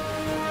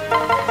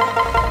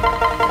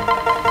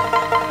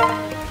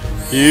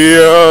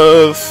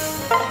 Yes!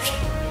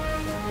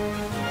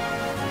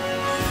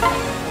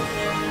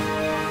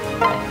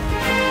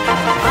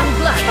 I'm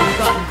glad we've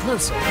gotten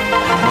closer.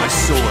 My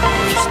sword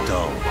grows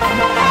dull. I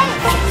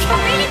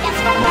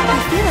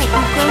feel like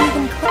we've grown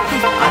even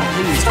closer. I'm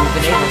pleased we've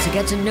been able to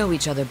get to know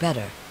each other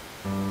better.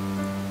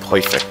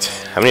 Perfect.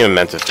 How many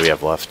mementos do we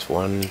have left?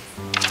 1,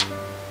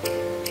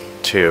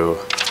 2,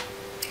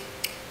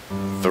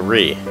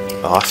 3.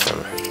 Awesome.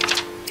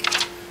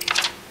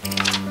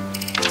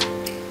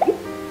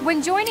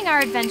 When joining our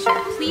adventure,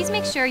 please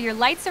make sure your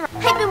lights are...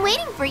 I've been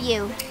waiting for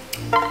you.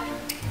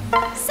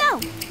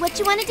 So, what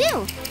you want to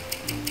do?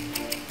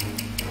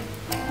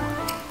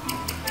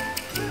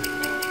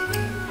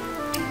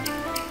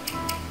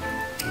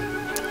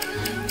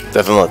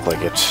 Doesn't look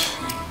like it.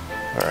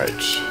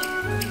 Alright.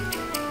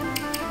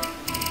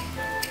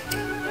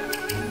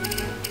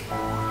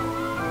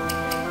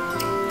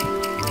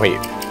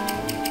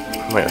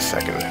 Wait a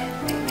second.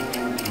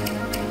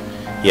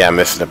 Yeah, I'm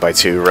missing it by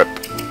 2. Rip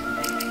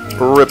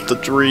the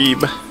dream.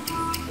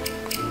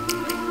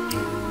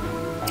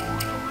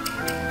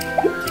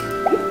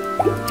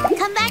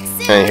 Come back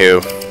soon.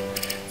 Anywho,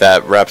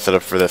 that wraps it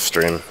up for this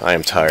stream. I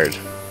am tired,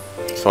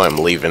 so I'm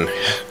leaving.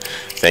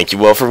 Thank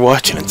you all for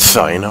watching, and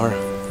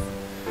sayonara.